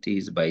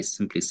 counties by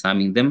simply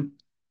summing them.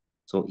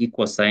 So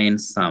equal sign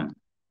sum.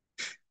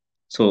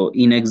 So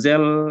in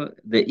Excel,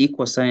 the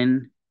equal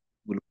sign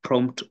will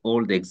prompt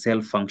all the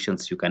Excel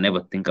functions you can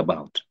ever think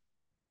about.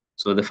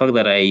 So the fact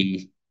that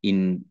I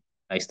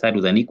start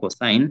with an equal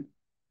sign,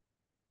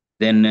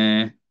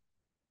 then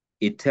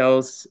it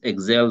tells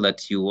Excel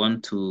that you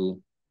want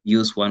to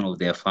use one of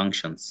their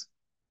functions.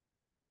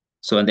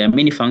 So there are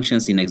many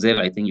functions in Excel.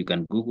 I think you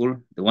can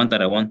Google. The one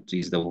that I want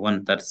is the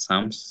one that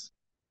sums.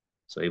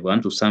 So if I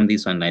want to sum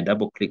this one, I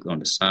double click on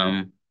the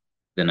sum,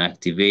 then I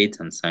activate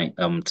and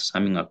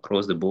summing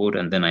across the board,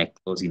 and then I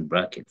close in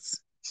brackets.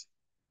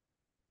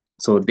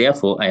 So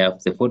therefore, I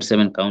have the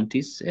 47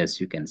 counties, as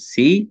you can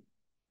see.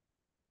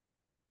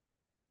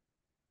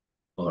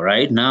 All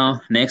right,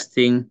 now, next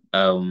thing,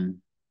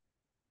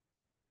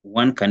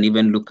 one can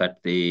even look at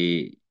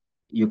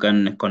you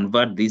can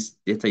convert this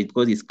data,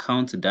 because it's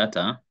count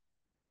data.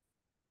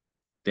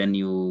 Then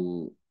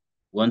you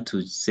want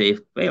to say,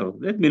 well,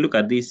 let me look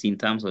at this in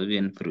terms of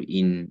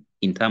in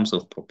terms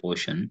of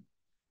proportion.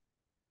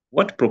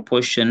 What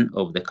proportion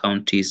of the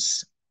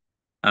counties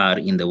are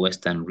in the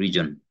Western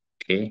region?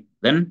 Okay,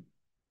 then,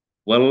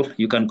 well,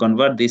 you can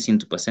convert this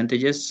into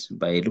percentages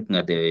by looking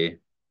at the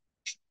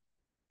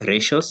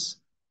ratios.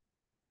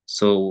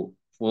 So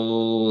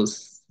for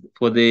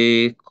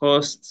the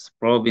coast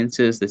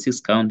provinces, the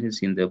 6 counties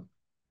in the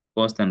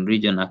Western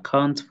region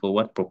account for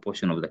what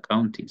proportion of the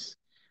counties?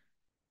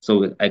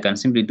 So I can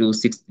simply do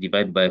 6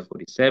 divided by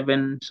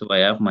 47. So I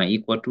have my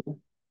equal to.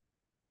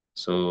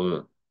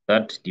 So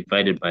that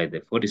divided by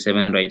the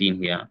 47 right in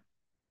here.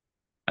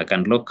 I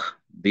can lock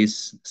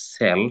this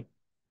cell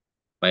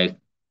by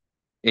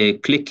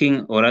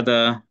clicking, or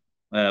rather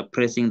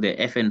pressing the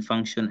FN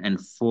function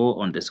and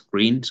 4 on the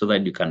screen so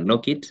that you can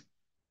lock it.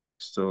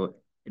 So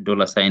 $B,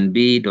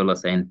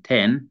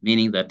 $10,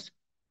 meaning that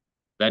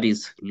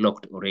is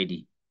locked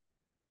already.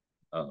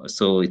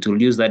 So it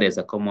will use that as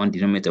a common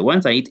denominator.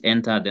 Once I hit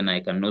enter, then I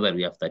can know that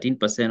we have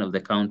 13% of the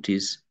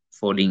counties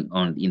falling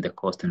in the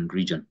coastal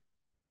region.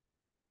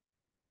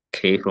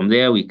 Okay, from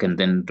there, we can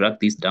then drag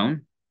this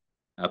down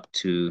up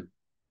to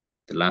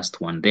the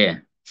last one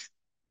there.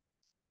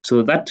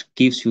 So that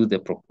gives you the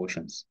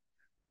proportions.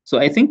 So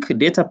I think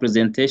data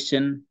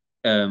presentation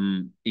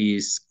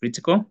is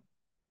critical. In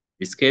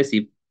this case,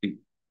 if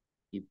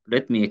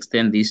let me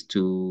extend this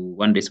to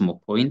 1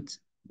 decimal point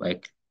by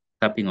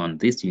tapping on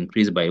this to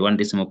increase by 1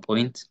 decimal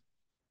point,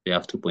 we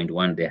have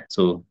 2.1 there.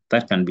 So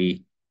that can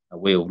be a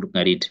way of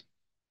looking at it.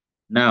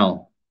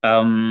 Now,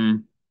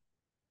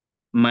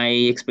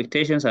 my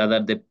expectations are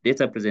that the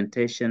data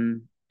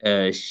presentation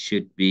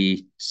should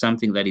be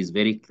something that is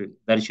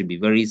that should be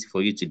very easy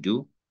for you to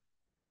do.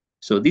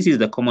 So this is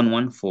the common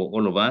one for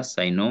all of us,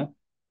 I know.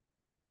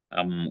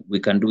 We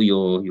can do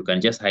you can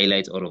just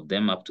highlight all of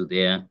them up to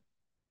there.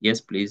 Yes,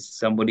 please,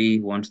 somebody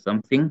wants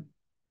something.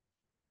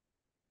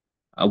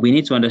 We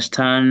need to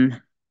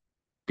understand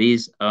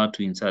these are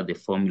to insert the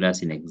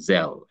formulas in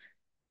Excel.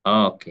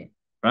 Okay,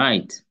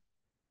 right.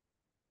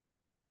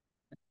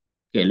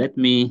 Okay, let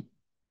me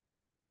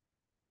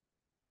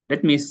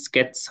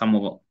sketch some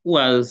of who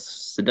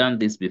has done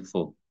this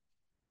before.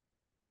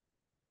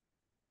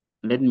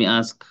 Let me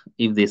ask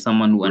if there's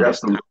someone who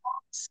understands.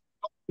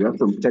 We have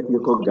some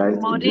technical guys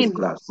in this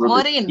class. So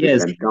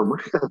yes. Can come.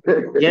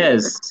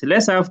 Yes,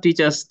 let's have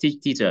teachers teach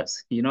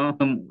teachers. You know,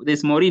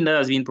 this Maureen that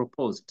has been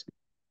proposed.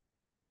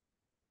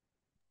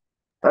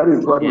 That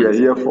is what we are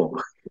here for.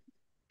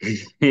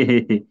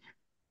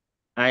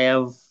 I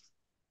have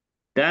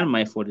done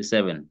my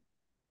 47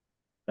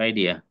 right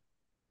here.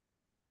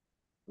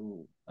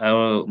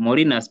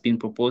 Maureen has been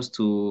proposed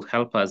to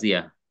help us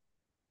here.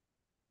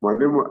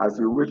 Maureen, as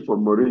we wait for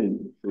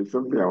Maureen, there's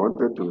something I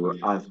wanted to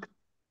ask.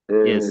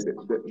 Yes.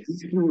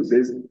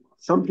 There's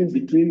something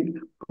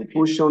between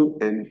proportion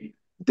and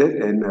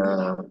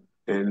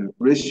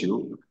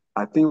ratio.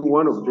 I think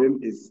one of them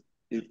is,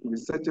 if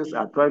researchers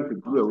are trying to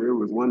do away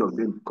with one of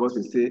them because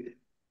they say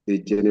they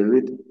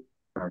generate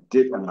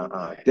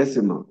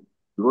decimal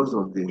because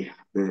of the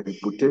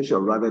potential,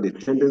 rather the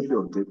tendency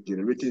of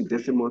generating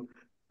decimal.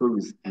 So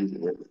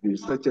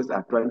researchers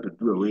are trying to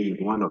do away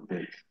with one of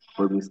them,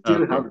 but we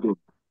still have the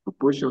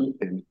proportion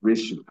and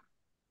ratio.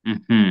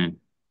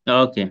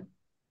 Okay.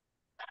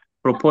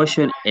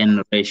 Proportion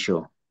and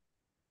ratio.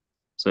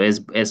 So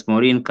as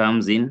Maureen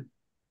comes in,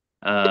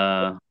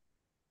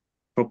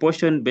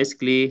 proportion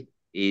basically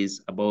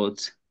is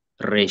about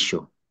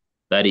ratio.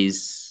 That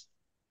is,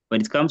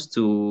 when it comes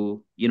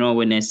to, you know,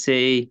 when I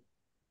say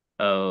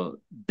the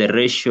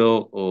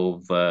ratio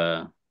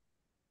of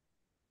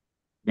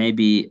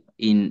maybe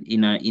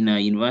in a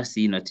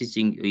university, in a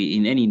teaching,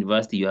 in any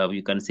university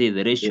you can say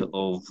the ratio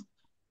of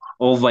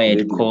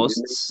overhead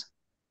costs,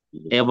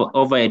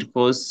 overhead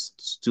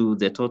costs to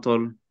the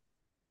total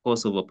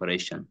cost of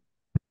operation.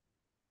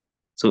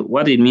 So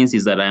what it means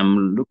is that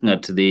I'm looking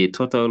at the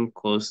total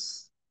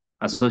costs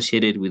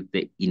associated with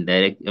the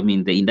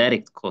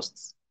indirect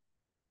costs.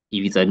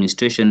 If it's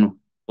administration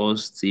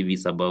costs, if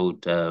it's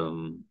about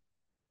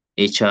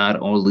HR,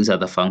 all these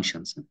other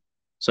functions.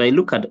 So I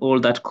look at all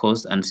that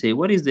cost and say,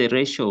 what is the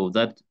ratio of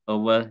that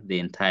over the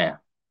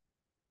entire?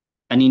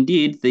 And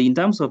indeed, in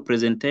terms of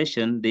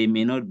presentation, they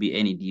may not be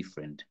any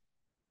different.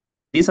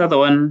 This other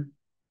one,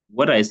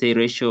 what I say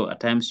ratio, at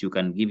times you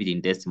can give it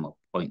in decimal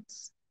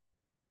points.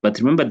 But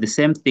remember, the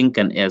same thing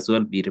can as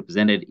well be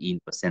represented in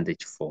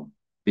percentage form,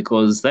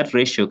 because that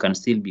ratio can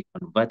still be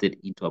converted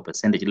into a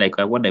percentage, like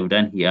what I've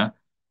done here,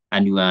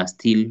 and you're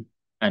still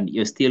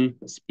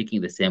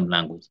speaking the same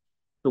language.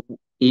 So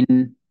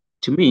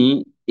to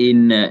me,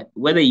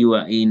 whether you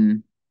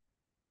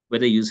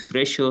use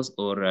ratios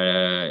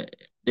or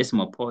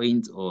decimal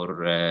points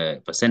or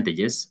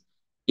percentages,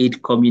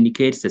 it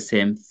communicates the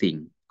same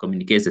thing.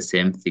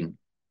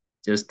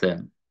 Just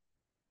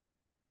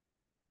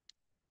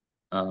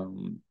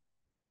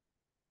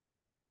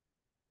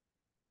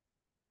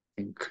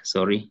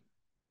sorry,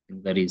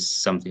 that is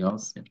something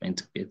else. I'm trying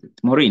to get it.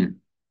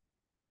 Maureen,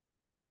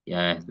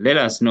 yeah, let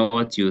us know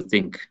what you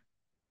think.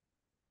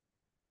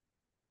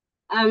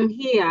 I'm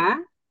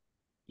here.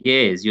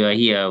 Yes, you are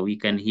here. We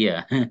can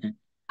hear.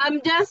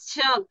 I'm just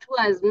shocked who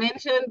has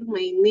mentioned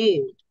my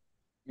name.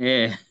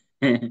 Yeah.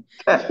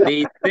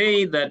 They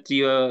say that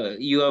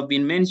you have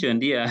been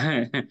mentioned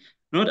here,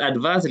 not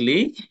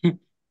adversely,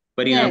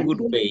 but in a good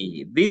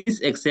way.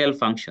 These Excel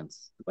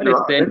functions. To what You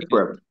are extent?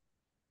 expert.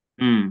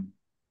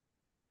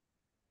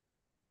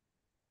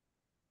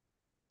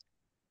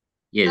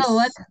 Yes. So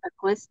what's the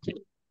question?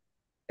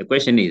 The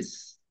question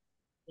is,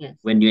 yes,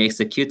 when you're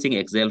executing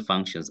Excel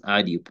functions,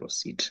 how do you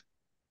proceed?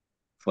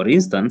 For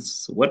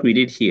instance, what we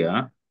did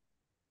here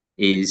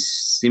is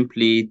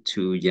simply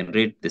to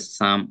generate the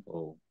sum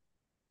of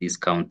these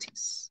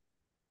counties.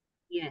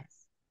 Yes.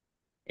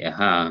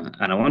 And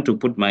I want to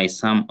put my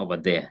sum over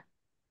there.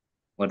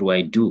 What do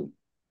I do?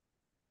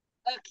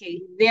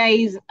 Okay, there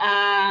is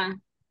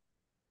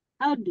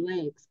how do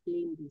I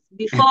explain this?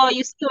 Before,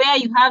 you see where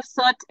you have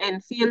sort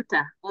and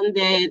filter on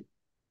the,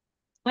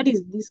 what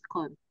is this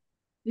called?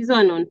 This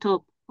one on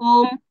top,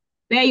 home,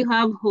 where you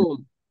have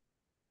home.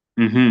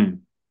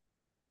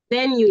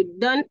 Then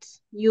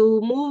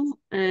you move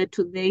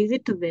is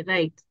it to the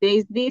right? There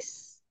is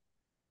this,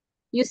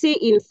 you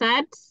see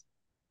insert?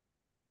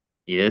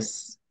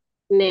 Yes.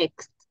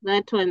 Next,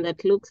 that one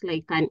that looks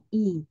like an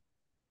E.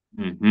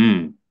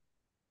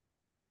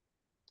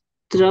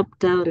 Drop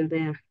down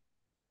there.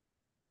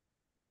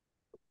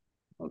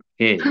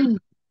 Okay,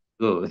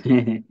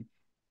 good.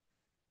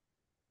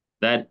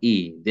 That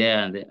E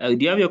there. Do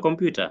you have your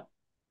computer?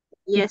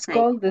 Yes, it's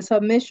called the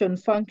summation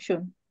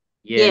function.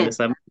 Yeah, the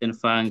summation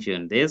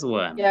function. There's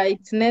one. Yeah,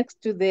 it's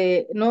next to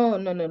the,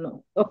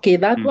 no. Okay,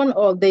 that one,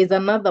 or there's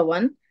another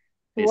one.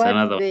 There's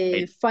another Towards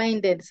the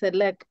find and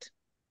select,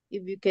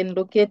 if you can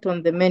locate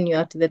on the menu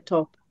at the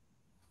top.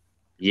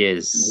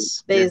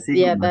 Yes. There's,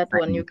 that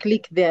one. You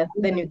click there,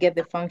 then you get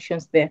the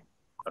functions there.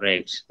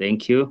 Correct.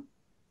 Thank you.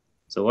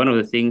 So one of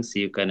the things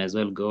you can as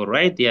well go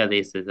right there,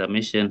 there's the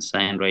summation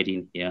sign right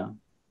in here.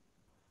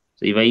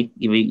 So if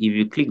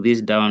you click this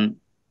down,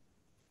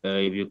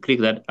 if you click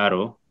that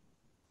arrow,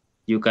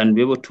 you can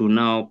be able to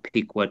now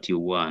pick what you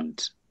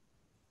want.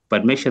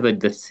 But make sure that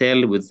the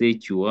cell with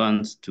which you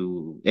want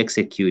to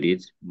execute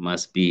it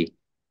must be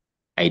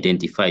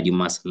identified. It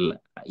must be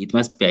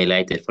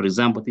highlighted. For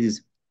example, this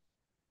is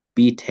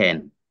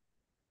B10,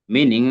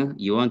 meaning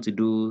you want to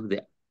do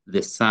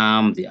the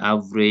sum, the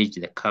average,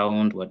 the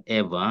count,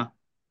 whatever,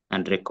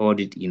 and record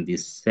it in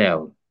this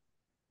cell.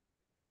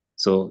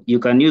 So you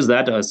can use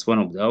that as one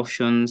of the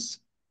options.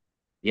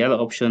 The other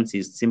options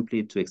is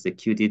simply to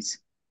execute it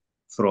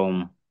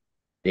from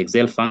the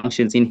Excel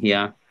functions in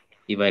here.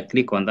 If I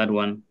click on that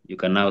one, you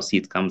can now see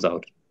it comes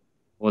out.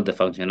 All the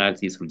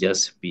functionalities will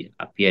just be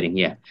appearing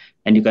here.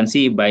 And you can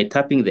see by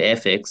tapping the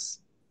FX,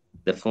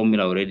 the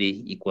formula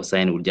already equal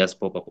sign will just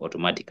pop up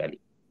automatically.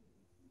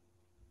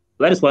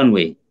 That is one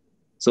way.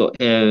 So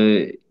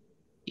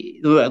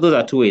those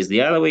are two ways.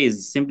 The other way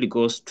is simply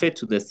go straight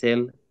to the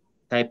cell,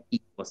 type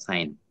equal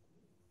sign,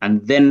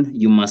 and then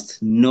you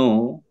must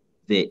know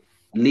the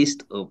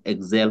list of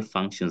Excel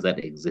functions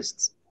that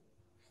exists.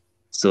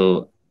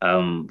 So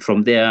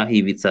from there,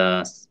 if it's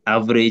a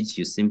average,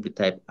 you simply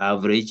type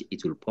average,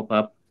 it will pop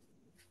up.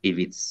 If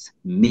it's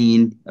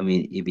mean,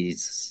 if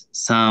it's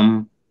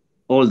sum,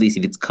 all this,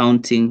 if it's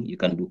counting, you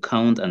can do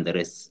count and the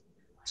rest.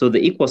 So the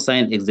equal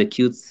sign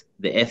executes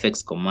the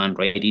FX command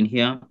right in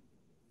here,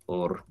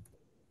 or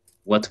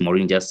what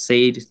Maureen just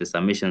said, the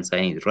summation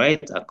sign is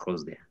right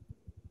across there.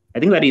 I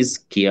think that is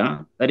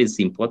clear, that is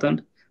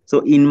important. So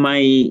in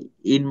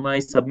my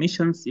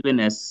submissions, even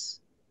as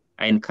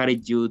I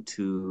encourage you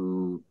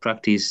to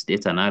practice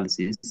data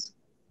analysis,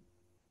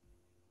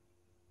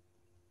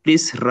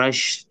 please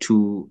rush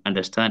to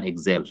understand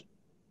Excel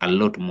a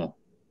lot more.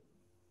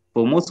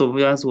 For most of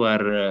us who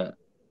are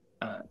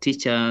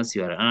teachers,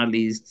 you are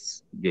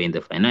analysts, you're in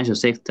the financial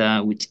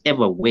sector,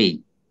 whichever way,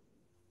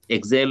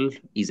 Excel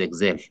is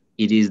Excel.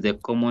 It is the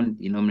common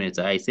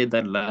denominator. I said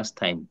that last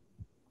time.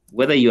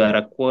 Whether you are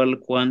a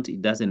quant,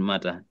 it doesn't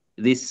matter.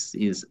 This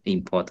is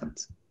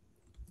important.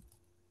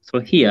 So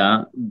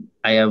here,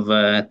 I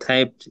have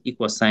typed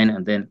equal sign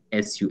and then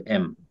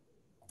SUM.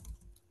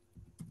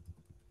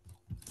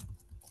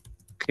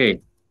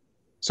 Okay,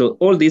 so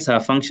all these are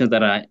functions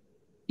that are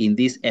in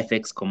this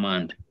FX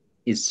command.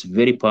 It's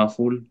very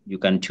powerful. You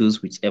can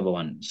choose whichever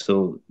one.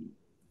 So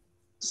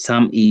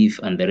some if,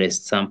 and the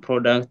rest, some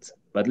product.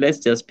 But let's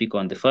just pick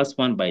on the first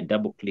one by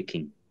double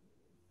clicking.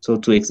 So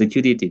to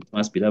execute it, it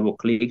must be double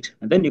clicked.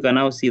 And then you can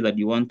now see that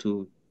you want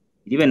to,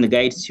 it even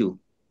guides you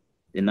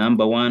the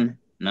number 1,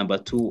 number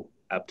 2,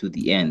 up to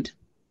the end.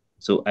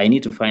 So I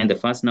need to find the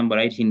first number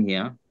right in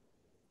here.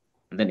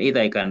 And then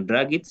either I can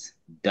drag it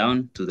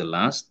down to the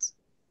last.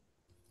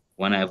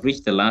 When I've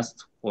reached the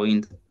last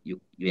point, you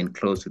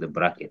enclose with the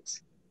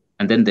brackets.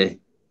 And then the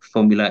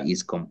formula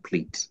is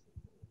complete.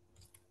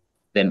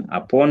 Then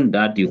upon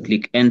that, you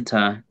click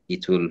enter,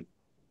 it will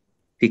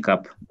pick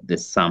up the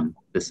sum,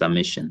 the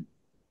summation.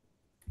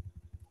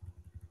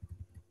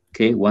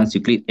 Okay, once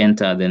you click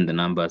enter, then the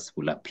numbers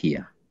will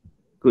appear.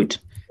 Good.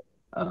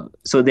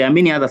 So there are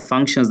many other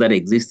functions that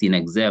exist in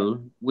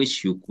Excel,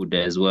 which you could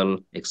as well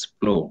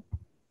explore.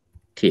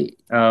 Okay,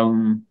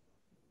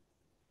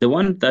 the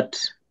one that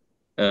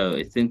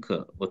I think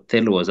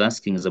Othello was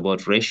asking is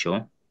about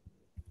ratio.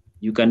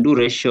 You can do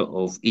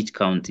ratio of each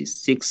count is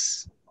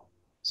 6.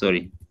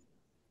 Sorry,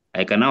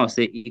 I can now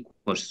say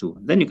equals to.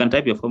 Then you can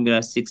type your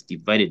formula 6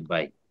 divided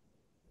by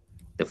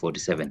the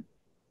 47.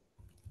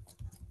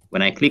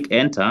 When I click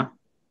enter,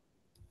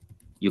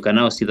 you can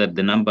now see that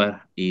the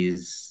number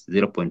is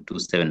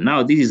 0.27.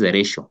 Now this is a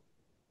ratio.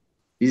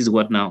 This is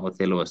what now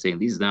Othello was saying.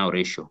 This is now a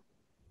ratio.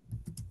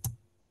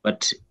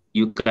 But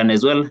you can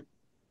as well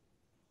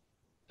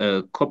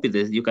copy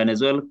this. You can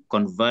as well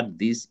convert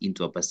this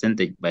into a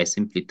percentage by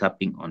simply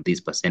tapping on this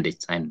percentage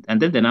sign.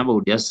 And then the number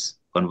will just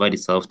convert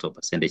itself to a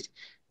percentage.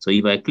 So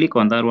if I click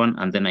on that one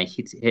and then I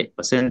hit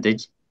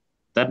percentage,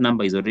 that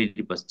number is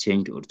already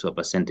changed to a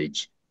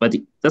percentage. But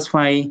that's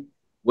why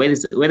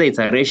whether it's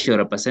a ratio or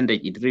a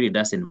percentage, it really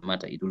doesn't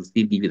matter. It will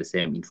still give you the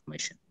same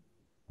information.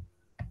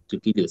 To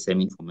give you the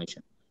same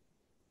information.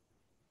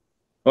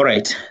 All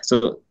right.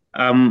 So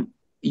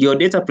your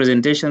data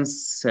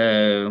presentations,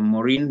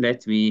 Maureen,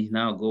 let me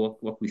now go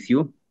work with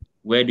you.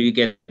 Where do you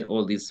get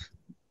all these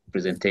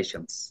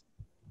presentations?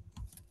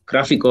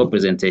 Graphical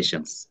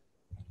presentations.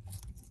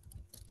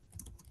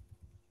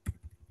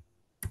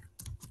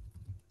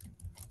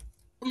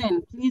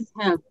 Helen, please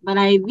help. But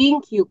I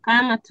think you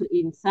come to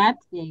insert.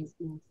 There is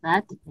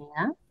insert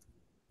there.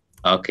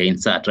 Okay,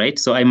 insert, right?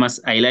 So I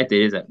must highlight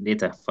the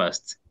data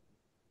first.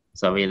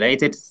 So I've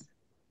highlighted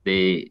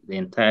the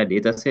entire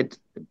data set,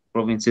 the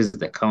provinces,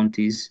 the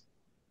counties,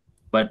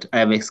 but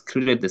I've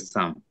excluded the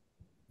sum.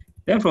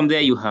 Then from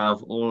there, you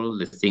have all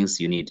the things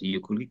you need.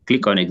 You could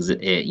click on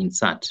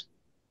insert.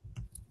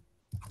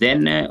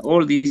 Then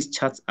all these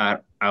charts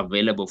are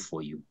available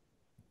for you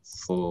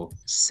for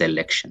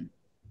selection.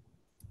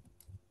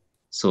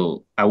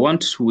 So I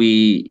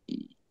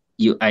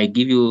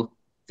give you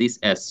this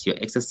as your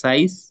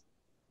exercise.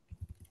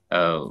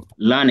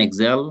 Learn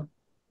Excel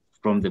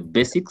from the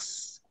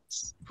basics.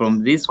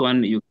 From this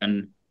one, you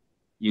can,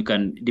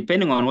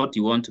 depending on what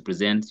you want to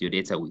present your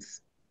data with.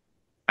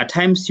 At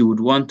times, you would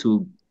want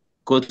to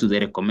go to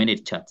the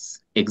recommended charts.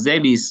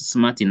 Excel is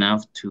smart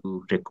enough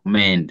to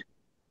recommend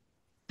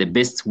the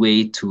best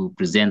way to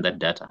present that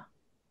data.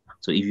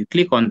 So if you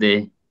click on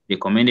the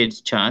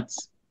recommended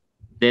charts,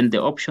 then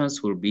the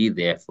options will be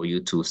there for you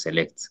to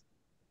select.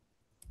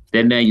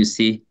 Then there you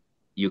see,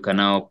 you can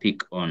now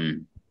pick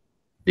on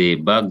the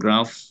bar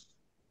graph.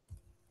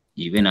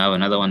 You even have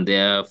another one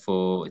there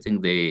for, I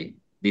think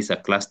these are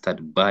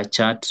clustered bar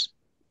chart.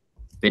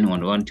 Depending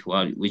on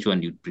which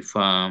one you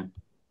prefer,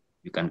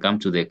 you can come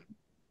to the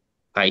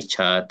pie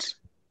chart.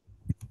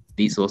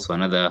 This is also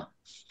another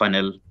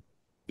funnel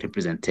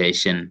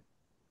representation.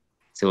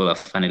 So a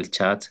funnel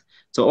chart.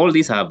 So all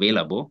these are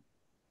available.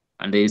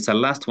 And there is a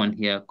last one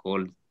here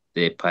called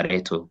the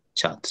Pareto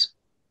chart.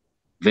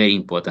 Very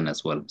important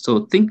as well.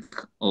 So think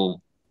of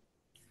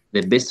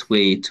the best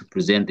way to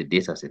present the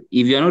data set.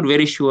 If you're not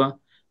very sure,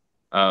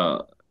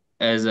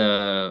 as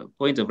a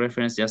point of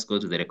reference, just go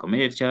to the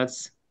recommended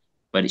charts.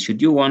 But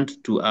should you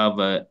want to have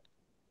a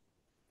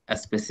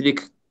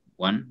specific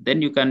one,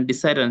 then you can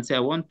decide and say, I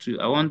want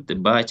the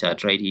bar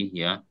chart right in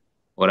here,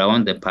 or I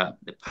want the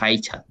pie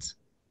chart.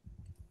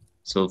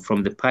 So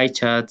from the pie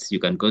charts, you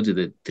can go to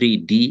the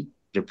 3D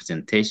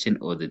representation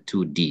or the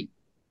 2D.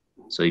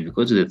 So if you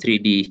go to the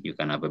 3D, you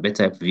can have a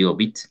better view of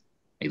it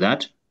like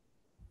that.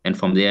 And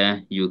from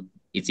there,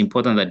 it's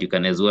important that you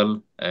can as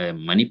well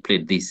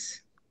manipulate this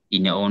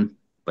in your own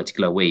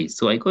particular way.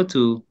 So I go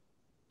to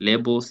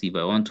labels if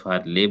I want to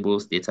add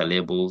labels, data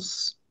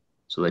labels,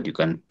 so that you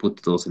can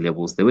put those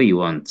labels the way you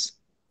want.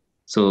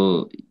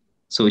 So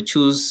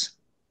choose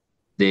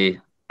the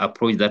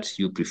approach that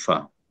you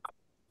prefer,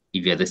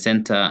 if you're the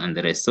center and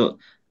the rest. So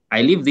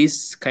I leave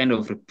this kind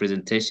of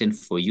representation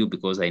for you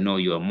because I know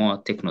you are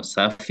more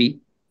techno-savvy.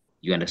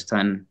 You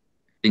understand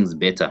things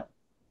better.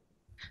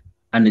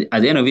 And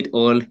at the end of it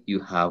all, you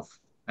have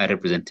a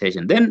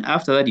representation. Then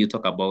after that, you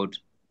talk about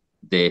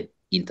the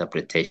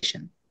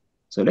interpretation.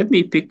 So let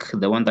me pick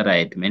the one that I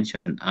had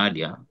mentioned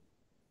earlier.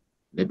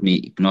 Let me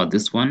ignore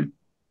this one.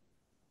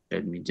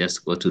 Let me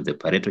just go to the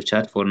Pareto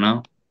chart for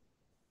now.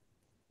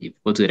 If you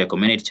go to the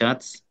recommended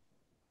charts,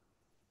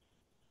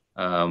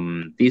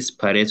 this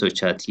Pareto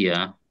chart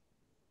here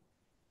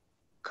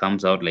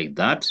comes out like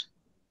that.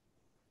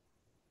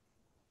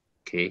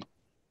 Okay,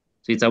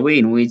 so it's a way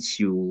in which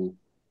you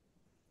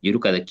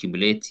look at the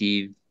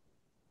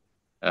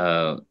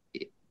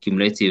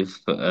cumulative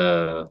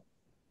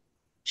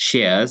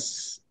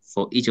shares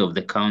for each of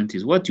the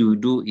counties. What you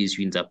do is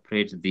you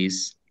interpret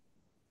this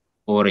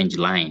orange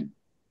line,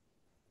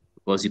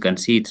 because you can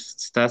see it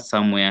starts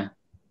somewhere,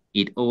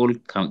 it all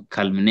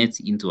culminates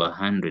into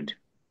 100.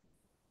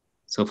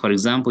 So for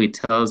example, it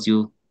tells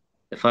you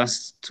the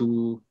first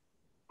two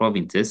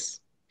provinces.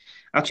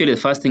 Actually,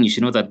 the first thing you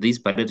should know that this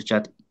Pareto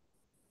chart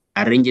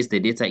arranges the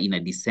data in a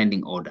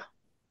descending order.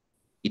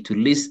 It will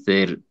list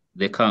the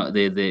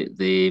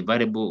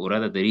variable, or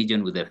rather the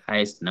region with the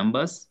highest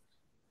numbers,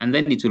 and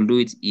then it will do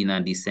it in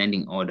a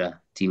descending order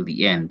till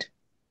the end.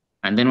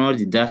 And then what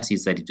it does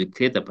is that it will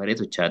create a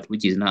Pareto chart,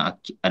 which is now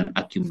an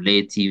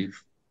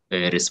accumulative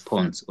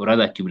response, or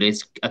rather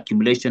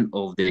accumulation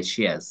of the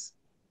shares.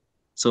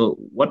 So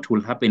what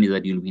will happen is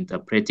that you'll be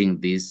interpreting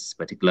this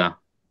particular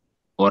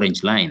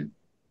orange line.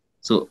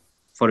 So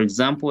for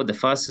example, the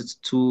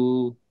first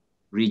two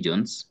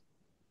regions,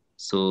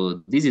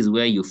 so this is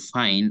where you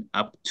find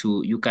up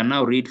to, you can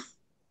now read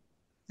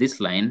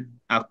this line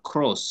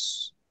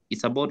across,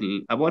 it's about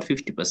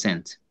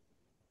 50%.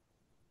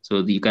 So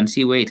you can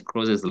see where it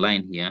crosses the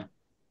line here.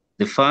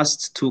 The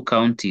first two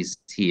counties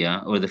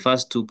here, or the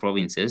first two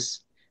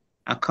provinces,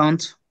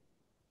 account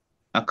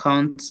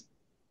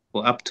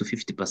for up to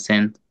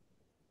 50%,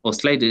 or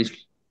slightly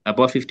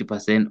above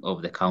 50%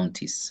 of the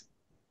counties.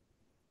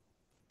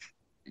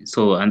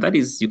 So, and that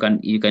is, you can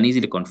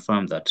easily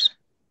confirm that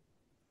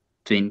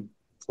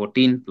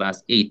 14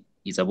 plus 8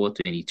 is about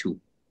 22.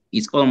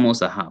 It's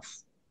almost a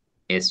half,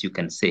 as you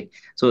can say.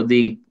 So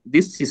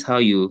this is how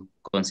you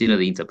consider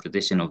the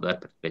interpretation of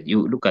that.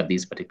 You look at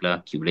this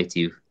particular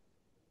cumulative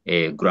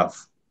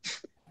graph.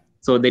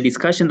 So the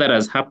discussion that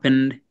has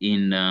happened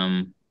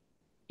in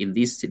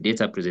this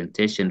data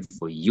presentation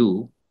for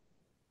you,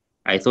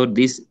 I thought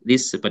this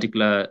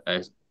particular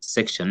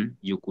section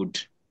you could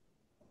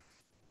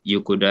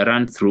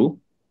run through.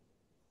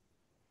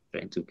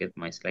 Trying to get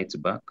my slides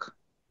back.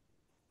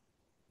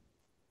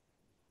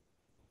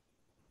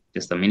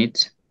 Just a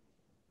minute.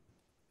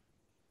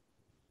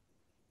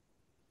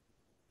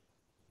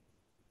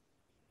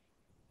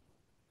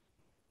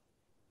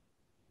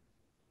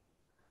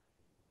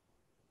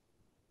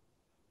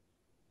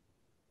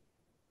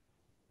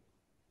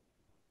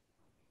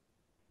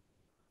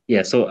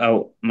 Yeah,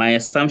 so my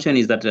assumption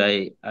is that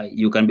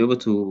you can be able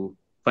to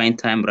find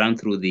time, run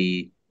through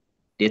the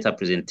data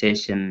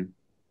presentation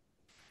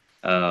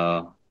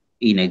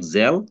in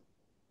Excel.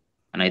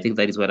 And I think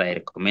that is what I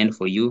recommend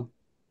for you,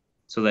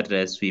 so that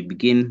as we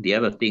begin the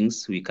other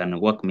things, we can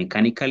work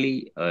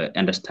mechanically,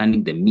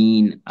 understanding the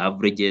mean,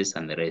 averages,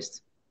 and the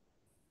rest.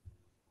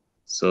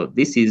 So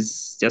this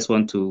is, just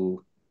want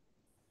to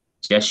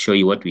just show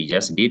you what we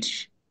just did.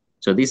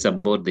 So this is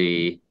about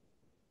the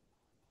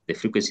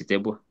frequency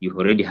table. You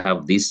already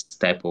have this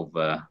type of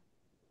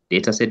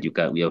data set.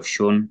 We have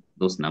shown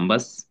those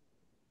numbers.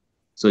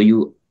 So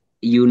you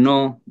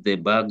know the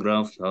bar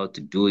graph, how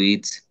to do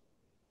it.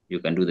 You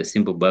can do the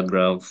simple bar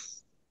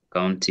graph,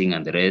 counting,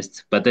 and the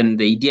rest. But then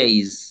the idea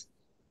is,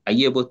 are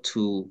you able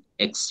to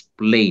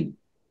explain,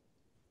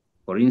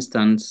 for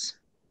instance,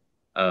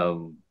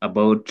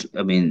 about,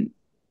 the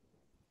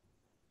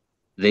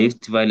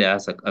Rift Valley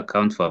has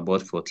account for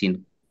about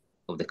 14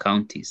 of the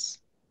counties.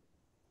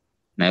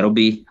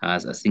 Nairobi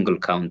has a single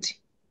county,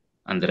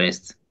 and the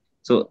rest.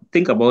 So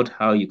think about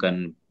how you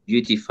can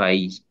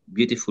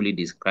beautifully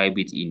describe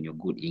it in your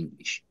good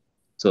English.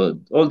 So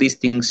all these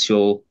things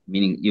show,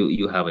 meaning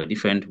you have a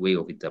different way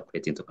of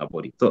interpreting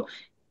about it. So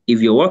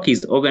if your work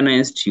is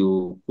organized,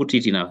 you put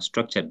it in a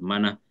structured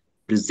manner,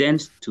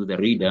 present to the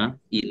reader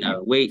in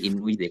a way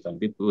in which they can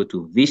be able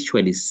to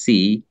visually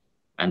see,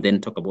 and then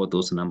talk about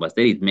those numbers.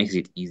 Then it makes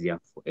it easier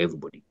for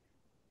everybody.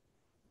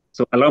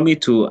 So allow me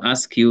to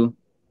ask you,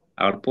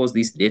 I'll pause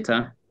this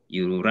data.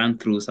 You run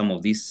through some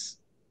of these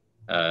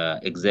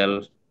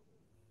Excel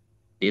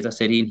data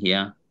set in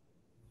here,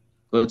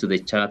 go to the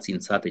charts,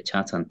 insert the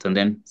charts, and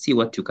then see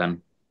what you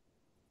can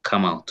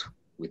come out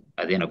with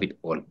at the end of it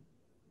all.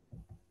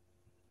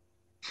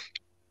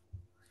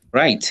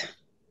 Right,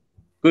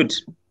 good.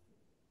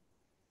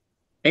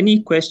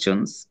 Any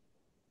questions?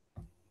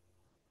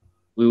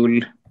 We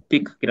will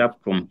pick it up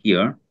from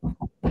here.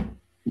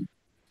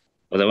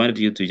 But I wanted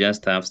you to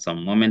just have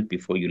some moment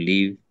before you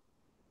leave.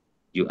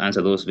 You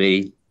answer those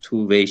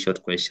two very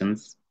short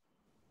questions.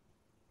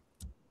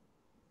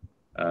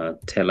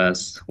 Tell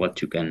us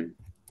what you can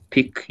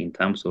pick in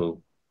terms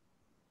of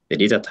the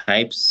data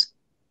types.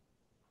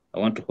 I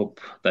want to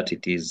hope that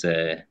it is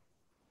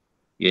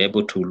you're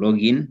able to log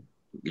in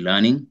to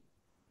e-learning.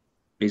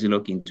 Please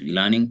log into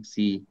e-learning,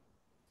 see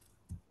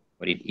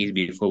what it is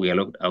before we are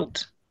logged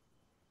out.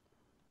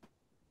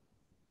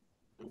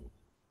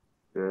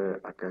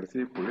 I can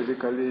see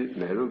politically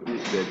Nairobi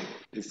that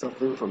is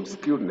suffering from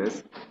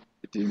skewedness.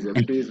 It is a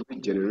place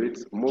which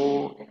generates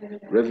more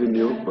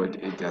revenue, but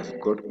it has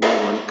got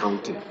more one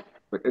county.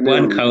 But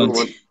anyway, One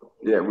county.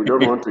 Yeah, we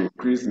don't want to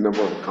increase the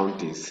number of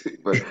counties,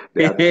 but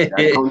there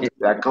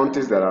are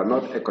counties that are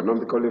not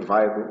economically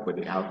viable, but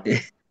they have them.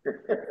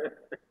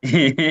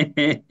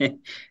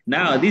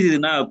 Now, this is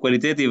now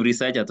qualitative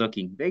researcher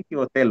talking. Thank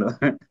you, Othello.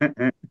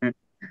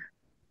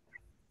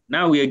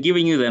 Now we are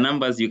giving you the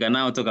numbers. You can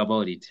now talk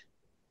about it.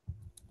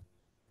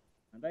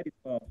 And that is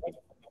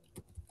powerful.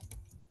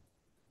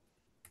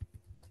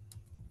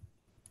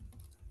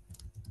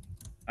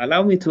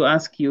 Allow me to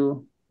ask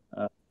you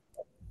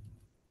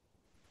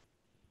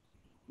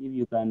if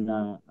you can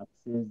access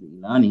the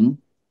learning.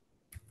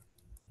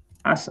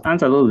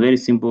 Answer those very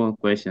simple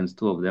questions,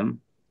 two of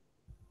them.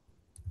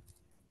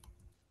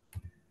 I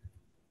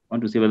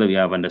want to see whether we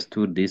have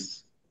understood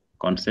these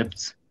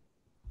concepts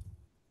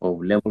of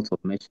levels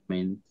of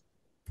measurement.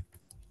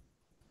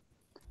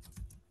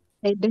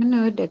 I don't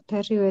know,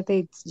 Dr. whether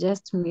it's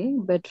just me,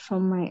 but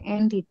from my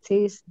end, it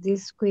says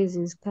this quiz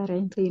is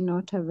currently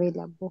not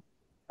available.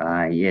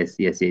 Yes,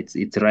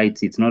 it's right.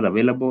 It's not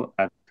available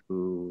up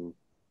to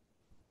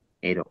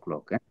 8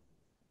 o'clock.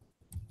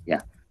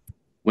 Yeah.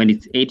 When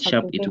it's 8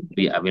 sharp, it will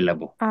be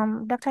available.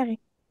 Dr.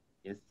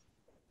 Yes.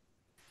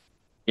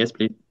 Yes,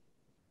 please.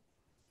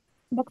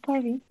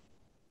 Dr.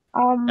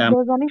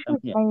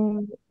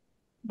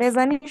 There's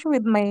an issue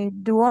with my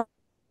dual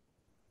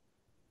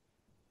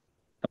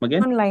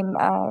online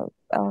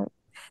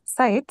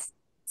sites.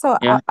 So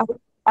I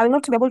will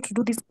not be able to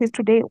do this quiz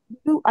today. Will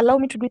you allow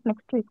me to do it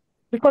next week?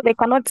 Because I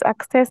cannot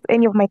access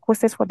any of my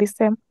courses for this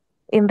sem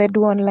in the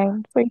do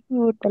online. So if you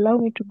would allow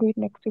me to do it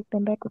next week,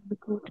 then that would be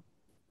good.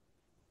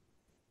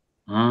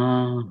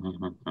 Now,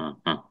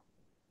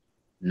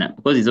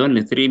 because it's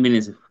only 3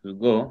 minutes to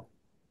go,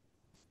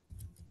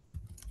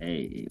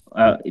 it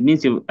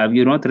means have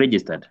you not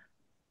registered?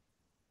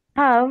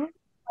 Have,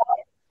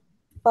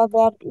 but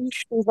there are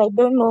issues I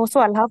don't know, so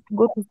I'll have to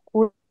go to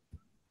school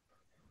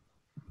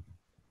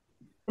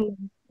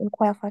and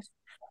inquire first.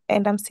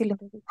 And I'm still in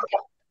the week.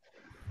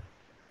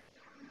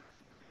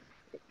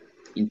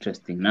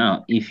 Interesting.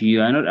 Now, if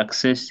you are not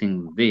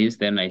accessing this,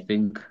 then I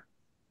think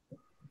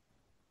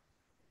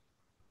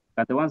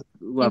that the ones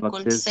who have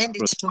access send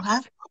it to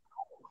her.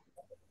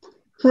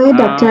 Hi,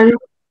 Dr.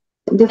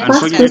 The first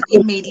question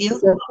email you.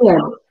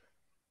 disappeared.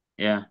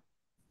 Yeah.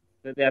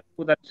 So there are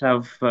people that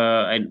have,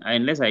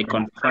 unless I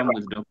confirm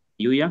with Dr.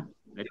 Yuya,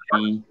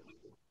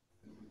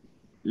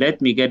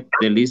 let me get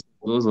the list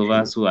of those of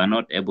us who are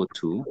not able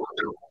to.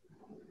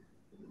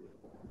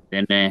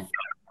 Then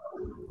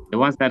the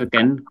ones that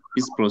can,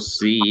 please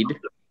proceed.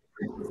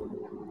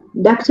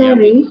 Dr.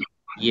 Ri?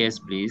 Yes,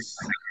 please.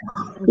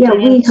 Yeah,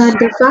 we had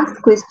the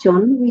first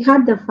question. We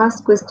had the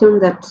first question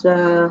that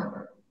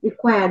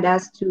required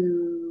us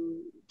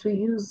to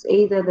use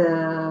either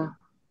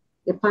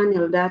the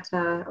panel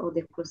data or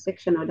the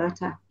cross-sectional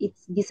data.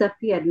 It's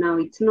disappeared now.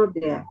 It's not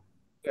there.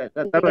 Yeah,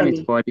 that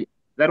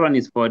one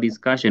is for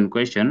discussion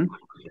question.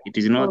 It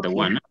is not the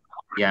one.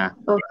 Yeah.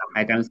 Okay.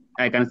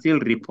 I can still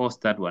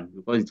repost that one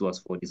because it was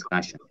for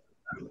discussion.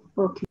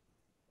 Okay.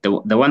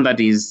 The one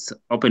that is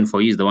open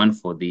for you is the one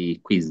for the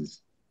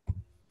quizzes.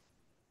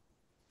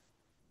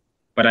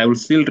 But I will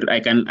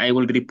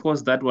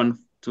repost that one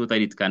so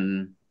that it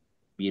can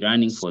be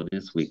running for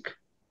this week.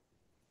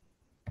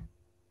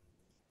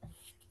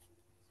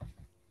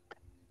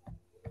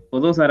 For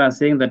those that are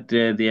saying that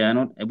they are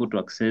not able to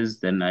access,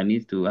 then I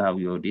need to have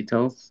your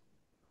details.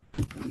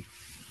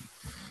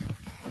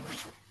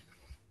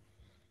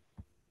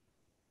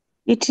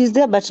 It is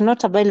there, but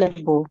not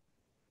available.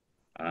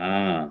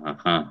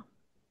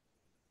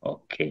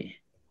 Okay.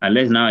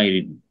 Unless now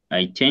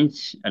I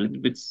change a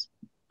little bit,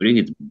 bring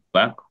it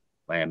back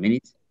by a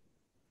minute.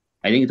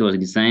 I think it was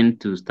designed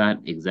to start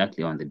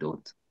exactly on the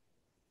dot.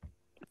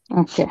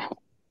 Okay.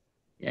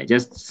 Yeah,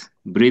 just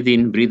breathe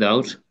in, breathe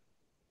out.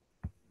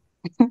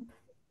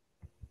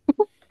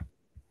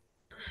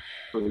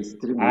 So it's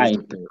 3 minutes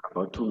to time,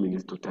 about 2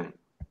 minutes to time.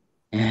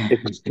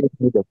 Excuse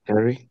me,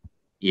 Dr.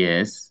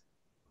 Yes.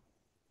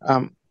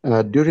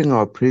 During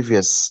our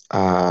previous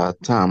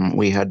term,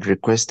 we had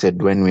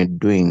requested when we're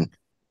doing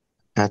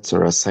tasks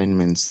or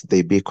assignments,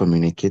 they be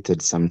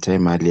communicated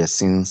sometime earlier,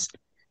 since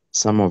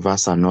some of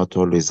us are not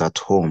always at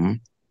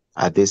home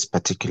at this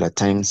particular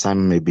time.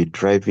 Some may be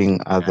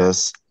driving,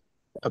 others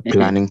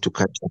planning to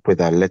catch up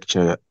with our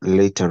lecture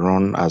later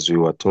on, as we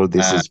were told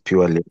this is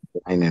purely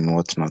online and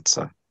whatnot,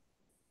 sir.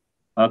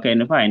 Okay,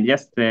 no, fine.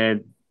 Just,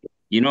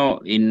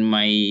 in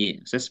my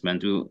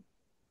assessment,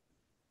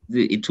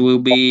 this will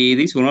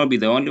not be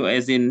the only,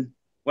 as in,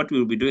 what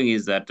we'll be doing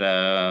is that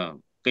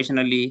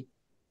occasionally,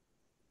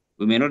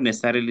 we may not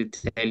necessarily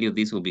tell you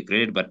this will be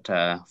graded, but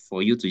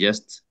for you to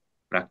just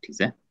practice,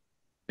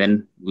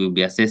 then we'll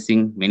be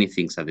assessing many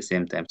things at the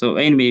same time. So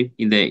anyway,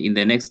 in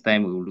the next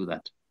time, we will do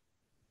that.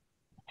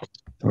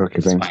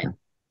 Okay, thank you.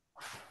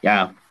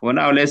 Yeah, for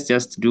now, let's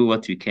just do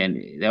what we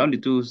can. There are only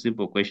two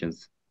simple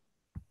questions.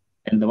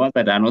 And the ones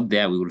that are not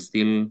there, we will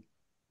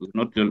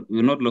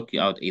not lock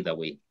you out either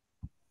way.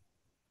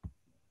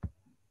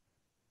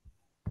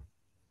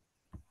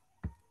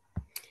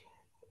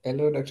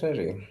 Hello, Dr.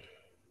 Ray.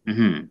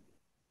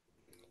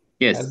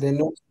 Yes. Are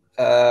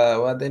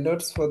Were the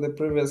notes for the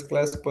previous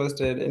class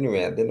posted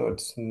anywhere? The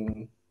notes,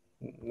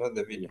 not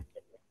the video.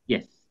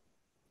 Yes.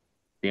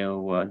 There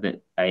were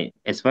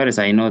as far as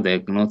I know,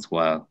 the notes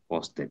were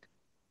posted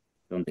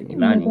on the They're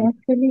e-learning.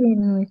 actually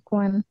in week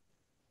 1.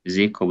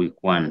 Ziko week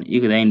 1.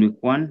 You guys in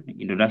week 1,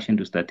 introduction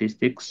to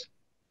statistics.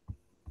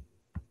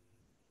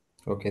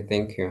 Okay,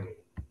 thank you.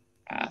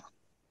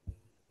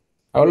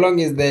 How long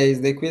is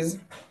the quiz?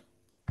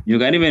 You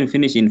can even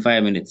finish in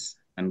 5 minutes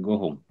and go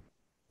home.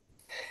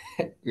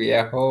 We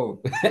are home.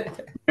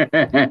 Thank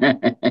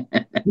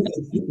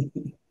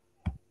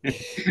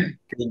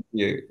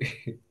you.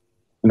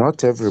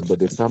 Not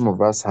everybody. Some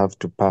of us have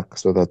to pack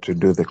so that we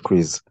do the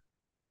quiz.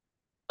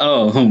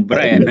 Oh,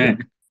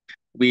 Brian,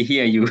 we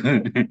hear you.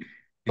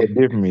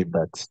 Forgive me,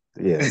 but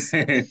yes.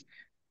 Okay,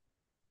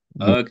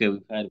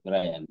 we've heard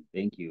Brian.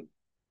 Thank you.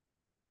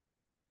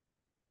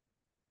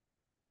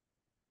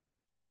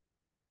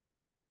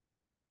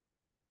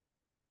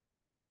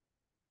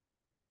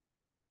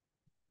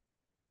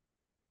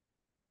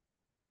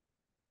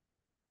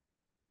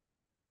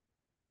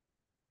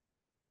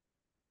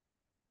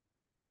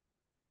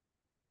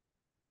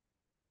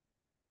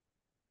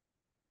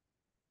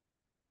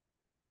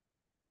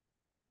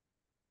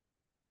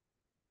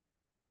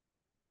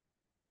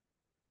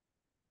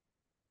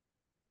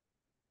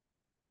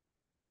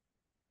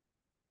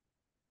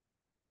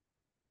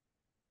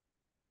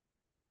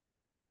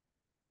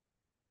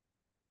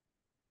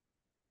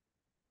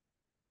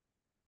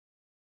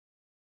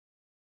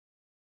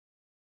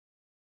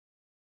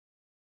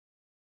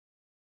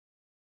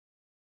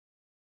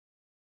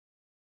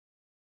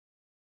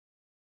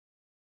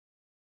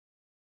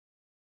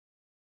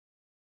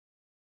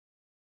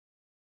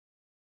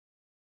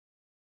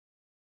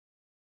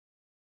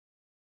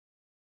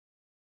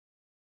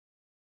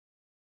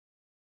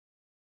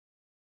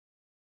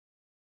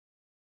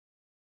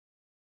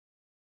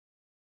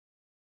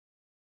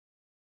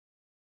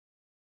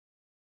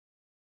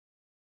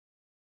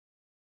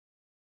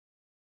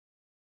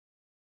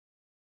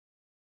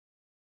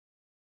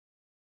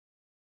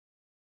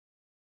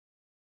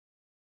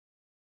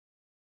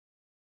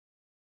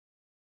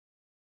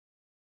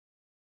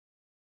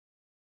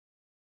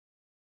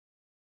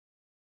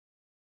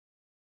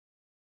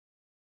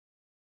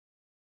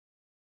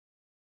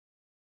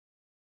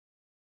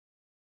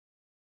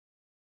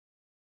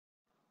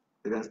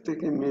 It has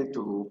taken me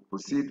to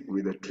proceed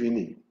with the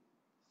training.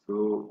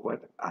 So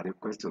what are the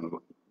questions,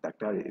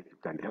 Doctor, if you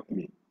can help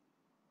me?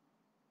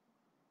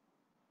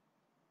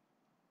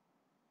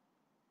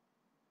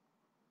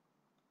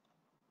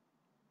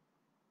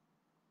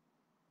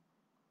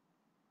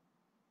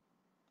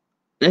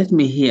 Let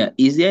me hear.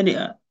 Is there any,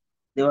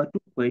 there were 2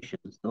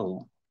 questions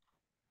though.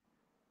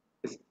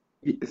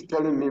 It's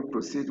telling me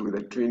proceed with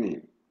the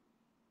training.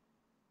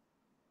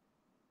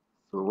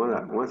 So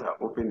once I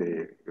open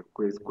the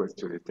quiz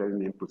question, it's telling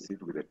me proceed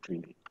with the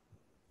training.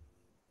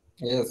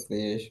 Yes,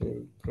 they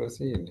should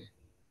proceed.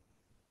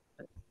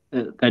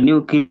 Can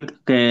you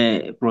click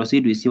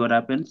proceed? We see what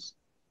happens.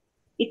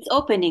 It's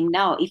opening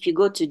now if you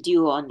go to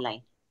Duo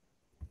Online.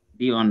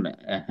 Duo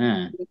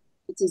Online.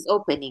 It is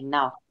opening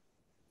now.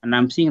 And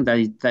I'm seeing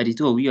that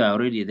 32 of you are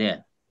already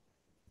there.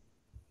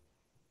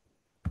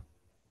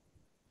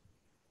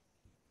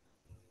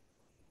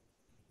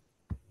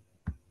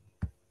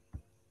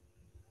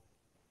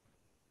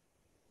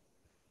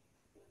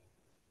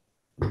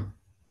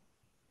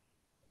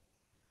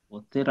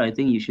 Well, I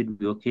think you should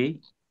be okay.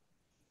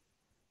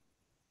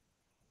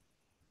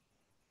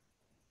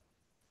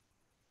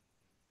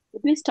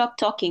 Could we stop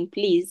talking,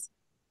 please?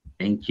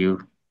 Thank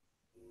you.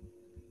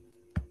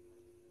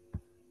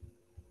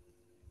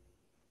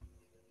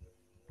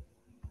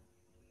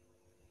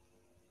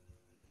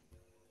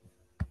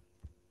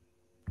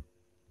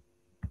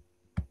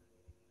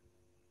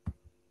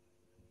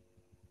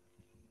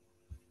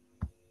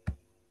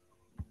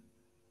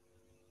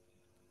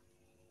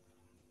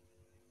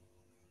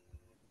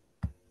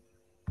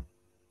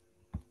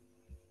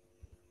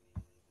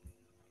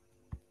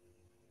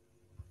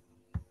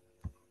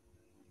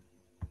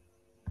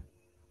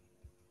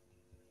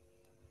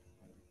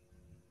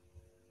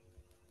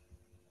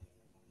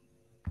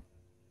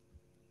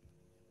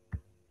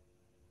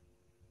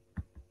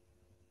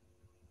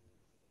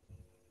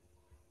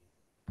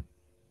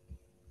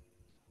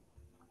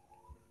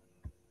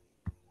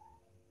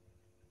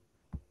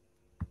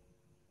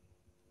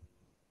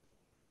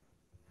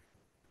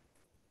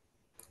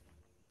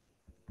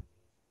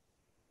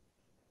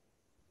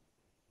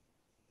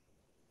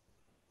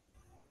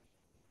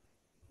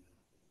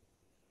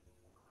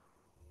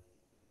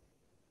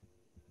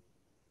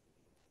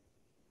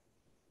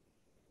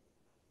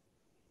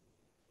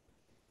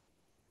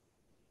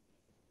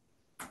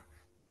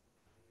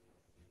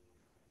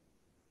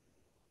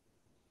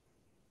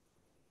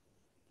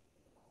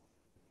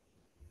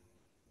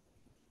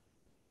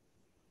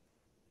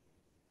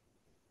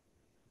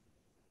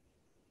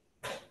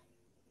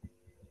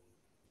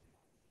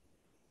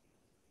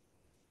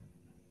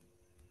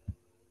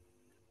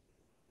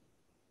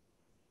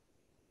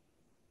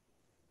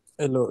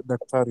 Hello,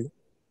 Daktari.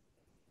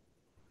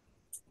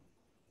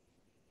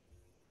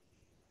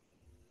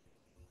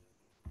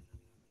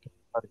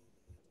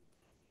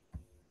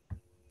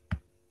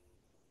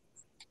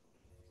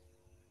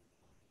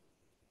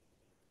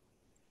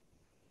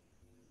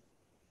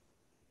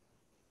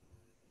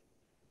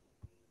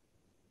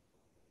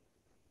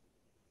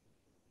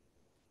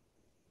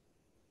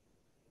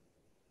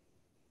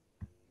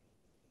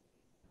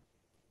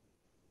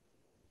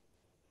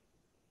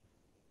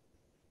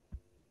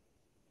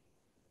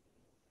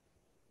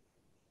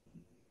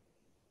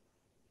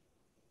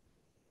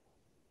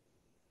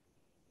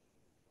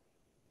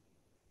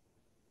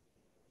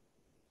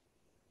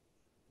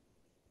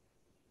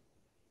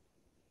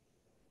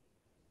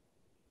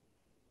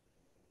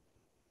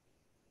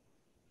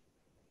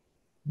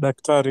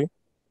 Daktari.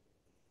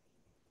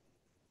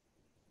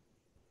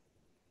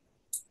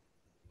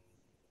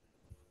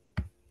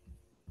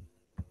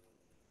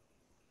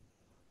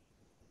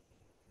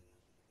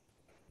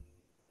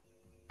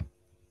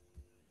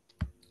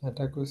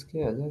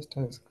 Atakusikia, just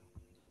ask.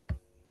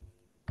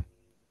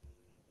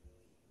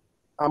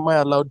 Am I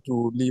allowed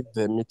to leave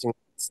the meeting?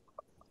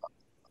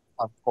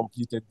 I've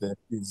completed the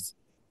quiz.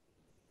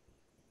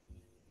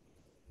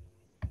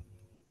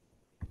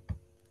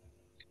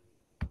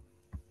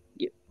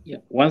 Yeah.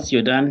 Once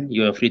you're done,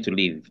 you are free to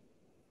leave.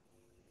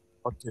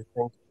 Okay,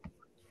 thank you.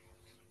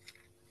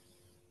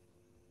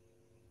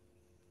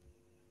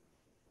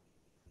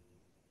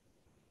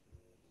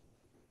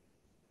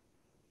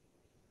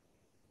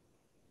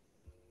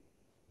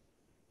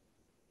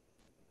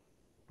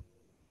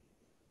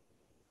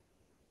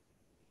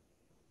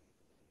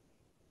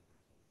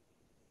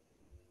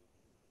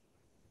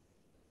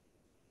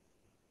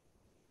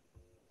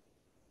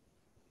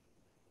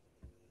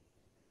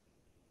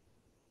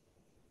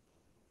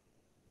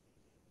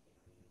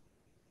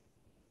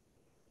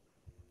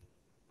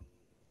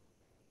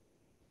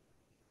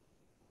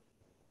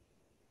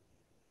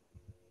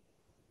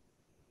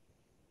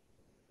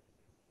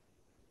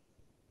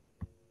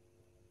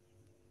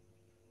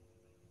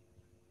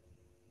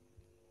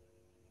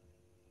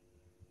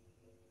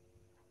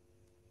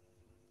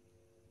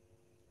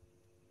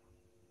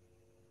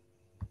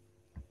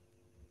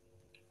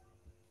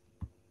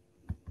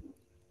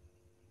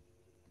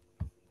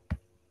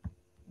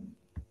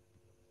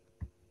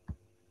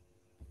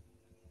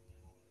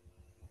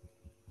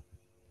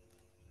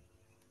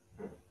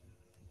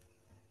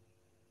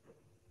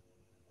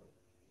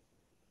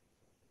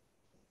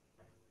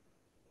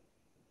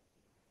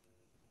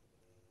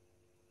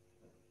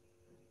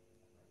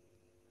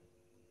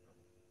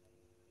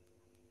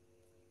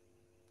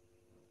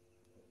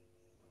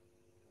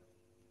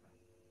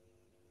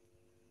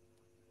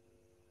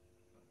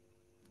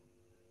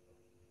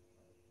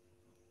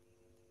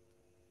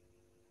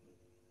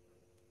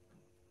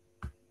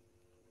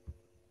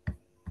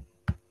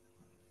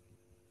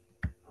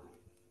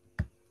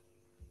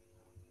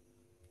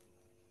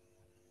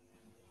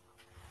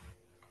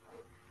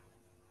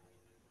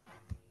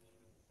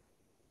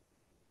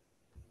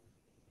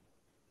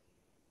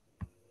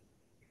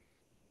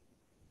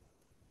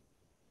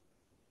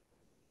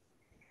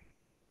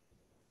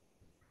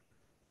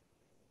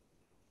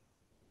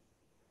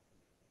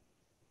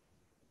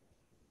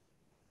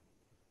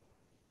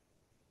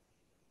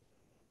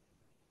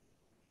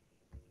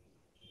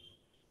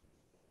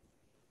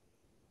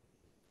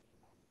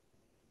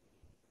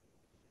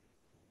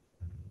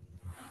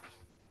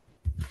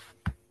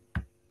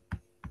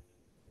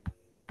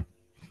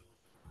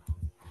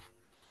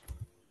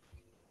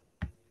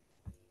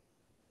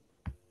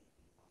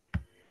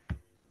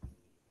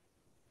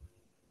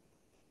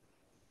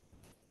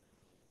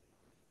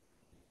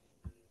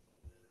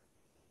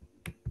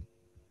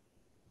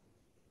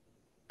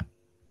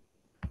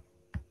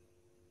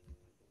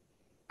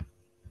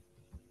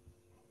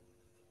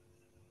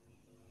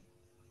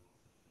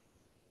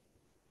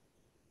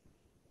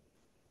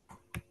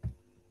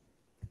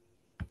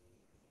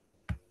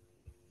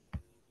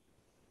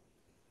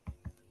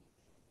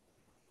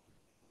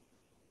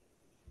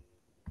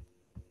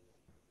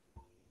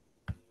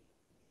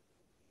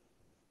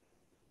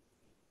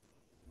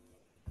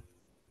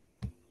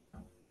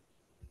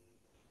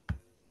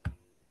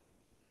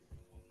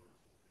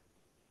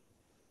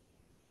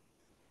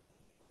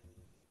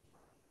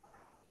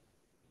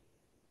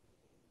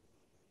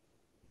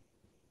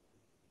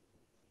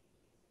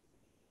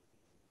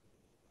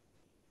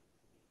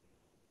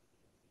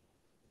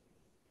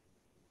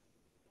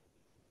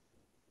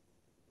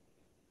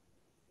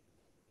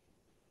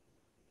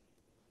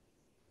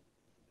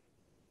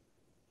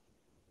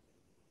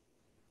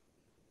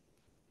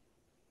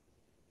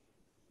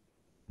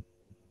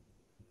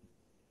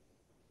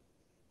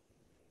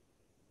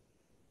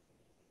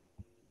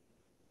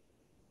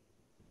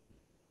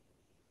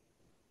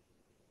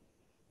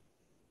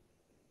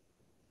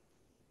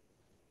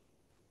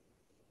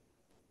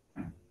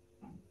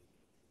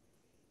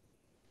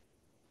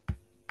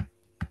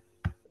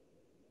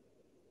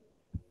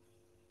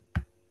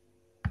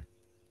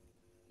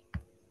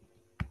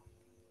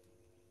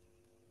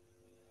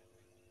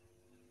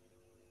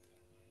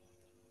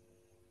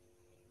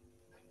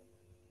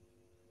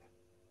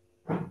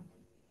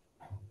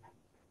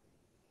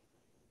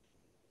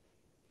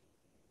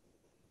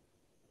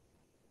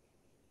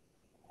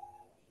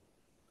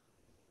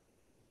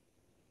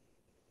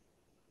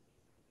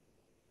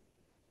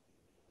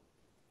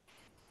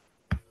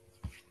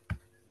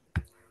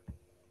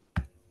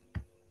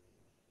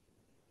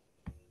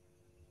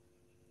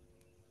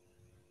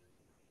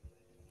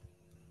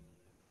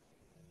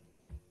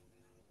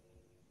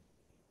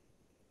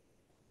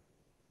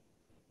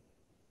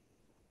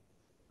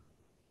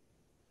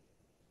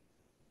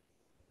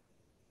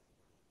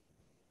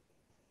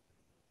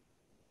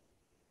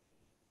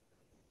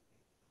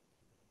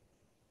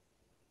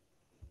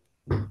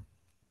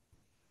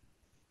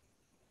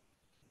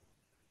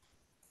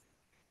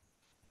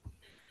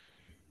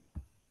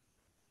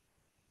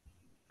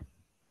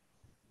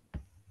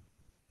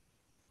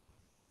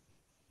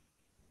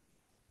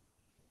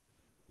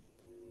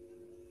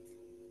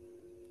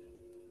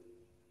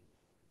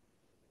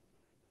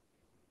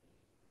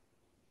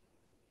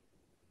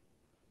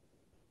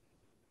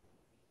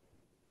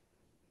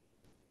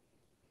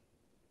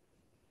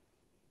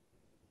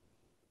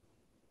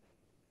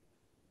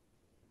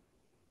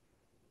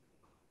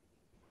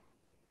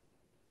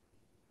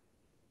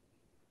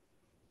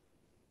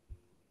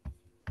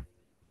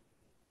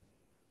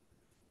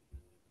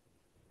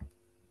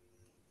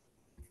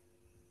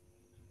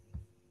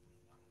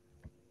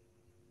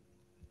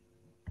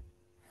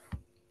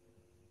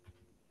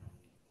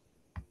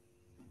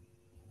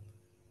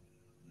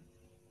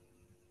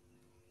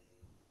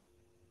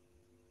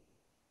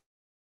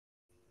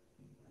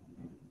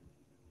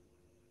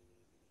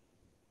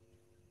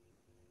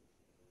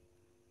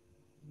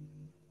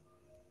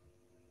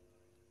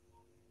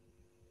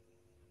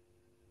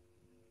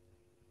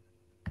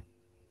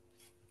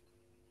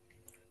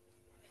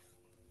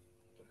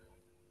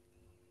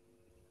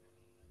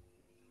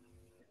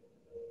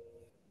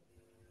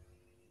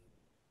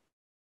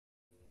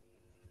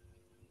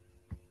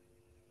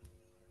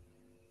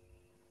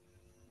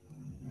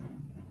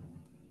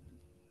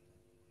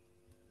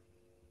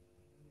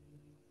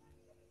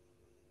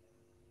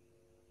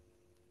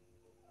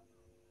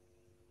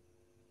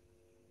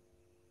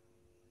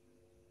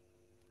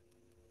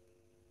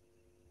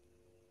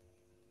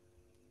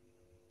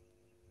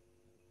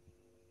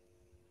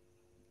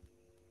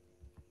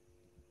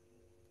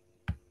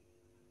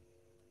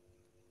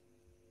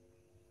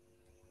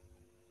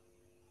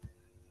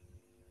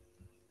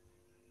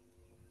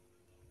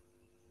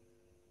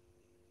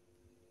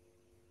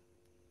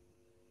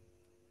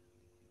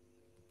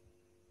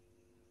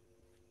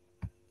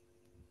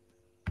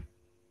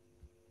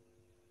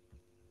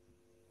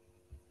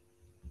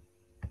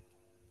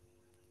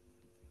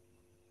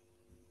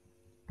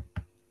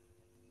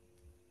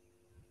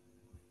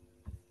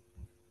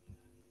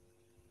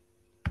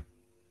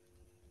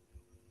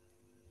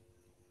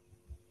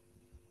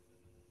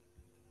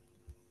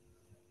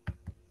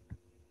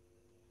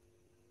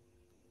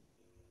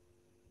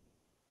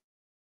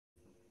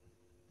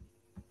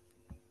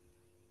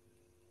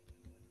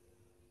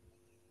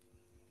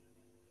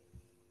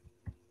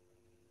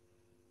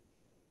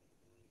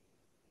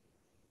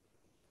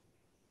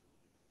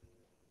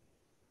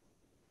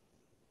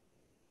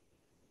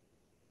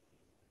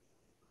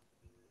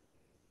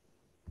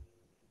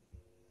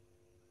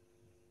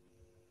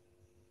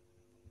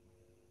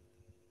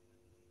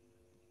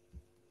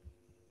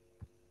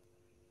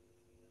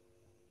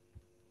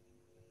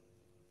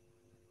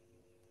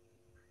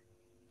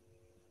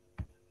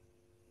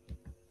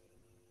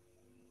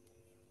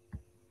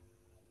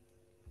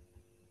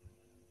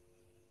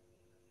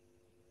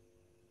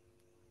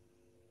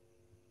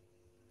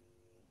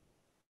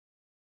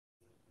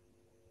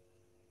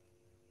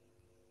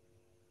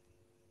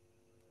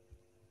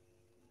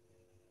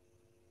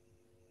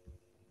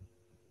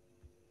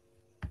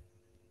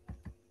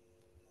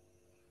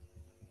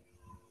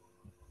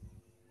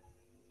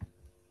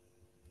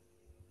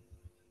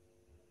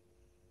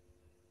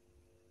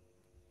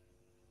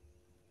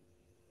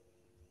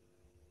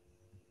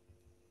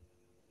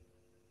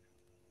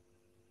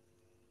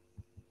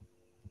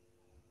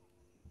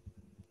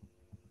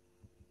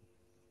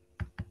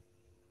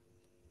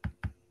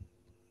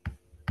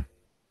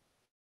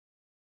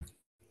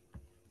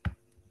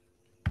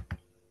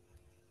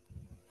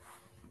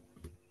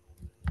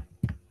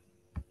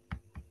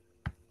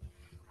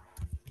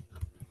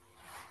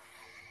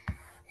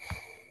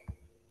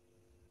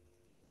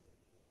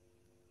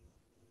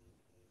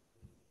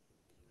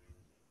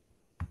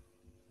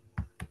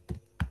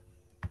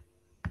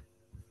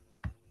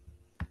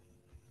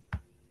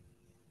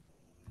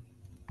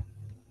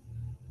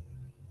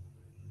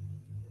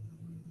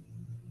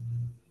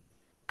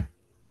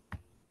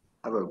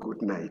 Have a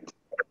good night.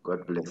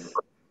 God bless.